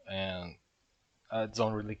books, and I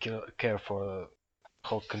don't really care for the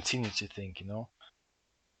whole continuity thing, you know.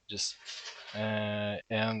 Just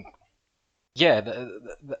and yeah,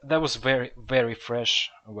 that was very, very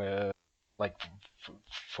fresh. Where, like,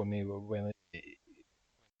 for me, when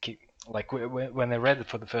when I read it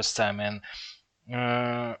for the first time, and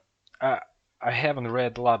I haven't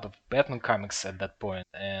read a lot of Batman comics at that point,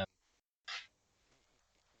 and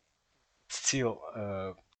still,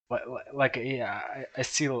 yeah, I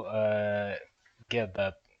still get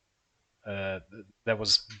that that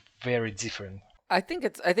was very different. I think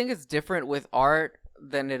it's different with art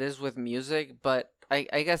than it is with music, but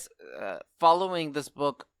I guess following this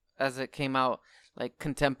book as it came out, like,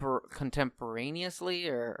 contemporaneously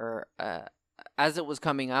or as it was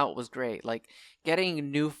coming out, was great. Like,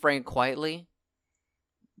 getting New Frank Quitely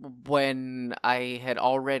when I had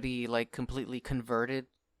already, like, completely converted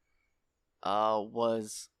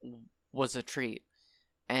was a treat.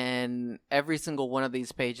 And every single one of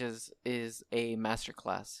these pages is a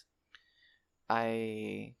masterclass.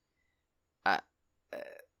 I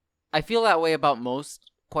feel that way about most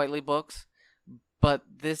Quitely books, but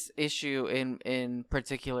this issue in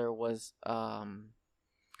particular was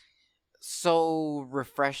so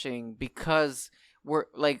refreshing because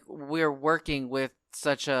we're working with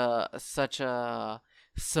such a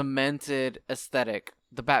cemented aesthetic,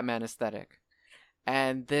 the Batman aesthetic,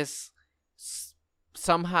 and this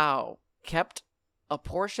somehow kept a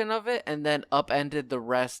portion of it and then upended the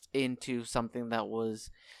rest into something that was,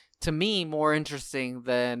 to me, more interesting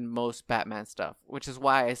than most Batman stuff, which is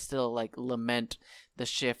why I still, like, lament the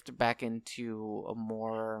shift back into a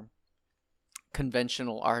more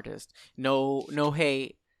conventional artist. No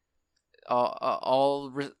hate, all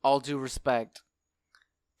due respect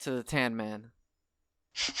to the Tan Man.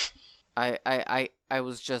 I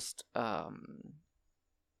was just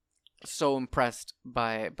so impressed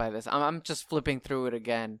by this. I'm just flipping through it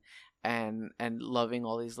again and loving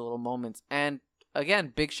all these little moments. And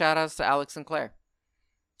again, big shout outs to Alex Sinclair.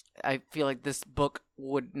 I feel like this book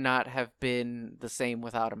would not have been the same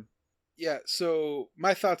without him. Yeah, so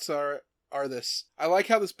my thoughts are this. I like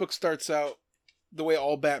how this book starts out the way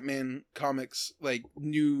all Batman comics, like,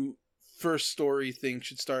 new first story thing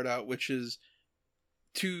should start out, which is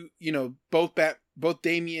both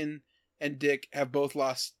Damian and Dick have both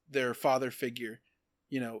lost their father figure.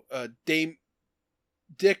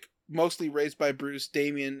 Dick mostly raised by Bruce.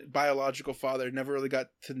 Damian, biological father, never really got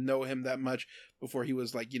to know him that much before he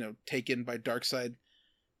was taken by Darkseid.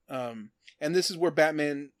 And this is where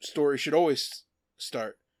Batman story should always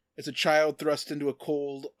start. It's a child thrust into a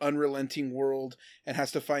cold, unrelenting world and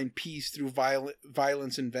has to find peace through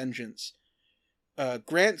violence and vengeance.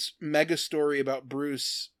 Grant's mega story about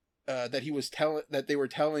Bruce that they were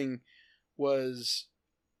telling was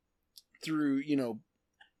through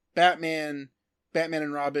Batman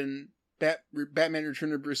and Robin, Batman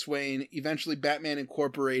Return to Bruce Wayne, eventually Batman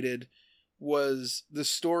Incorporated, was the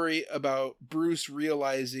story about Bruce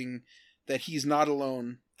realizing that he's not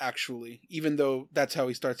alone, actually. Even though that's how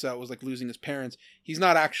he starts out, was like losing his parents. He's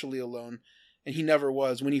not actually alone, and he never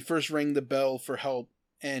was. When he first rang the bell for help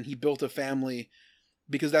and he built a family,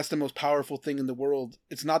 because that's the most powerful thing in the world,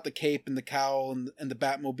 it's not the cape and the cowl and the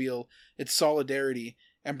Batmobile, it's solidarity.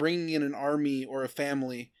 And bringing in an army or a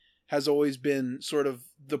family has always been sort of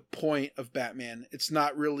the point of Batman. It's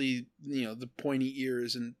not really, the pointy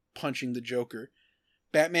ears and punching the Joker.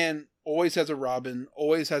 Batman always has a Robin,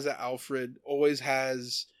 always has an Alfred, always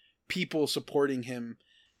has people supporting him,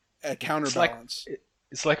 a counterbalance.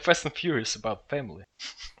 It's like Fast and Furious about family.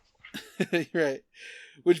 Right.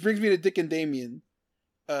 Which brings me to Dick and Damian.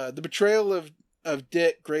 The betrayal of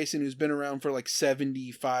Dick Grayson, who's been around for like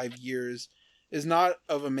 75 years, is not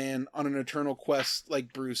of a man on an eternal quest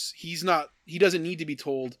like Bruce. He doesn't need to be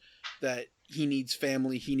told that he needs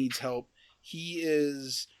family, he needs help. He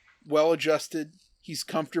is well-adjusted. He's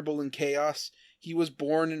comfortable in chaos. He was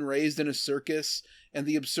born and raised in a circus, and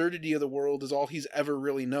the absurdity of the world is all he's ever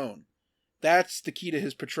really known. That's the key to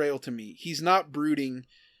his portrayal to me. He's not brooding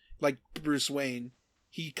like Bruce Wayne.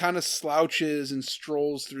 He kind of slouches and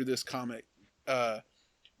strolls through this comic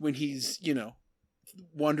when he's,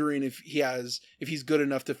 wondering if he's good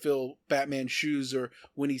enough to fill Batman's shoes, or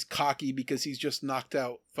when he's cocky because he's just knocked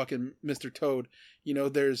out fucking Mr. Toad.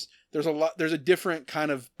 There's a different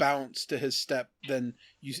kind of bounce to his step than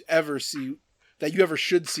you ever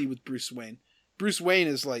should see with Bruce Wayne. Bruce Wayne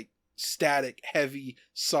is like static, heavy,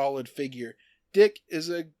 solid figure. Dick is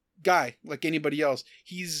a guy like anybody else.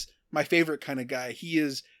 He's my favorite kind of guy. He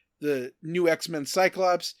is the new X-Men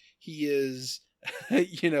Cyclops. He is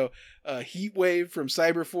Heatwave from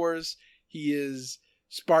Cyberforce. He is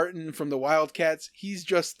Spartan from the Wildcats. He's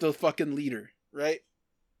just the fucking leader, right?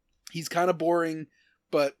 He's kind of boring,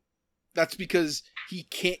 but that's because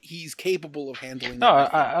he's capable of handling No,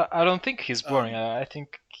 I don't think he's boring. I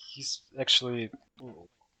think he's actually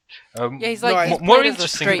he's more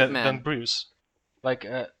interesting than Bruce.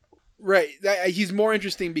 Right. He's more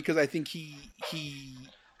interesting because I think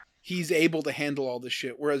he's able to handle all this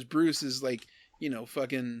shit, whereas Bruce is like,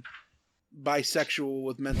 fucking bisexual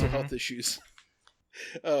with mental health issues.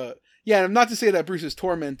 Not to say that Bruce is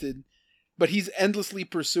tormented, but he's endlessly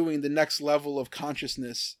pursuing the next level of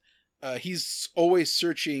consciousness. He's always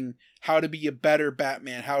searching how to be a better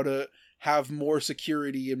Batman, how to have more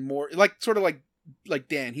security and more, sort of like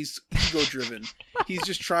Dan. He's ego driven. He's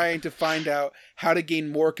just trying to find out how to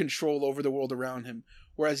gain more control over the world around him.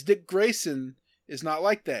 Whereas Dick Grayson is not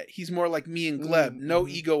like that. He's more like me and Gleb. No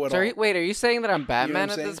ego at all. Wait, are you saying that I'm Batman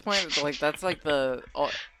at this point? Like, that's like the...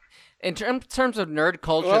 In terms of nerd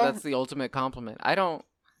culture, that's the ultimate compliment. I don't...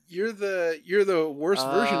 You're the worst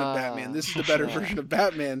version of Batman. This is the better version of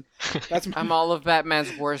Batman. I'm all of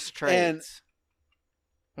Batman's worst traits.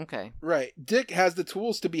 Okay. Right. Dick has the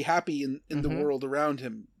tools to be happy in the world around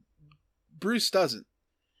him. Bruce doesn't.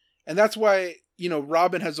 And that's why,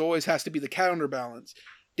 Robin has to be the counterbalance.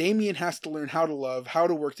 Damian has to learn how to love, how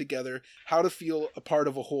to work together, how to feel a part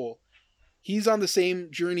of a whole. He's on the same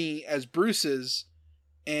journey as Bruce is,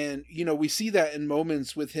 and, we see that in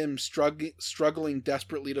moments with him struggling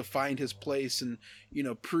desperately to find his place and,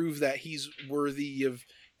 prove that he's worthy of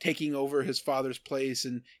taking over his father's place,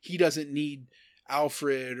 and he doesn't need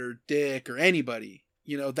Alfred or Dick or anybody.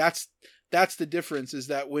 That's the difference, is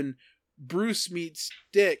that when Bruce meets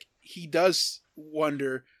Dick, he does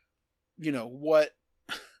wonder,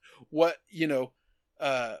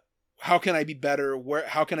 how can I be better?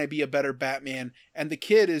 How can I be a better Batman? And the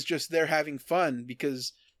kid is just there having fun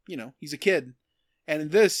because, you know, he's a kid. And in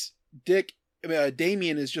this,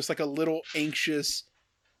 Damian is just like a little anxious,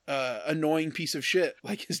 annoying piece of shit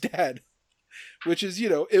like his dad. Which is, you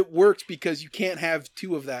know, it works because you can't have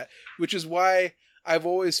two of that. Which is why I've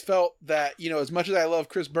always felt that, you know, as much as I love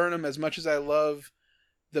Chris Burnham, as much as I love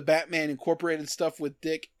the Batman Incorporated stuff with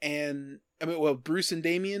Dick and, Bruce and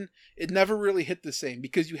Damian, it never really hit the same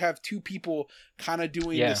because you have two people kind of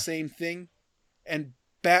doing the same thing. And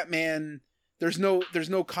Batman, there's no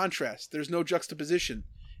contrast. There's no juxtaposition.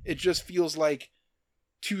 It just feels like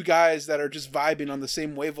two guys that are just vibing on the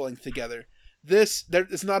same wavelength together.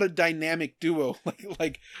 It's not a dynamic duo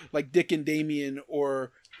like Dick and Damian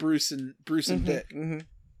or Bruce and Dick.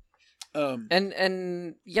 Mm-hmm.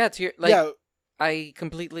 And yeah, to your I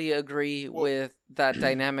completely agree with that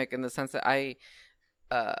dynamic in the sense that I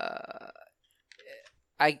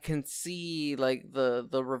can see like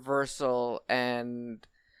the reversal and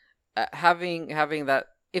having that.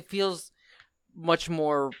 It feels much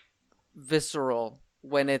more visceral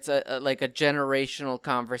when it's a generational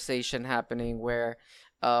conversation happening where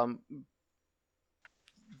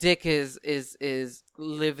Dick is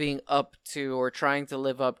living up to or trying to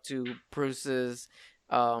live up to Bruce's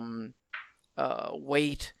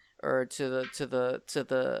weight or to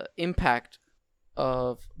the impact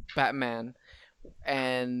of Batman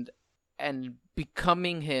and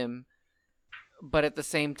becoming him, but at the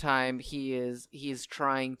same time he is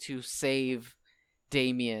trying to save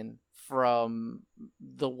Damian from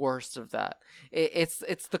the worst of that.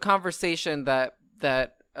 It's the conversation that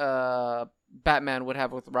Batman would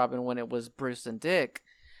have with Robin when it was Bruce and Dick,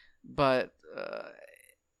 but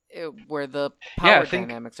where the power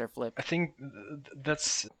dynamics are flipped. I think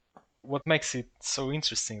that's what makes it so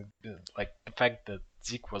interesting, like the fact that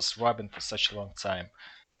Dick was Robin for such a long time,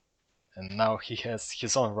 and now he has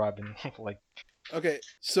his own Robin. Okay,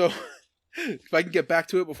 so if I can get back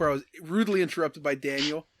to it before I was rudely interrupted by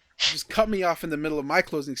Daniel. Just cut me off in the middle of my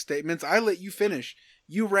closing statements. I let you finish.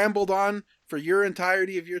 You rambled on for your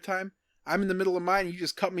entirety of your time. I'm in the middle of mine. You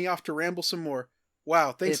just cut me off to ramble some more.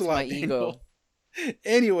 Wow, thanks a lot, Daniel. Ego.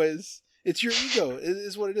 Anyways, it's your ego. It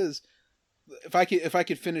is what it is. If I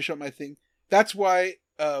could finish up my thing, that's why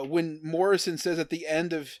when Morrison says at the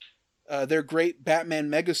end of their great Batman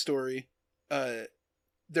mega story,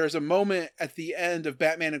 there's a moment at the end of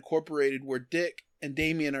Batman Incorporated where Dick and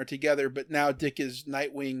Damian are together, but now Dick is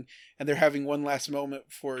Nightwing, and they're having one last moment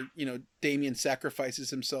before, you know, Damian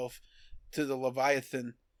sacrifices himself to the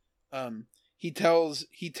Leviathan. He tells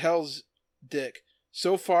Dick,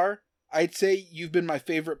 "So far, I'd say you've been my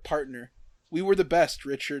favorite partner. We were the best,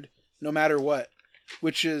 Richard, no matter what."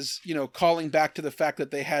 Which is, you know, calling back to the fact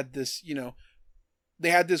that they had this, you know,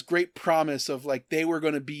 they had this great promise of like they were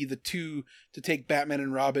going to be the two to take Batman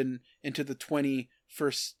and Robin into the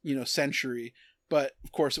 21st, you know, century. But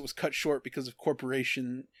of course it was cut short because of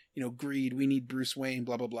corporation, you know, greed. We need Bruce Wayne,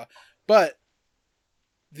 blah, blah, blah. But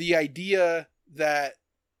the idea that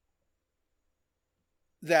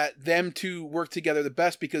them two work together the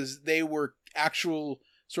best because they were actual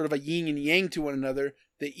sort of a yin and yang to one another,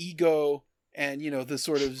 the ego and, you know, the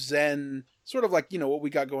sort of Zen, sort of like, you know, what we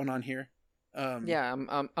got going on here. Yeah,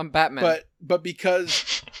 I'm Batman. But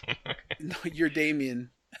because no, you're Damian.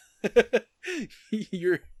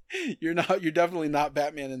 You're definitely not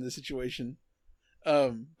Batman in this situation.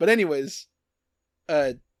 But anyways,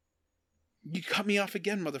 you cut me off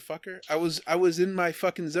again, motherfucker. I was in my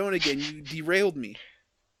fucking zone again. You derailed me.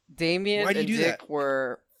 Damian and Dick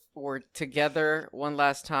were together one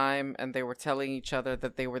last time, and they were telling each other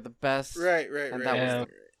that they were the best. Right. And that was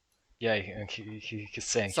he's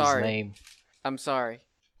saying his name. I'm sorry.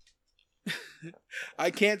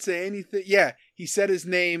 I can't say anything. Yeah, he said his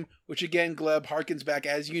name, which again, Gleb, harkens back,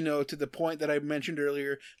 as you know, to the point that I mentioned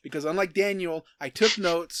earlier, because unlike Daniel, I took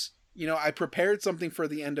notes. You know, I prepared something for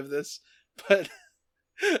the end of this, but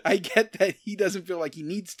I get that he doesn't feel like he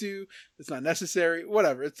needs to. It's not necessary.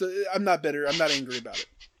 Whatever. I'm not bitter. I'm not angry about it.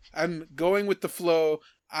 I'm going with the flow.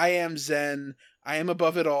 I am Zen. I am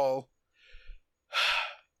above it all.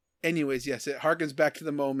 Anyways, yes, it harkens back to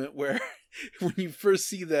the moment where when you first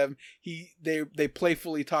see them, they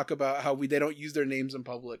playfully talk about how they don't use their names in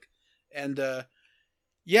public. And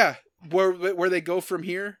yeah, where they go from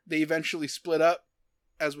here, they eventually split up,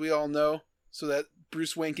 as we all know, so that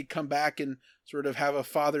Bruce Wayne could come back and sort of have a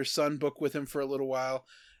father-son book with him for a little while.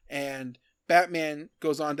 And Batman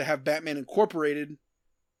goes on to have Batman Incorporated,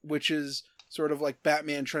 which is sort of like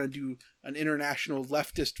Batman trying to do an international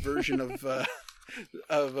leftist version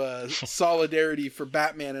of solidarity for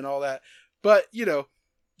Batman and all that. But, you know,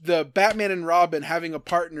 the Batman and Robin having a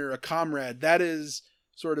partner, a comrade, that is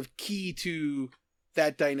sort of key to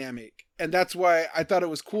that dynamic. And that's why I thought it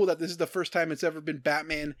was cool that this is the first time it's ever been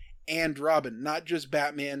Batman and Robin, not just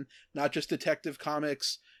Batman, not just Detective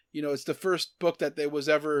Comics. You know, it's the first book that there was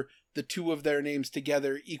ever the two of their names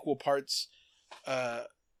together, equal parts.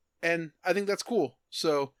 And I think that's cool.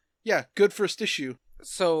 So, yeah, good first issue.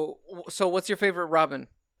 So what's your favorite Robin?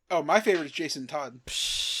 Oh, my favorite is Jason Todd.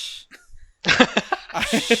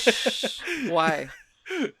 Why?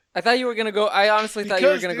 I thought you were gonna go. I honestly thought you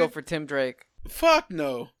were gonna go for Tim Drake. Fuck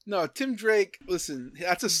no, Tim Drake. Listen,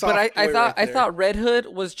 that's a soft. But I thought right I thought Red Hood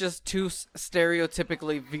was just too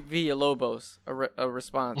stereotypically Villalobos a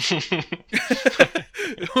response.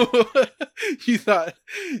 you thought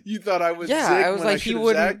I was. Yeah, Zig I was when like, I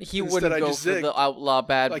he wouldn't go for zig. the outlaw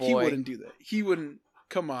bad like, boy. He wouldn't do that. He wouldn't.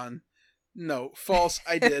 Come on, no, false.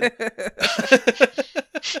 I did.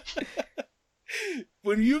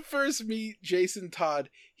 When you first meet Jason Todd,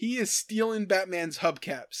 he is stealing Batman's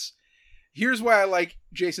hubcaps. Here's why I like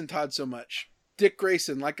Jason Todd so much. Dick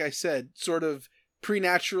Grayson, like I said, sort of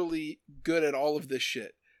preternaturally good at all of this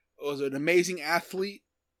shit. Was an amazing athlete,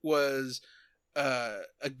 was a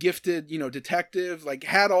gifted, detective, like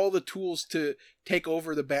had all the tools to take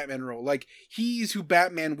over the Batman role. Like he's who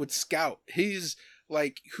Batman would scout. He's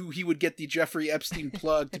like who he would get the Jeffrey Epstein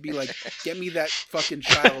plug to be like, get me that fucking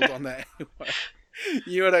child on that.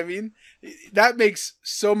 You know what I mean? That makes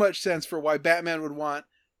so much sense for why Batman would want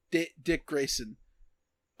Dick Grayson.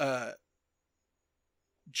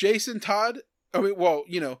 Jason Todd,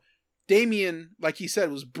 Damian, like he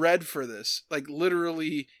said, was bred for this. Like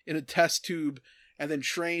literally in a test tube and then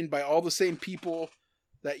trained by all the same people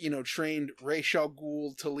that, trained Ra's al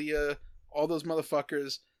Ghul, Talia, all those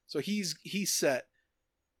motherfuckers. So he's set.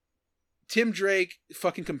 Tim Drake,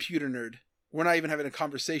 fucking computer nerd. We're not even having a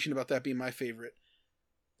conversation about that being my favorite.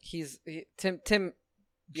 Tim.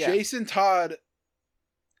 Yeah. Jason Todd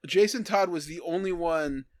was the only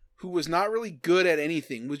one who was not really good at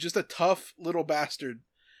anything, was just a tough little bastard.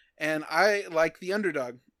 And I like the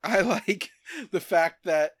underdog. I like the fact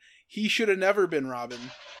that he should have never been Robin.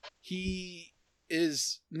 He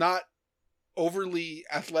is not overly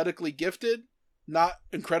athletically gifted, not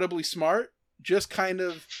incredibly smart, just kind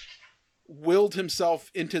of willed himself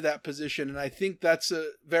into that position. And I think that's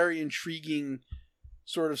a very intriguing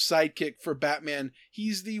sort of sidekick for Batman.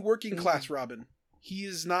 He's the working class Robin. He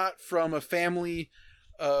is not from a family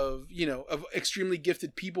of extremely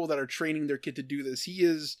gifted people that are training their kid to do this. He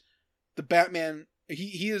is the Batman.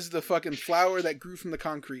 He is the fucking flower that grew from the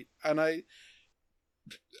concrete. And I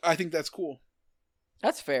think that's cool.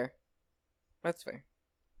 That's fair.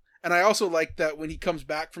 And I also like that when he comes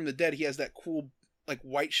back from the dead, he has that cool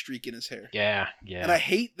white streak in his hair. Yeah. And I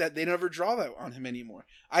hate that they never draw that on him anymore.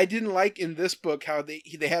 I didn't like in this book how they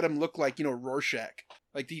had him look like, Rorschach.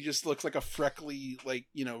 Like he just looks like a freckly,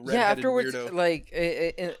 redheaded afterwards,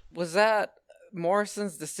 weirdo. Was that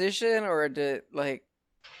Morrison's decision or did why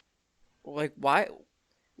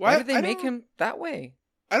did they make him that way?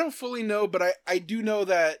 I don't fully know, but I do know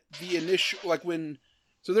that the initial,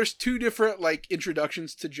 so there's two different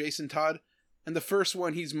introductions to Jason Todd. And the first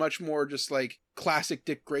one, he's much more just classic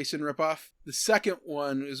Dick Grayson ripoff. The second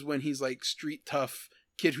one is when he's street tough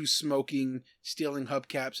kid who's smoking, stealing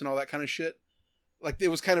hubcaps and all that kind of shit. It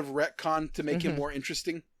was kind of retconned to make him more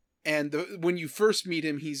interesting. And when you first meet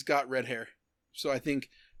him, he's got red hair. So I think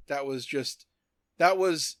that was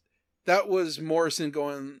Morrison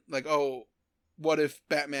going oh, what if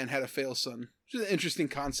Batman had a fail son? Which is an interesting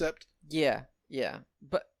concept. Yeah.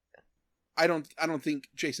 But I don't think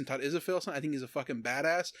Jason Todd is a fail son. I think he's a fucking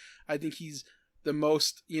badass. I think he's the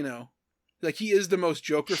most, he is the most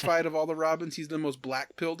Joker-fied of all the Robins. He's the most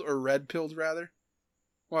black-pilled, or red-pilled, rather.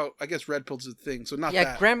 Well, I guess red-pilled's the thing, so not that.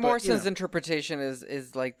 Yeah, Grant Morrison's interpretation is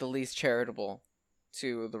the least charitable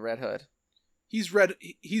to the Red Hood. He's Red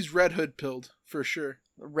Hood-pilled, for sure.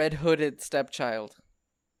 Red-hooded stepchild.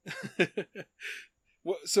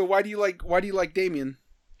 So why do you like Damian?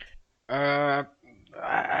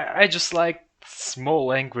 I just like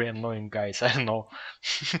small, angry, annoying guys. I don't know.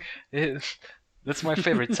 That's my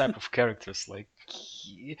favorite type of characters.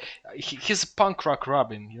 He's a punk rock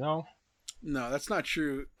Robin, No, that's not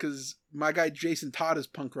true. Because my guy Jason Todd is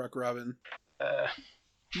punk rock Robin.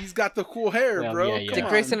 He's got the cool hair, bro. Yeah. Dick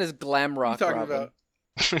Grayson is glam rock Robin. About?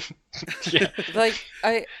 Yeah.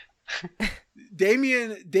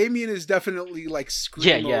 Damien is definitely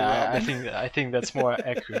screamo. Yeah. Robin. I think that's more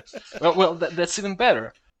accurate. Well, that's even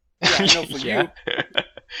better. Yeah, I know for you.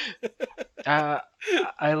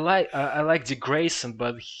 I like Dick Grayson,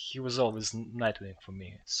 but he was always Nightwing for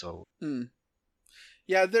me. So.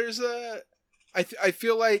 Yeah, there's I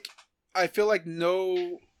feel like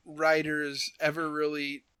no writers ever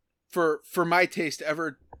really, for my taste,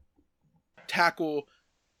 ever tackle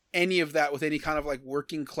any of that with any kind of like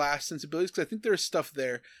working class sensibilities, because I think there's stuff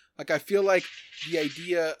there. Like I feel like the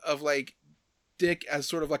idea of like Dick as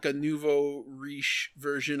sort of like a nouveau riche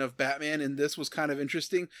version of Batman in this was kind of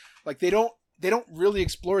interesting. Like they don't really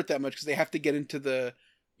explore it that much because they have to get into the,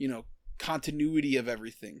 you know, continuity of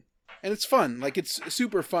everything. And it's fun. Like it's a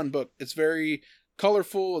super fun book. It's very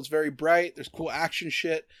colorful, it's very bright, there's cool action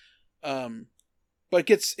shit. But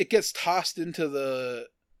it gets tossed into the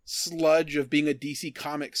sludge of being a DC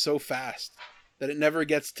comic so fast that it never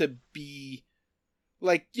gets to be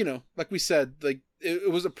like, you know, like we said, like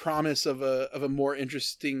it was a promise of a more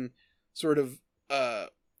interesting sort of a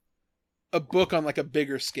book on like a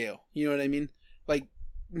bigger scale. You know what I mean? Like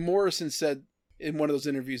Morrison said in one of those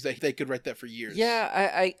interviews that they could write that for years.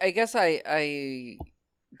 Yeah, I guess I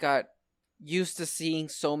got used to seeing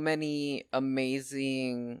so many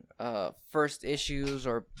amazing first issues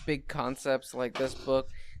or big concepts like this book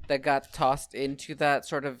that got tossed into that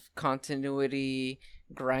sort of continuity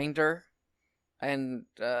grinder and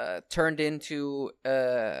turned into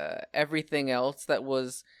everything else that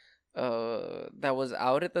was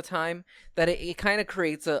out at the time, that it kind of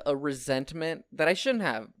creates a resentment that I shouldn't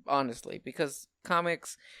have, honestly, because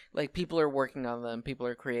comics, like, people are working on them, people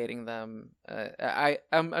are creating them.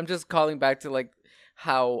 I'm just calling back to like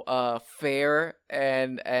how fair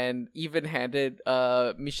and even-handed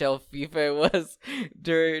Michel Fife was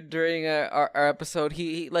during our episode.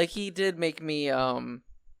 He did make me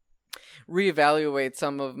reevaluate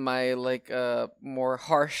some of my like more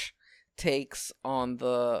harsh takes on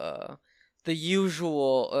the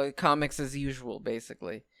usual comics as usual,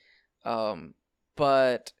 basically.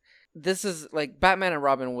 But this is like Batman and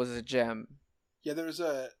Robin was a gem. Yeah, there's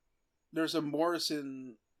a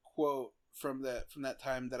Morrison quote from that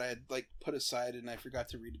time that I had like put aside and I forgot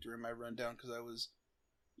to read it during my rundown because I was,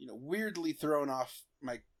 you know, weirdly thrown off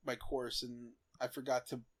my course and I forgot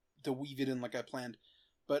to weave it in like I planned.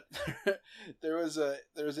 But there was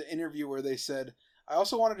an interview where they said, I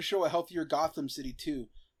also wanted to show a healthier Gotham City too.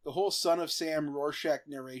 The whole Son of Sam Rorschach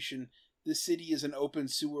narration. This city is an open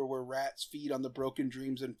sewer where rats feed on the broken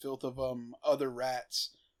dreams and filth of other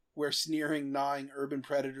rats, where sneering, gnawing urban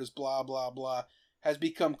predators, blah blah blah, has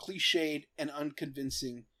become cliched and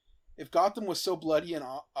unconvincing. If Gotham was so bloody and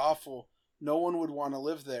awful, no one would want to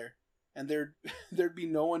live there, and there'd be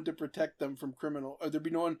no one to protect them from there'd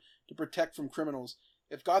be no one to protect from criminals.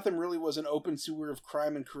 If Gotham really was an open sewer of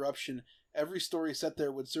crime and corruption, every story set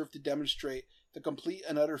there would serve to demonstrate the complete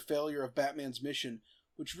and utter failure of Batman's mission,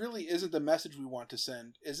 which really isn't the message we want to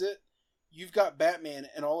send, is it? You've got Batman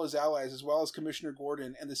and all his allies, as well as Commissioner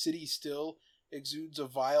Gordon, and the city still exudes a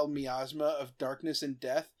vile miasma of darkness and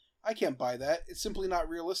death? I can't buy that. It's simply not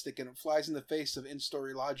realistic, and it flies in the face of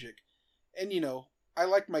in-story logic. And, you know, I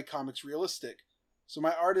like my comics realistic. So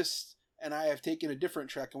my artists and I have taken a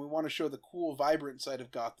different track, and we want to show the cool, vibrant side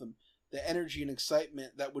of Gotham, the energy and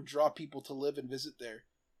excitement that would draw people to live and visit there.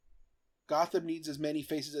 Gotham needs as many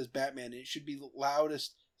faces as Batman, and it should be the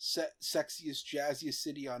loudest, sexiest, jazziest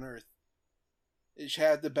city on Earth. It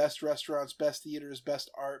had the best restaurants, best theaters,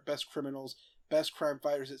 best art, best criminals, best crime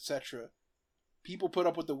fighters, etc. People put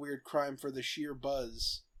up with the weird crime for the sheer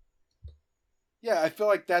buzz. Yeah, I feel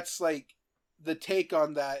like that's like the take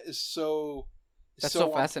on that is so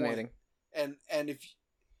fascinating. And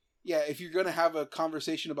if you're gonna have a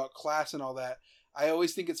conversation about class and all that, I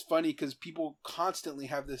always think it's funny because people constantly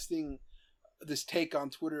have this take on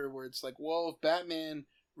Twitter where it's like, well, if Batman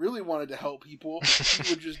really wanted to help people, he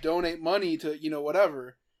would just donate money to, you know,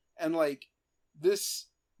 whatever. And like this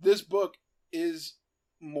book is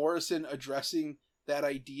Morrison addressing that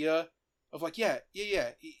idea of like, yeah,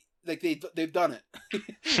 like they've done it.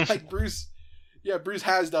 Like Bruce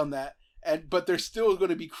has done that. But there's still going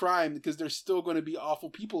to be crime because there's still going to be awful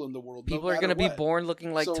people in the world. People are going to be born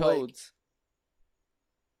looking like toads.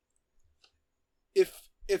 Like,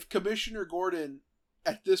 if Commissioner Gordon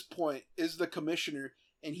at this point is the commissioner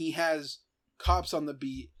and he has cops on the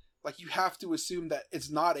beat, like you have to assume that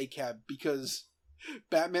it's not a cab because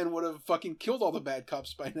Batman would have fucking killed all the bad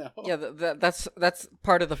cops by now. Yeah, that's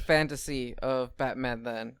part of the fantasy of Batman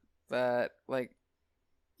then. That like.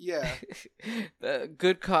 Yeah. The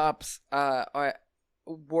good cops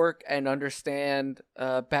work and understand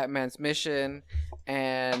Batman's mission,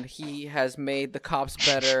 and he has made the cops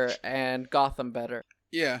better and Gotham better.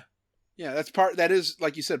 Yeah. That is,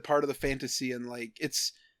 like you said, part of the fantasy, and like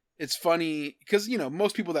it's funny because, you know,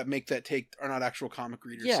 most people that make that take are not actual comic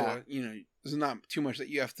readers. Yeah. So, you know, there's not too much that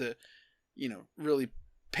you have to, you know, really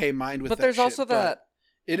pay mind with. But that there's shit. also that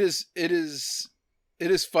it is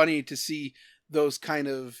funny to see those kind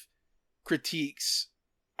of critiques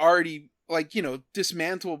already, like,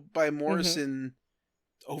 dismantled by Morrison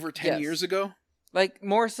over 10 years ago. Like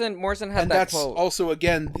Morrison had and that that's quote. Also,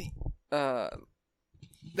 again,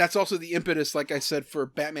 that's also the impetus, like I said, for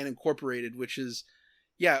Batman Incorporated, which is,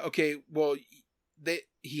 well,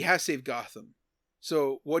 he has saved Gotham.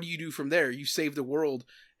 So what do you do from there? You save the world,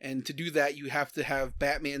 and to do that, you have to have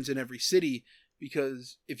Batmans in every city,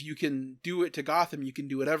 because if you can do it to Gotham, you can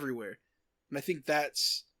do it everywhere. And I think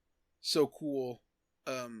that's so cool,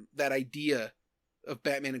 that idea of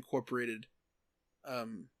Batman Incorporated.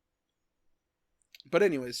 But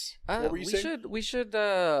anyways, what were you saying? We should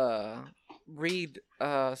read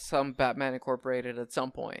some Batman Incorporated at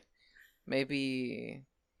some point. Maybe.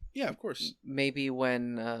 Yeah, of course. Maybe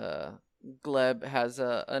when Gleb has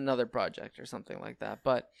another project or something like that.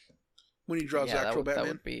 But when he draws actual Batman,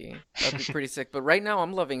 that'd be pretty sick. But right now,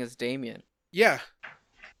 I'm loving his Damian. Yeah.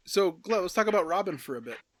 So Gleb, let's talk about Robin for a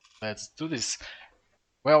bit. Let's do this.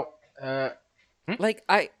 Well, like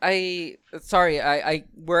we're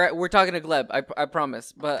talking to Gleb, I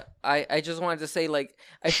promise, but I just wanted to say, like,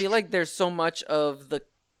 I feel like there's so much of the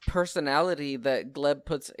personality that Gleb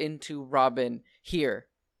puts into Robin here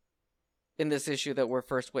in this issue that we're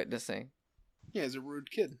first witnessing. Yeah, he's a rude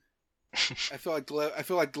kid. I feel like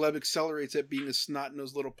Gleb accelerates at being a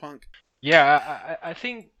snot-nosed little punk. Yeah, I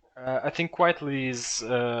think Quitely is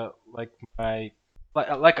like my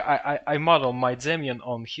I model my Damian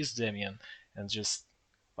on his Damian, and just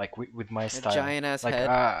like with my style, giant ass like, head.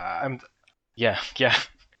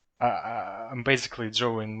 I'm basically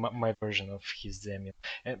drawing my version of his Damian,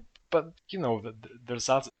 but there's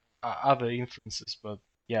other influences, but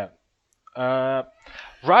yeah.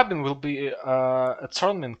 Robin will be a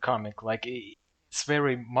tournament comic, like it's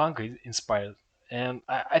very manga inspired, and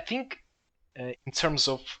I think in terms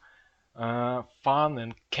of fun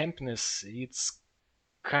and campiness, it's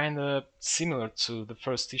kind of similar to the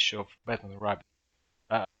first issue of Batman and Robin.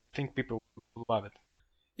 I think people will love it.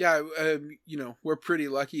 Yeah, we're pretty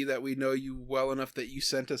lucky that we know you well enough that you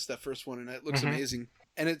sent us that first one, and it looks amazing,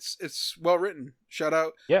 and it's well written. Shout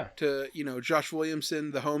out to Josh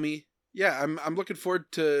Williamson, the homie. Yeah, I'm looking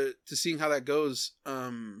forward to seeing how that goes.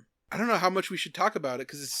 I don't know how much we should talk about it,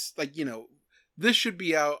 because it's like, this should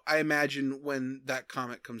be out, I imagine, when that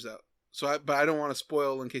comic comes out. But I don't want to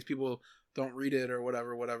spoil in case people don't read it or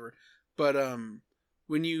whatever. But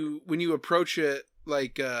when you approach it,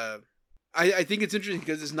 like, I think it's interesting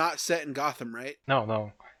because it's not set in Gotham, right?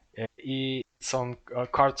 No. It's on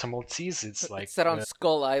Carta Maltese. It's like set on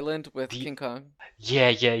Skull Island with King Kong.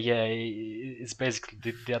 Yeah. It's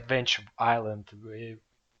basically the Adventure Island.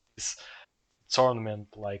 This tournament,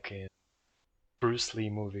 like a Bruce Lee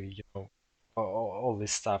movie, all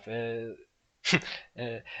this stuff. And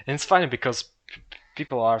it's funny because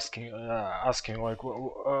people are asking like,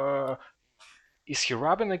 is he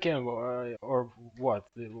Robin again, or what?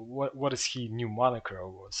 What is he, new moniker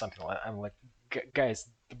or something? I'm like, guys,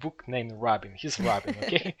 the book named Robin. He's Robin,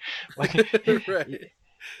 okay? Like, right.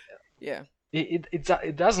 Yeah.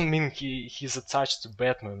 It doesn't mean he's attached to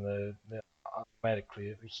Batman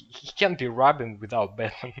automatically. He can't be Robin without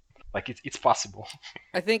Batman. Like, it's possible.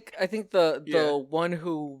 I think the one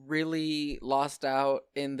who really lost out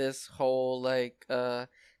in this whole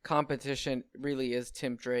competition really is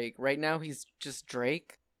Tim Drake. Right now he's just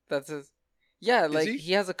Drake. That's his. Yeah, like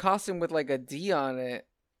he has a costume with like a D on it,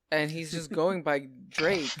 and he's just going by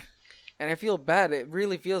Drake. And I feel bad. It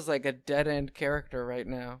really feels like a dead end character right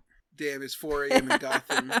now. Damn, it's 4 a.m. in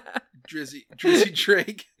Gotham. Drizzy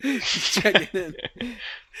Drake checking in.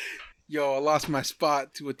 Yo, I lost my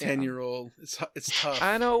spot to a 10-year-old. It's tough.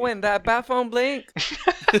 I know when that bat phone blink.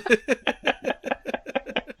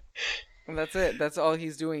 And that's it. That's all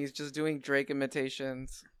he's doing. He's just doing Drake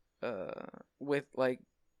imitations, with like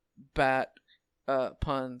bat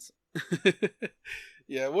puns.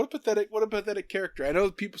 Yeah, what a pathetic character. I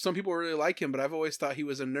know some people really like him, but I've always thought he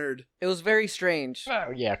was a nerd. It was very strange.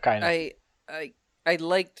 Yeah, kind of.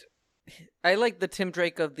 I liked the Tim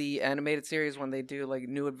Drake of the animated series when they do like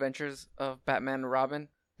New Adventures of Batman and Robin,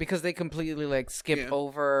 because they completely like skip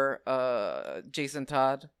over Jason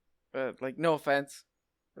Todd. Like, no offense,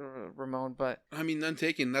 Ramon, but I mean, none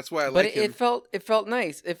taken. That's why I like him. It felt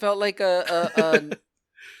nice. It felt like a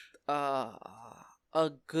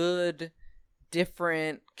good,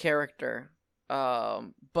 different character.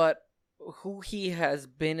 But who he has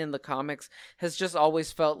been in the comics has just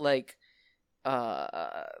always felt like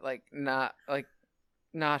not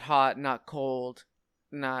hot, not cold,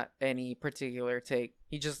 not any particular take.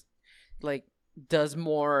 He just like does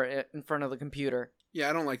more in front of the computer. Yeah,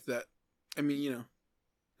 I don't like that. I mean,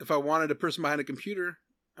 if I wanted a person behind a computer,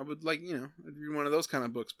 I would I'd read one of those kind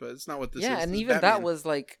of books, but it's not what this is. Yeah, and This is even Batman. that was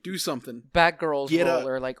like do something. Batgirl's Get role up.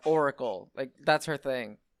 or like Oracle. Like that's her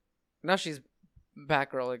thing. Now she's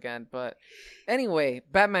Batgirl again, but anyway,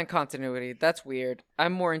 Batman continuity. That's weird.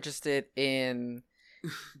 I'm more interested in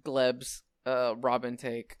Gleb's Robin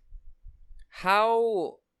take.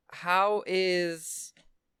 How is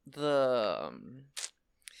the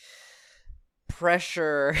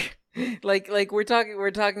pressure like we're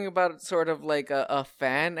talking about sort of like a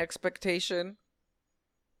fan expectation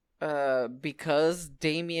because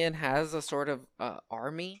Damian has a sort of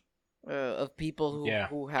army of people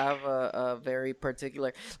who have a very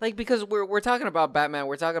particular, like, because we're talking about Batman,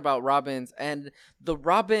 we're talking about Robins, and the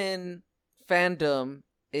Robin fandom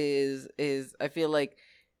is I feel like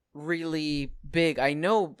really big. I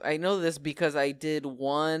know this because I did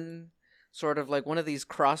one sort of like one of these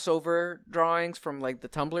crossover drawings from like the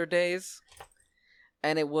Tumblr days,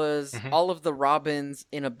 and it was all of the Robins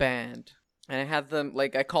in a band, and I had them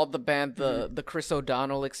like, I called the band the Chris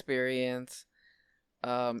O'Donnell Experience,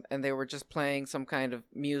 and they were just playing some kind of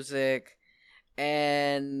music,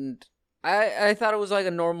 and I thought it was like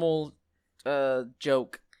a normal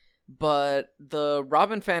joke, but the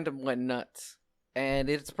Robin fandom went nuts. And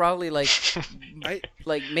it's probably like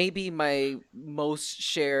maybe my most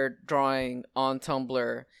shared drawing on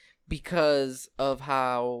Tumblr because of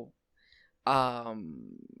how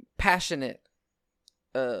passionate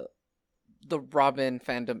the Robin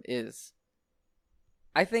fandom is.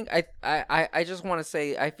 I think I just want to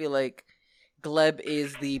say I feel like Gleb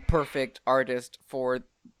is the perfect artist for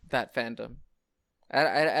that fandom.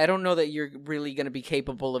 I don't know that you're really going to be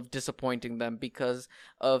capable of disappointing them because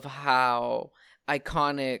of how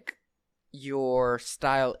iconic your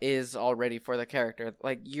style is already for the character.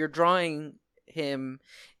 Like, you're drawing him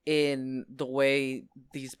in the way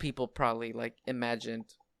these people probably like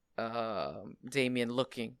imagined Damian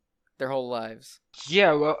looking their whole lives.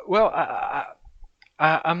 Yeah, well,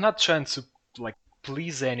 I'm not trying to like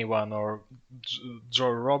please anyone or draw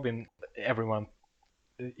Robin everyone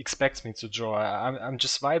expects me to draw. I'm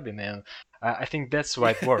just vibing, and I think that's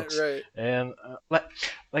why it works. Right. And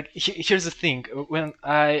here's the thing: when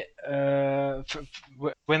I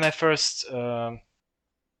when I first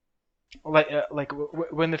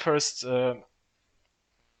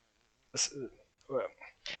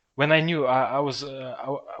when I knew I was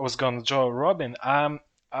gonna draw Robin, I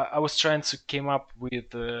was trying to came up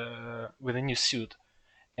with a new suit,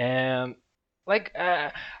 and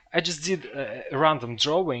I just did a random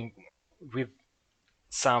drawing with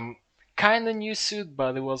some kind of new suit,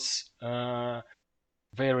 but it was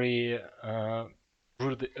very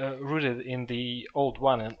rooted in the old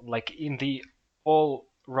one, and like in the all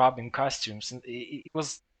Robin costumes, and it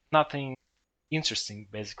was nothing interesting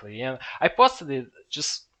basically. And I posted it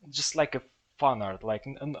just like a fan art, like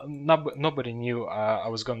nobody knew I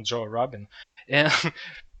was gonna draw Robin, and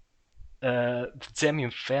the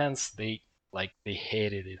Damian fans, they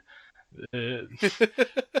hated it.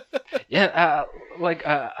 Yeah,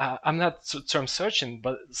 I'm not term searching,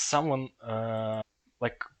 but someone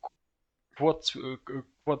what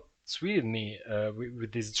tweeted me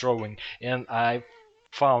with this drawing, and I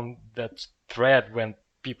found that thread when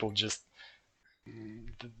people just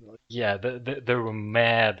they were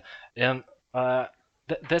mad, and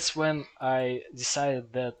that's when I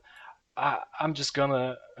decided that I'm just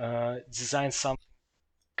gonna design something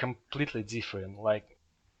completely different, like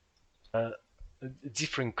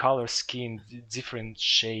different color scheme, different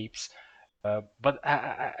shapes, but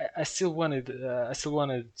I still wanted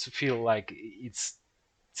to feel like it's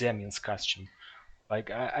Damian's costume. Like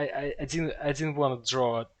I didn't want to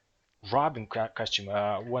draw a Robin costume.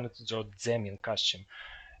 I wanted to draw Damian costume,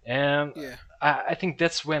 and Yeah. I think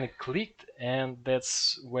that's when it clicked, and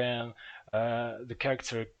that's when the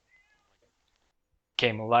character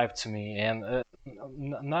came alive to me. And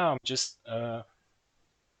now I'm just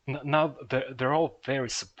now they're all very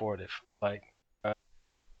supportive. Like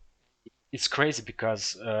it's crazy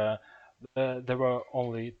because there were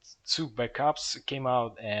only 2 backups came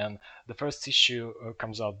out, and the first issue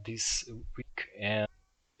comes out this week, and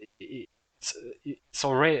it's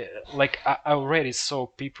already like I already saw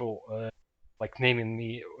people like naming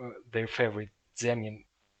me their favorite Damian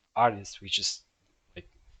artist, which is like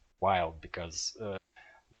wild because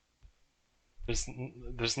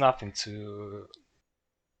there's nothing to,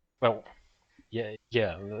 well, yeah,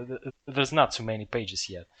 there's not too many pages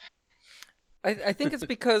yet. I think it's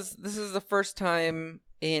because this is the first time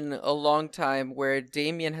in a long time where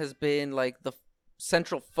Damian has been like the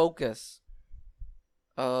central focus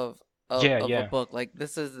of a book. Like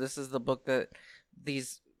this is the book that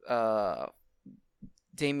these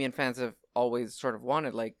Damien fans have always sort of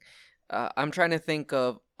wanted. Like, I'm trying to think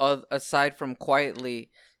of aside from Quietly,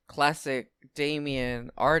 classic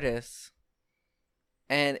Damien artists.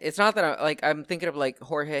 And it's not that I'm thinking of like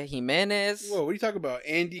Jorge Jimenez. Whoa, what are you talking about?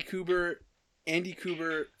 Andy Kubert,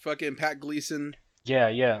 fucking Pat Gleason.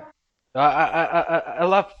 Yeah. I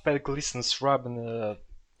love Pat Gleason's Robin.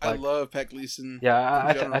 I love Pat Gleason. Yeah,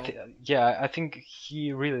 I think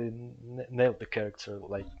he really nailed the character.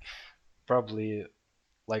 Like, probably,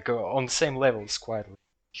 like on the same level as Quietly.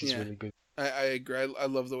 He's really good. I agree. I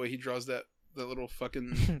love the way he draws that little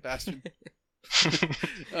fucking bastard.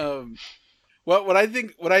 What I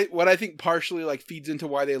think partially like feeds into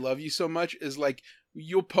why they love you so much is like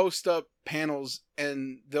you'll post up panels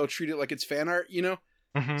and they'll treat it like it's fan art, you know?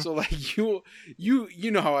 Mm-hmm. So like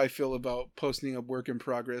you know how I feel about posting a work in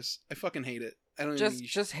progress. I fucking hate it. I don't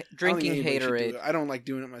just drinking haterade. I don't like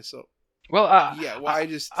doing it myself. Well,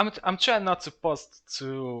 I'm trying not to post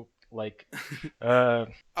to like.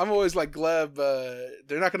 I'm always like Gleb.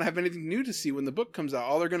 They're not gonna have anything new to see when the book comes out.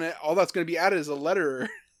 All that's gonna be added is a letterer.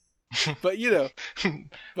 but you know,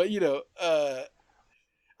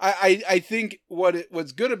 I think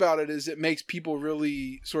what's good about it is it makes people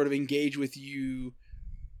really sort of engage with you.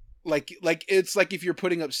 Like it's like if you're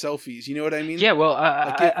putting up selfies, you know what I mean? Yeah, well,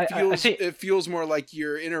 it feels more like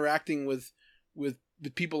you're interacting with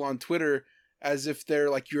the people on Twitter as if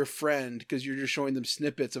they're like your friend because you're just showing them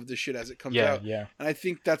snippets of the shit as it comes out. Yeah. And I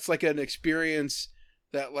think that's like an experience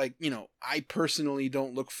that like, you know, I personally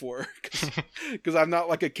don't look for because I'm not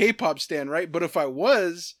like a K-pop stan, right? But if I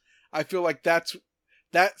was, I feel like that's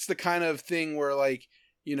the kind of thing where like,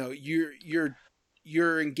 you know,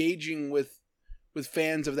 you're engaging with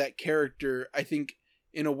fans of that character, I think,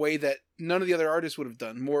 in a way that none of the other artists would have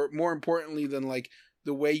done. More importantly than like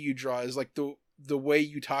the way you draw is like the way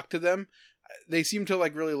you talk to them. They seem to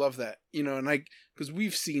like really love that, you know. And because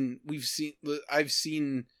I've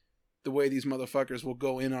seen the way these motherfuckers will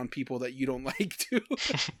go in on people that you don't like too,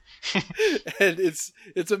 and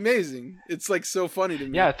it's amazing. It's like so funny to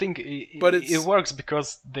me. Yeah, I think it works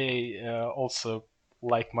because they also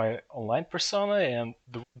like my online persona and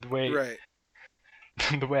the way. Right.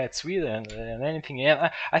 The way I tweet and anything,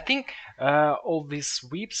 and I think all these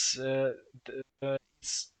weeps,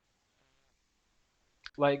 it's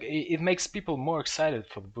like it makes people more excited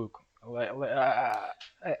for the book.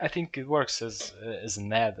 I think it works as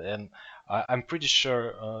an ad, and I'm pretty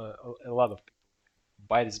sure a lot of people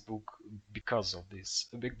buy this book because of this,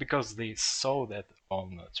 because they saw that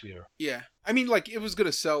on Twitter. Yeah, I mean, like it was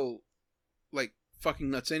gonna sell like fucking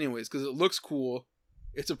nuts anyways because it looks cool.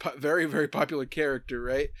 It's a very, very popular character,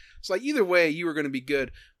 right? So like either way, you were going to be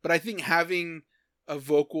good. But I think having a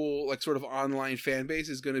vocal, like sort of online fan base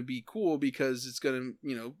is going to be cool because it's going to,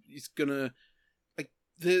 you know, it's going to, like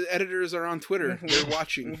the editors are on Twitter. Mm-hmm. They're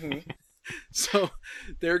watching. Mm-hmm. So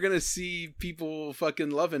they're going to see people fucking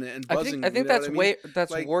loving it and buzzing. I think that's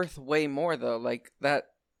that's like, worth way more though. Like that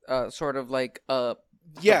sort of like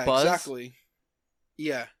yeah, buzz. Exactly.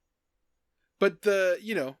 Yeah. But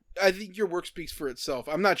you know, I think your work speaks for itself.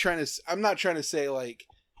 I'm not trying to say like,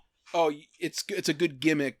 oh, it's a good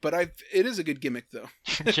gimmick, but it is a good gimmick though.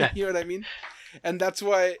 Yeah. You know what I mean? And that's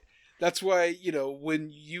why, you know,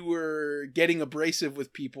 when you were getting abrasive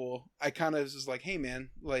with people, I kind of was like, hey man,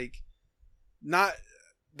 like not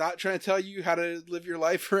trying to tell you how to live your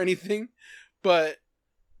life or anything, but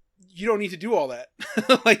you don't need to do all that.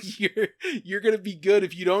 Like you're going to be good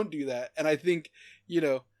if you don't do that. And I think, you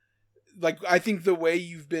know, like I think the way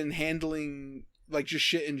you've been handling like just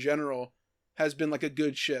shit in general has been like a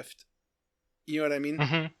good shift. You know what I mean?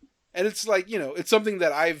 Mm-hmm. And it's like, you know, it's something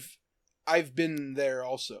that I've been there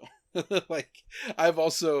also. Like I've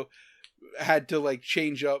also had to like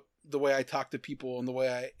change up the way I talk to people and the way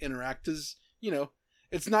I interact is, you know,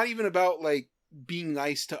 it's not even about like being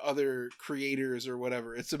nice to other creators or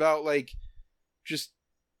whatever. It's about like just,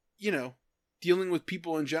 you know, dealing with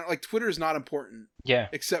people in general. Like Twitter is not important. Yeah.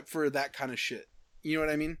 Except for that kind of shit. You know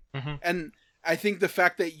what I mean? Mm-hmm. And I think the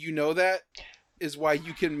fact that you know that is why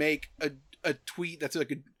you can make a tweet that's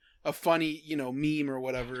like a funny, you know, meme or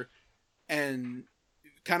whatever and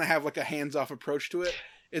kind of have like a hands-off approach to it.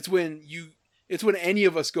 It's when any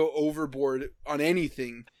of us go overboard on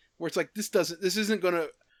anything where it's like this isn't going to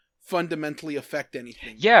fundamentally affect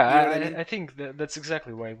anything. Yeah, you know what I mean? I think that's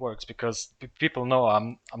exactly why it works because people know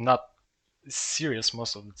I'm not serious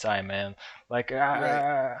most of the time, and like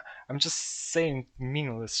Right. I'm just saying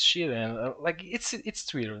meaningless shit, and like it's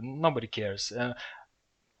Twitter, nobody cares, and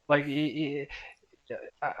like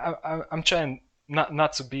I'm trying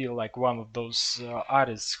not to be like one of those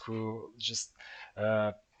artists who just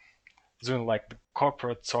doing like the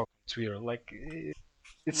corporate talk on Twitter. Like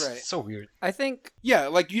It's Right. so weird. I think Yeah,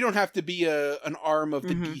 like you don't have to be an arm of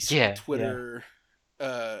the DC Yeah, Twitter,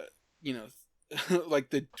 you know,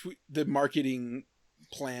 like the marketing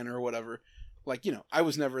plan or whatever. Like, you know, I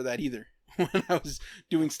was never that either when I was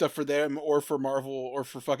doing stuff for them or for Marvel or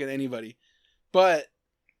for fucking anybody. But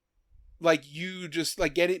like you just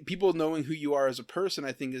like getting people knowing who you are as a person,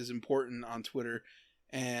 I think is important on Twitter.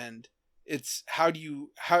 And it's how do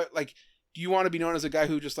you want to be known as a guy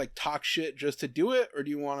who just like talks shit just to do it, or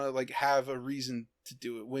do you want to like have a reason to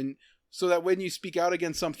do it so that when you speak out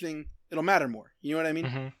against something, it'll matter more. You know what I mean?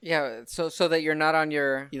 Mm-hmm. yeah. So that you're not on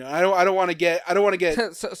your. You know, I don't want to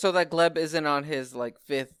get so that Gleb isn't on his like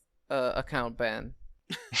 5th account ban.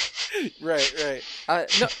 right. No.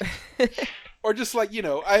 Or just like, you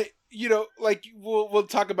know, like we'll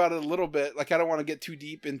talk about it a little bit. Like I don't want to get too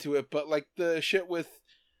deep into it, but like the shit with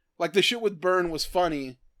Byrne was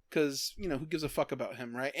funny because, you know, who gives a fuck about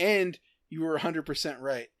him, right? And you were 100%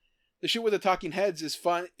 right. The shit with the Talking Heads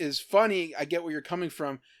is funny. I get where you're coming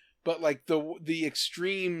from, but like the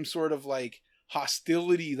extreme sort of like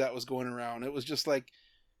hostility that was going around, it was just like,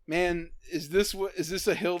 man, is this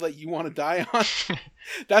a hill that you want to die on?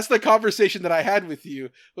 That's the conversation that I had with you,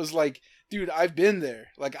 was like, dude, I've been there.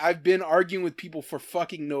 Like, I've been arguing with people for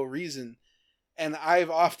fucking no reason. And I've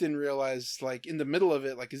often realized, like, in the middle of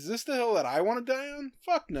it, like, is this the hill that I want to die on?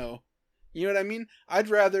 Fuck no. You know what I mean? I'd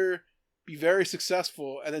rather be very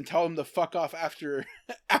successful and then tell them to fuck off after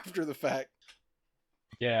the fact.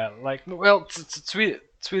 Yeah, like, well,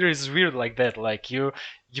 Twitter is weird like that. Like, you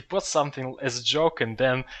put something as a joke and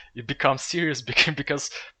then it becomes serious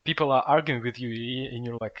because people are arguing with you and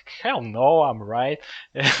you're like, hell no, I'm right.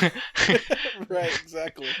 Right,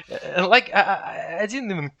 exactly. And like, I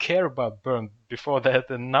didn't even care about Byrne before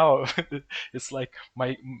that, and now it's like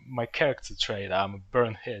my character trait. I'm a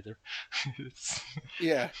Byrne hater.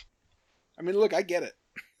 Yeah. I mean, look, I get it.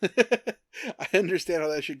 I understand how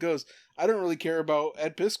that shit goes. I don't really care about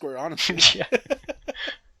Ed Piskor, honestly. Yeah.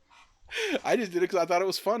 I just did it because I thought it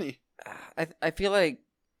was funny. I feel like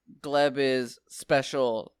Gleb is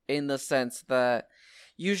special in the sense that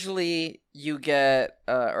usually you get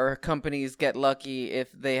or companies get lucky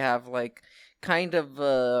if they have like kind of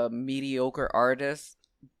a mediocre artist,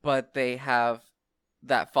 but they have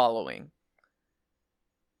that following.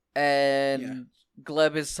 And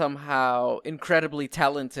Gleb is somehow incredibly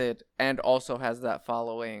talented and also has that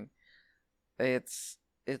following. And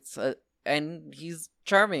he's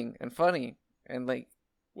charming and funny and like.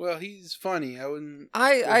 Well, he's funny. I wouldn't.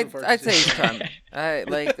 I'd say he's charming.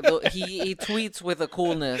 He tweets with a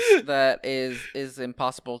coolness that is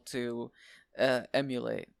impossible to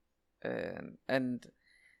emulate, and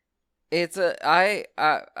it's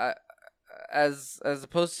as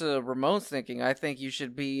opposed to Ramon's thinking, I think you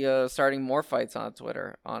should be starting more fights on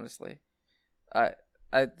Twitter. Honestly,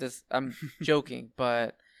 I'm joking,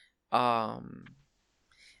 but I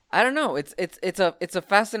don't know. It's a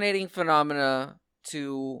fascinating phenomena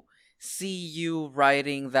to see you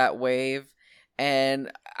riding that wave,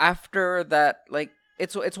 and after that, like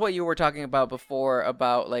it's what you were talking about before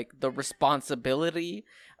about like the responsibility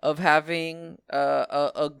of having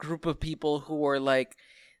a group of people who are like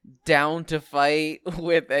down to fight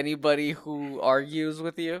with anybody who argues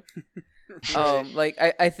with you. Like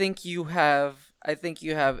I think you have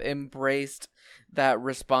embraced that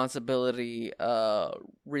responsibility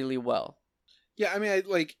really well. Yeah, I mean,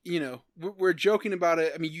 we're joking about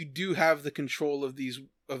it. I mean, you do have the control of these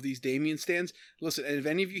Damien stands. Listen, and if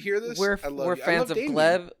any of you hear this, we're fans of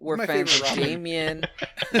Gleb. We're fans of Damien.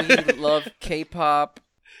 We love K-pop.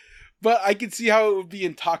 But I can see how it would be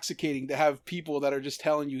intoxicating to have people that are just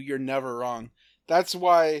telling you you're never wrong. That's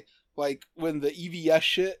why, like, when the EVS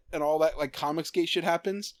shit and all that, like, Comicsgate shit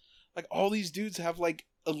happens, like, all these dudes have, like,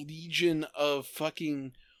 a legion of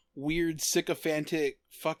fucking weird, sycophantic,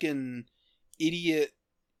 fucking idiot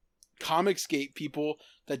Comicsgate people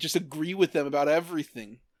that just agree with them about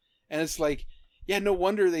everything. And it's like, yeah, no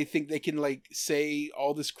wonder they think they can, like, say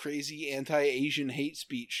all this crazy anti-Asian hate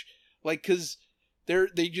speech. Like, because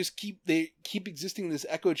they keep existing in this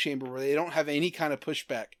echo chamber where they don't have any kind of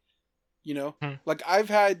pushback. You know? Like, I've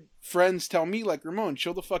had friends tell me, like, Ramon,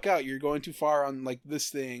 chill the fuck out. You're going too far on, like,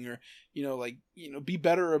 this thing. Or, be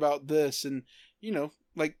better about this. And,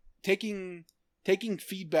 like, taking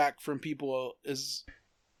feedback from people is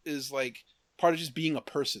like part of just being a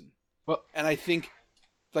person. Well, and I think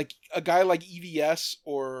like a guy like EVS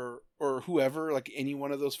or whoever, like any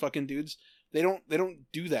one of those fucking dudes, they don't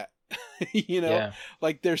do that. Yeah.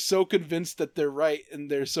 Like they're so convinced that they're right, and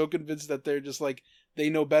they're so convinced that they're just like they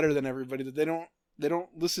know better than everybody, that they don't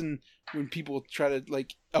listen when people try to,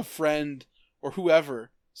 like, a friend or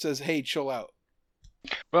whoever says, hey, chill out.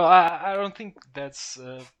 Well, I don't think that's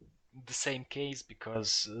the same case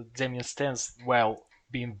because Damien stands while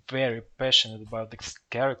being very passionate about this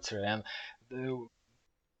character and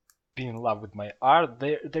being in love with my art.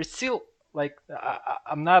 They're still like uh,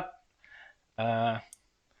 I'm not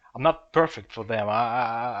perfect for them.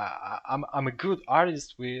 I'm a good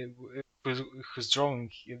artist who's drawing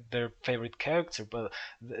their favorite character, but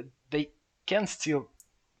they can still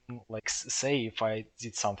like say if I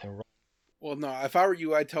did something wrong. Well, no, if I were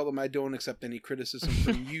you, I'd tell them I don't accept any criticism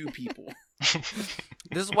from you people.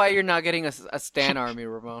 This is why you're not getting a Stan army,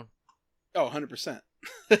 Ramon. Oh, 100%.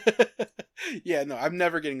 Yeah, no, I'm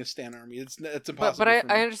never getting a Stan army. It's impossible.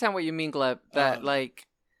 But I understand what you mean, Gleb. That like,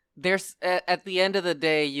 there's at the end of the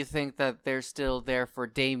day, you think that they're still there for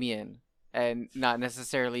Damien and not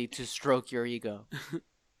necessarily to stroke your ego.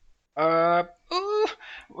 Well,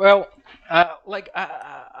 like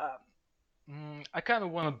I kind of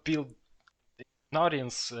want to build an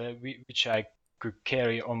audience which I could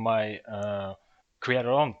carry on my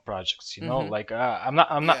creator-owned projects. You know, like I'm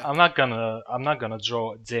not gonna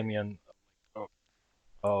draw Damien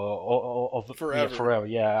forever.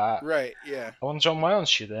 Yeah, right. Yeah. I want to draw my own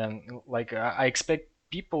shit, and like I expect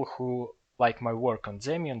people who like my work on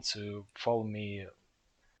Damien to follow me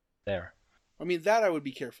there. I mean, that I would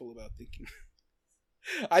be careful about thinking.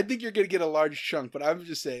 I think you're gonna get a large chunk, but I'm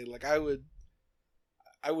just saying, like, I would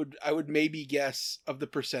maybe guess of the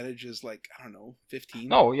percentages, like, I don't know, 15.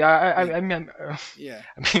 No, yeah, I mean, yeah.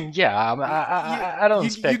 I mean, yeah, I don't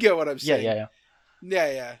expect. You get what I'm saying.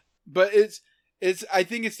 Yeah. But I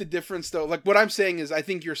think it's the difference though. Like what I'm saying is, I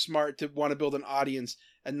think you're smart to want to build an audience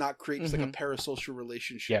and not create just like a parasocial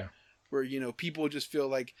relationship. Yeah. Where people just feel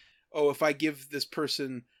like, oh, if I give this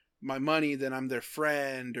person my money, then I'm their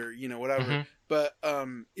friend, or whatever. But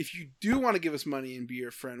if you do want to give us money and be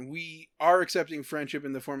your friend, we are accepting friendship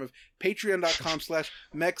in the form of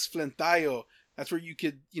patreon.com/mexflentayo. That's where you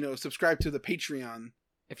could subscribe to the Patreon.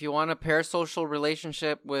 If you want a parasocial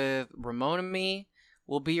relationship with Ramon and me,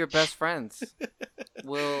 we'll be your best friends.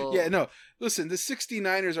 Yeah, no. Listen, the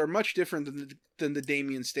 69ers are much different than the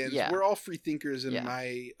Damien Stans. Yeah. We're all free thinkers in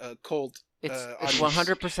my cult. It's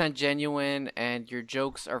 100% genuine, and your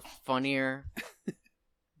jokes are funnier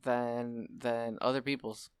than other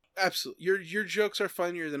people's. Absolutely, your jokes are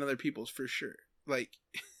funnier than other people's for sure. Like,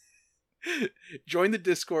 join the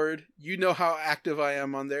Discord. You know how active I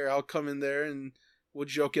am on there. I'll come in there and we'll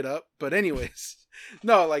joke it up. But anyways,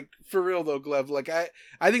 no, like for real though, Gleb. Like I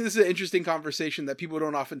think this is an interesting conversation that people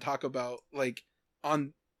don't often talk about, like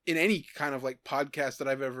in any kind of like podcast that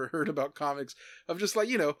I've ever heard about comics, of just like,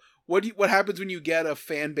 what happens when you get a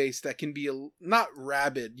fan base that can be not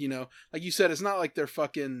rabid, like you said, it's not like they're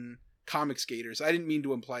fucking comic skaters. I didn't mean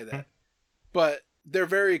to imply that, but they're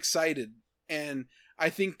very excited. And I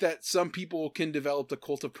think that some people can develop the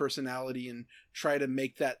cult of personality and try to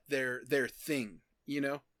make that their thing,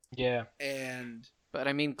 Yeah. But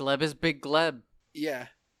I mean, Gleb is Big Gleb. Yeah.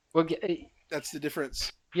 Well, that's the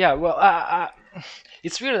difference. Yeah. Well,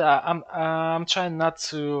 it's weird. I'm trying not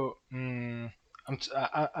to.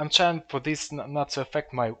 I'm trying for this not to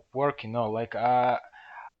affect my work. Like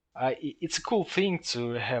it's a cool thing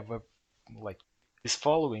to have like this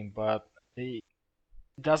following, but it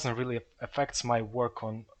doesn't really affect my work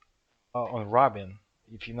on Robin.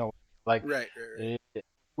 If you know, like right.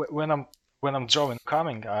 When I'm drawing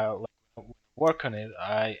comic, I work on it.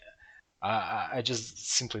 I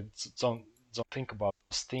just simply don't think about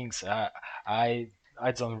those things. I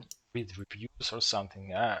don't read reviews or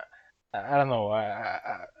something. I don't know.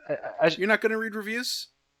 You're not going to read reviews?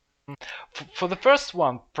 For the first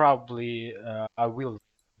one, probably I will,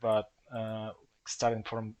 but starting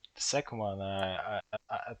from the second one, I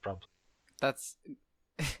probably. That's.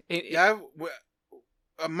 Yeah,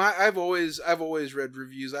 I've always read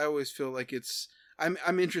reviews. I always feel like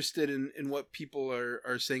I'm interested in what people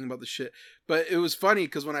are saying about the shit. But it was funny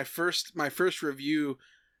because when my first review,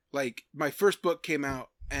 like my first book came out,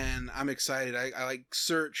 and I'm excited. I like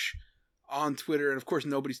search on Twitter, and of course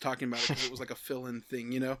nobody's talking about it because it was like a fill-in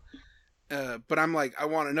thing, but I'm like, I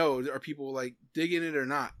want to know, are people like digging it or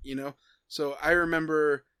not, So I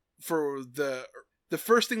remember for the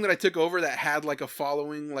first thing that I took over that had like a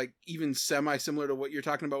following, like even semi-similar to what you're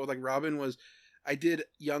talking about with like Robin, was I did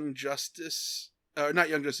Young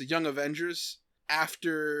Avengers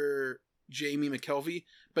after Jamie McKelvey,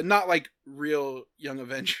 but not like real Young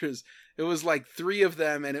Avengers. It was like 3 of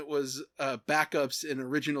them, and it was backups in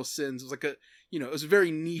Original Sins. It was like it was a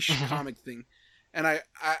very niche comic thing. And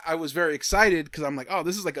I was very excited because I'm like, oh,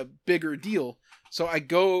 this is like a bigger deal. So I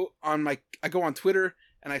go on Twitter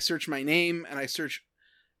and I search my name and I search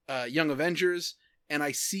Young Avengers, and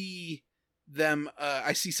I see them.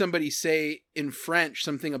 I see somebody say in French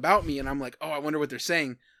something about me, and I'm like, oh, I wonder what they're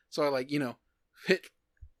saying. So I like hit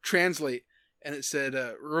translate, and it said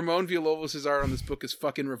Ramon Villalobos' art on this book is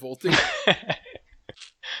fucking revolting.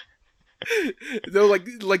 Though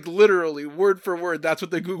like literally word for word, that's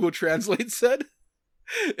what the Google Translate said.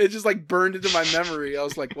 It just like burned into my memory. I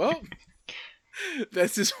was like, well,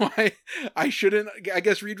 this is why I shouldn't, I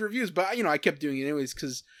guess, read reviews. But I kept doing it anyways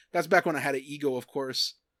because that's back when I had an ego, of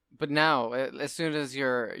course. But now, as soon as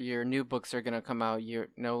your new books are gonna come out,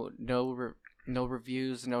 no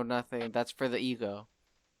reviews, no nothing. That's for the ego.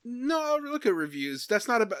 No, I'll look at reviews. That's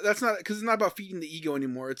not because it's not about feeding the ego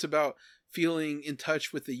anymore. It's about feeling in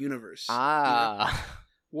touch with the universe.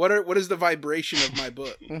 What is the vibration of my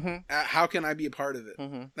book? Mm-hmm. How can I be a part of it?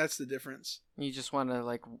 Mm-hmm. That's the difference. You just want to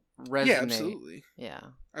like resonate. Yeah, absolutely. Yeah.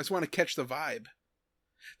 I just want to catch the vibe.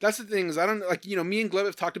 That's the thing is I don't like me and Gleb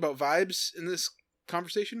have talked about vibes in this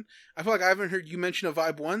conversation. I feel like I haven't heard you mention a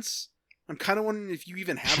vibe once. I'm kind of wondering if you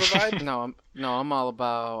even have a vibe. I'm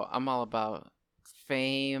all about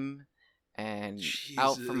fame and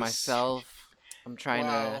out for myself. I'm trying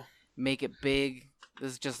to make it big.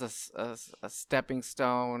 This is just a stepping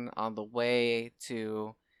stone on the way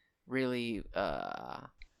to really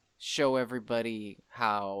show everybody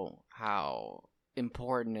how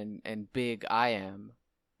important and big I am.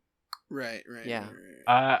 Right. Yeah.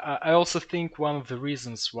 Right. I also think one of the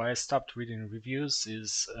reasons why I stopped reading reviews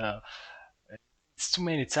is it's too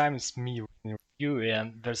many times me reading a review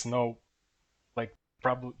and there's no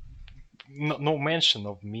probably no mention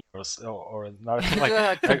of me or nothing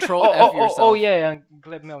like control F yourself. Oh yeah, and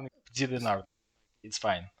Gleb Melnick did an art. It's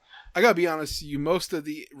fine. I gotta be honest with you, most of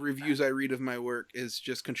the reviews I read of my work is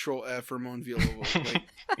just Control F Ramon Villalobos.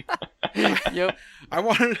 Yep.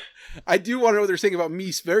 I do want to know what they're saying about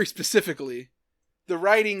me very specifically. The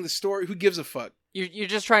writing, the story, who gives a fuck? You're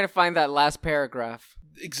just trying to find that last paragraph.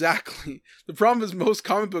 Exactly. The problem is most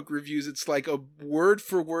comic book reviews, it's like a word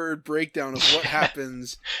for word breakdown of what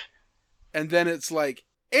happens. And then it's like,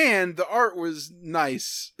 and the art was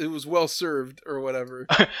nice. It was well served or whatever.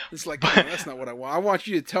 It's like, no, that's not what I want. I want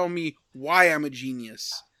you to tell me why I'm a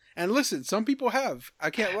genius. And listen, some people have. I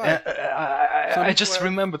can't lie. I just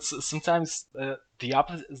remembered sometimes the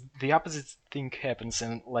opposite thing happens.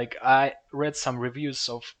 And like I read some reviews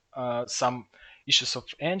of some issues of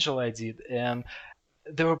Angel I did, and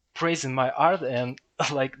they were praising my art, and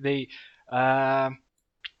like they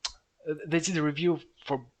did a review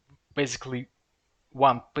for basically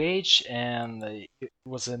one page, and it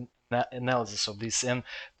was an analysis of this, and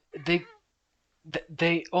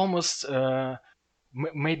they almost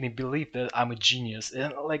made me believe that I'm a genius,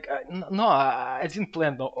 and like no, I didn't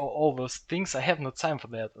plan all those things. I have no time for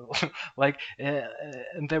that. Like and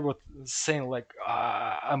they were saying like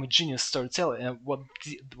I'm a genius storyteller, and what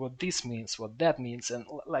this means, what that means, and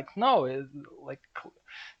like no,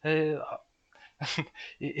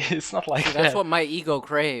 it's not like See, that. That's what my ego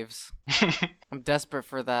craves. I'm desperate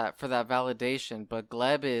for that validation, but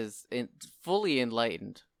Gleb is fully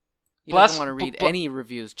enlightened. He doesn't want to read any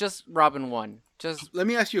reviews. Just Robin 1. Just let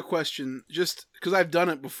me ask you a question, just because I've done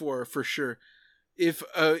it before for sure. If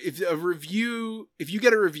a review, if you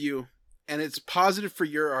get a review and it's positive for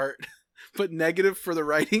your art but negative for the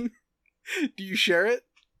writing, do you share it?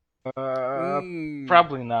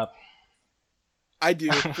 Probably not. I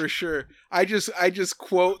do for sure. I just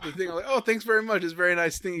quote the thing. I'm like, oh, thanks very much. It's a very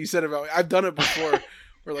nice thing you said about me. I've done it before,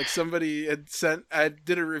 where like somebody I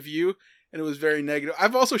did a review and it was very negative.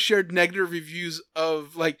 I've also shared negative reviews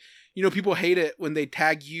of like, people hate it when they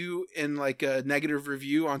tag you in like a negative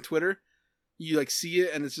review on Twitter. You like see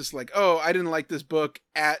it and it's just like, oh, I didn't like this book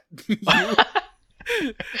at you.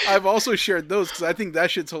 I've also shared those because I think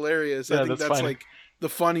that shit's hilarious. Yeah, I think that's like the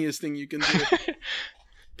funniest thing you can do.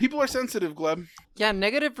 People are sensitive, Gleb. Yeah,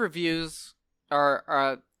 negative reviews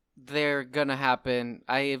are they're gonna happen.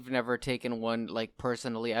 I've never taken one like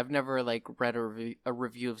personally. I've never like read a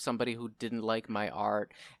review of somebody who didn't like my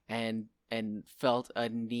art and felt a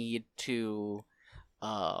need to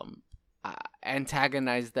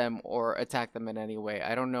antagonize them or attack them in any way.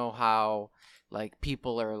 I don't know how like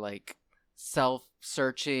people are like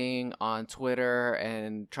self-searching on Twitter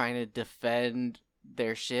and trying to defend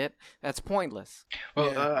their shit. That's pointless.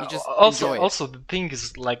 Well, you just also the thing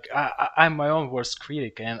is like I'm my own worst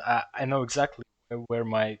critic, and I know exactly where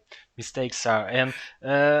my mistakes are, and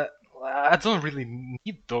I don't really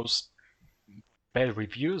need those bad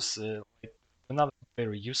reviews. Like, they're not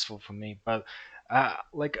very useful for me. But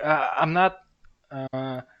I'm not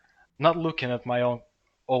looking at my own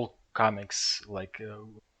old comics. Like,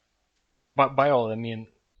 by all I mean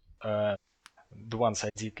the ones I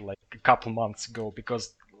did like a couple months ago,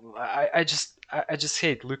 because I just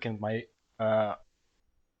hate looking at my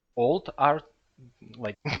old art,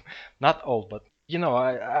 like not old, but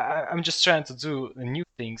I'm just trying to do new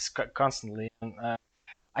things constantly, and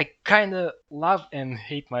I kind of love and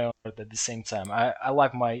hate my own art at the same time. I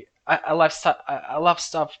love I love stuff I love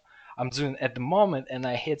stuff I'm doing at the moment, and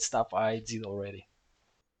I hate stuff I did already.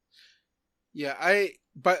 Yeah,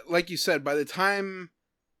 but like you said, by the time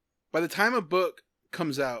a book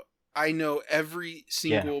comes out, I know every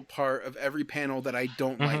single part of every panel that I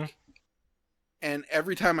don't like. And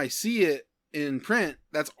every time I see it in print,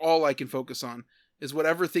 that's all I can focus on, is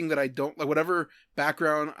whatever thing that I don't like, whatever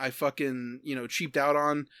background I fucking, cheaped out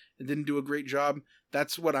on and didn't do a great job.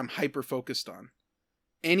 That's what I'm hyper focused on.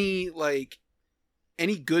 Any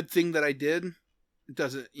good thing that I did, it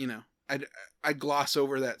doesn't, I gloss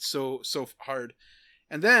over that so hard.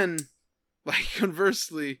 And then, like,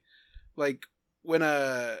 conversely, like when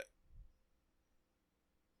I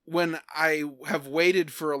have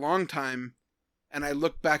waited for a long time and I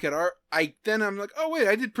look back at art, I'm like, oh wait,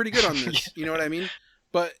 I did pretty good on this. You know what I mean?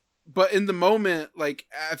 But in the moment, like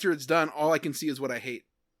after it's done, all I can see is what I hate.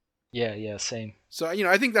 Yeah, same. So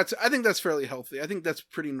I think that's fairly healthy. I think that's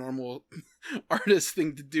pretty normal artist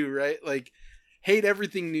thing to do, right? Like hate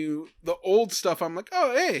everything new. The old stuff, I'm like,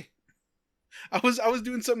 oh hey, I was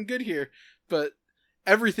doing something good here. But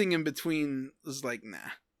everything in between is like, nah,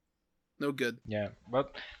 no good. Yeah,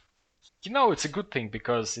 but it's a good thing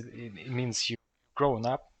because it means you're growing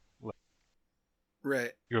up,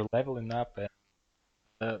 right? You're leveling up,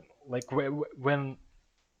 and like when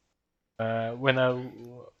I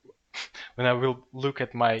will look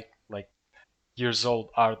at my like years old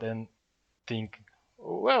art and think,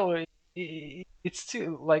 well, it's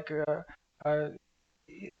still like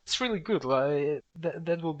it's really good. Like,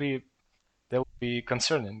 that will be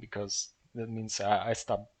concerning because that means I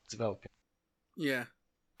stopped developing. Yeah.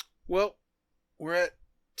 Well, we're at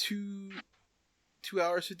 2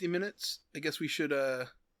 hours 50 minutes. I guess we should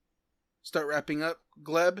start wrapping up.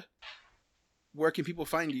 Gleb, where can people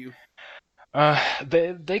find you?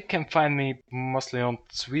 They can find me mostly on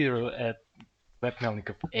Twitter at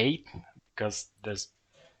GlebMelnikov8 because there's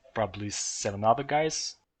probably 7 other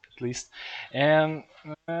guys at least, and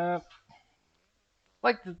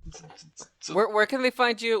like where can they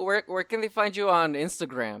find you? Where can they find you on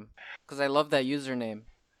Instagram? Because I love that username.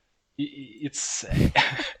 It's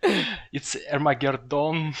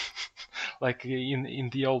Ermagerdon, like in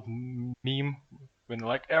the old meme when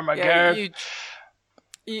like Ermagerd.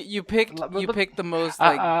 You picked the most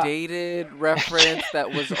like dated reference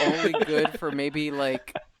that was only good for maybe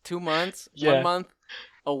like 2 months, 1 month,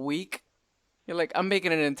 a week. You're like, I'm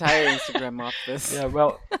making an entire Instagram off this. Yeah,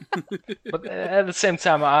 well, but at the same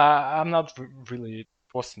time, I'm not really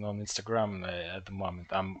posting on Instagram at the moment.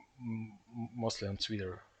 I'm mostly on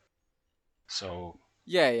Twitter. So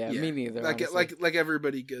yeah, me neither. Like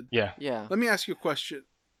everybody good. Yeah. Let me ask you a question.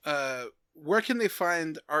 Where can they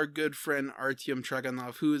find our good friend Artyom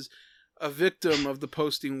Traganov, who is a victim of the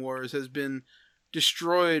posting wars, has been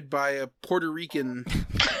destroyed by a Puerto Rican,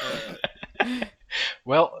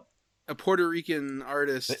 a Puerto Rican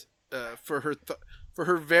artist for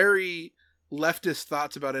her very leftist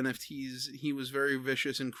thoughts about NFTs. He was very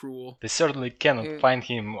vicious and cruel. They certainly cannot find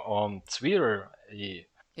him on Twitter. He's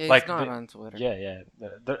not on Twitter. Yeah.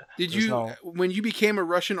 Did you, when you became a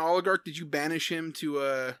Russian oligarch, did you banish him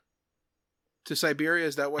to Siberia?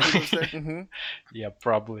 Is that why he was there? Mm-hmm. Yeah,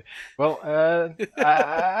 probably. Well,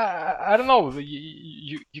 I don't know.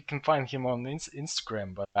 You can find him on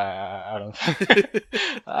Instagram, but I don't.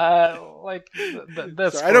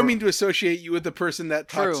 That's. Sorry, I don't mean to associate you with the person that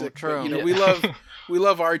toxic. True. But, we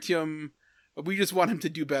love Artyom. We just want him to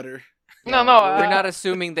do better. No, we're not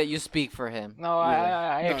assuming that you speak for him. No,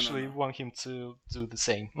 I actually want him to do the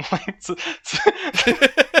same.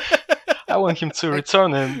 I want him to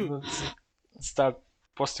return and start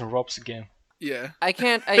posting ropes again. Yeah. I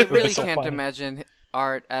really can't imagine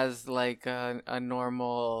Art as like a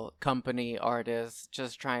normal company artist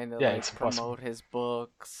just trying to promote his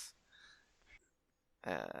books.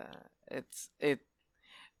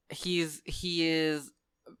 He is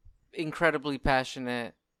incredibly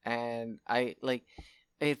passionate, and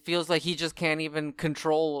it feels like he just can't even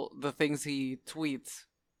control the things he tweets.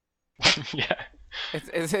 Yeah.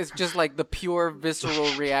 It's just like the pure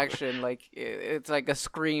visceral reaction, like it's like a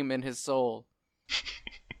scream in his soul.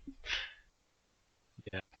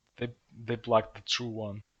 Yeah, they blocked the true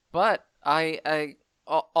one. But I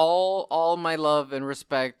all my love and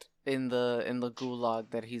respect in the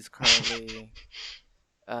gulag that he's currently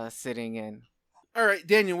sitting in. All right,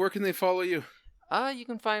 Daniel, where can they follow you? You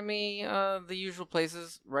can find me the usual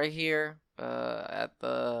places right here at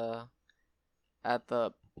the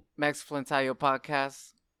Max Flintayo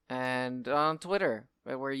podcast and on Twitter,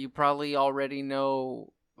 where you probably already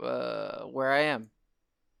know where I am.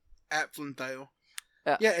 At Flintayo.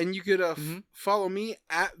 Yeah, and you could follow me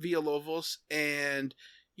at Villalobos and,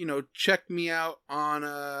 check me out on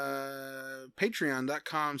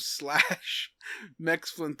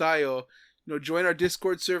patreon.com/MexFlintayo. Join our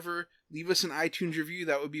Discord server. Leave us an iTunes review.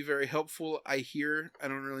 That would be very helpful. I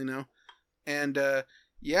don't really know. And,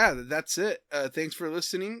 that's it. Thanks for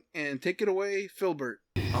listening, and take it away, Filbert.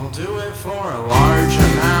 I'll do it for a large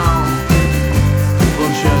amount. We'll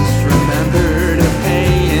just remember to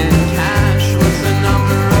pay in cash. What's the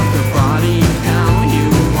number of the body count you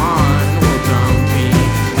want? Well, don't be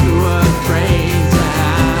too afraid to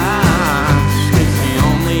ask. It's the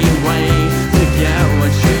only way to get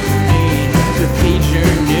what you need to feed your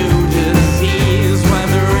new disease,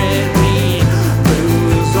 whether it be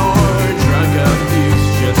booze or drug abuse.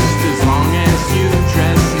 Just as long as you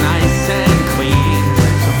dress nice and clean.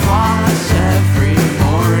 So floss every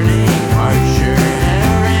morning, part your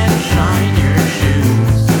hair and shine your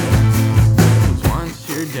shoes. 'Cause once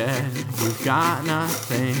you're dead, you've got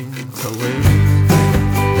nothing to lose.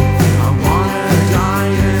 I wanna die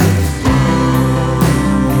in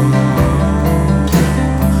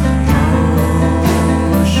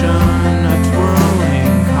ocean, a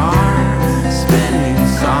twirling car spinning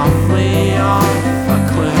softly off a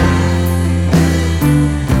cliff.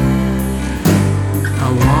 I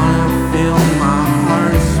wanna feel my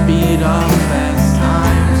heart speed up as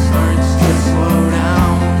time starts to slow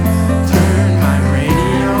down. Turn my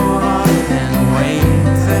radio up and wait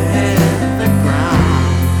to hit the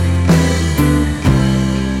ground.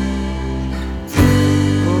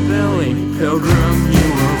 Oh, Billy Pilgrim,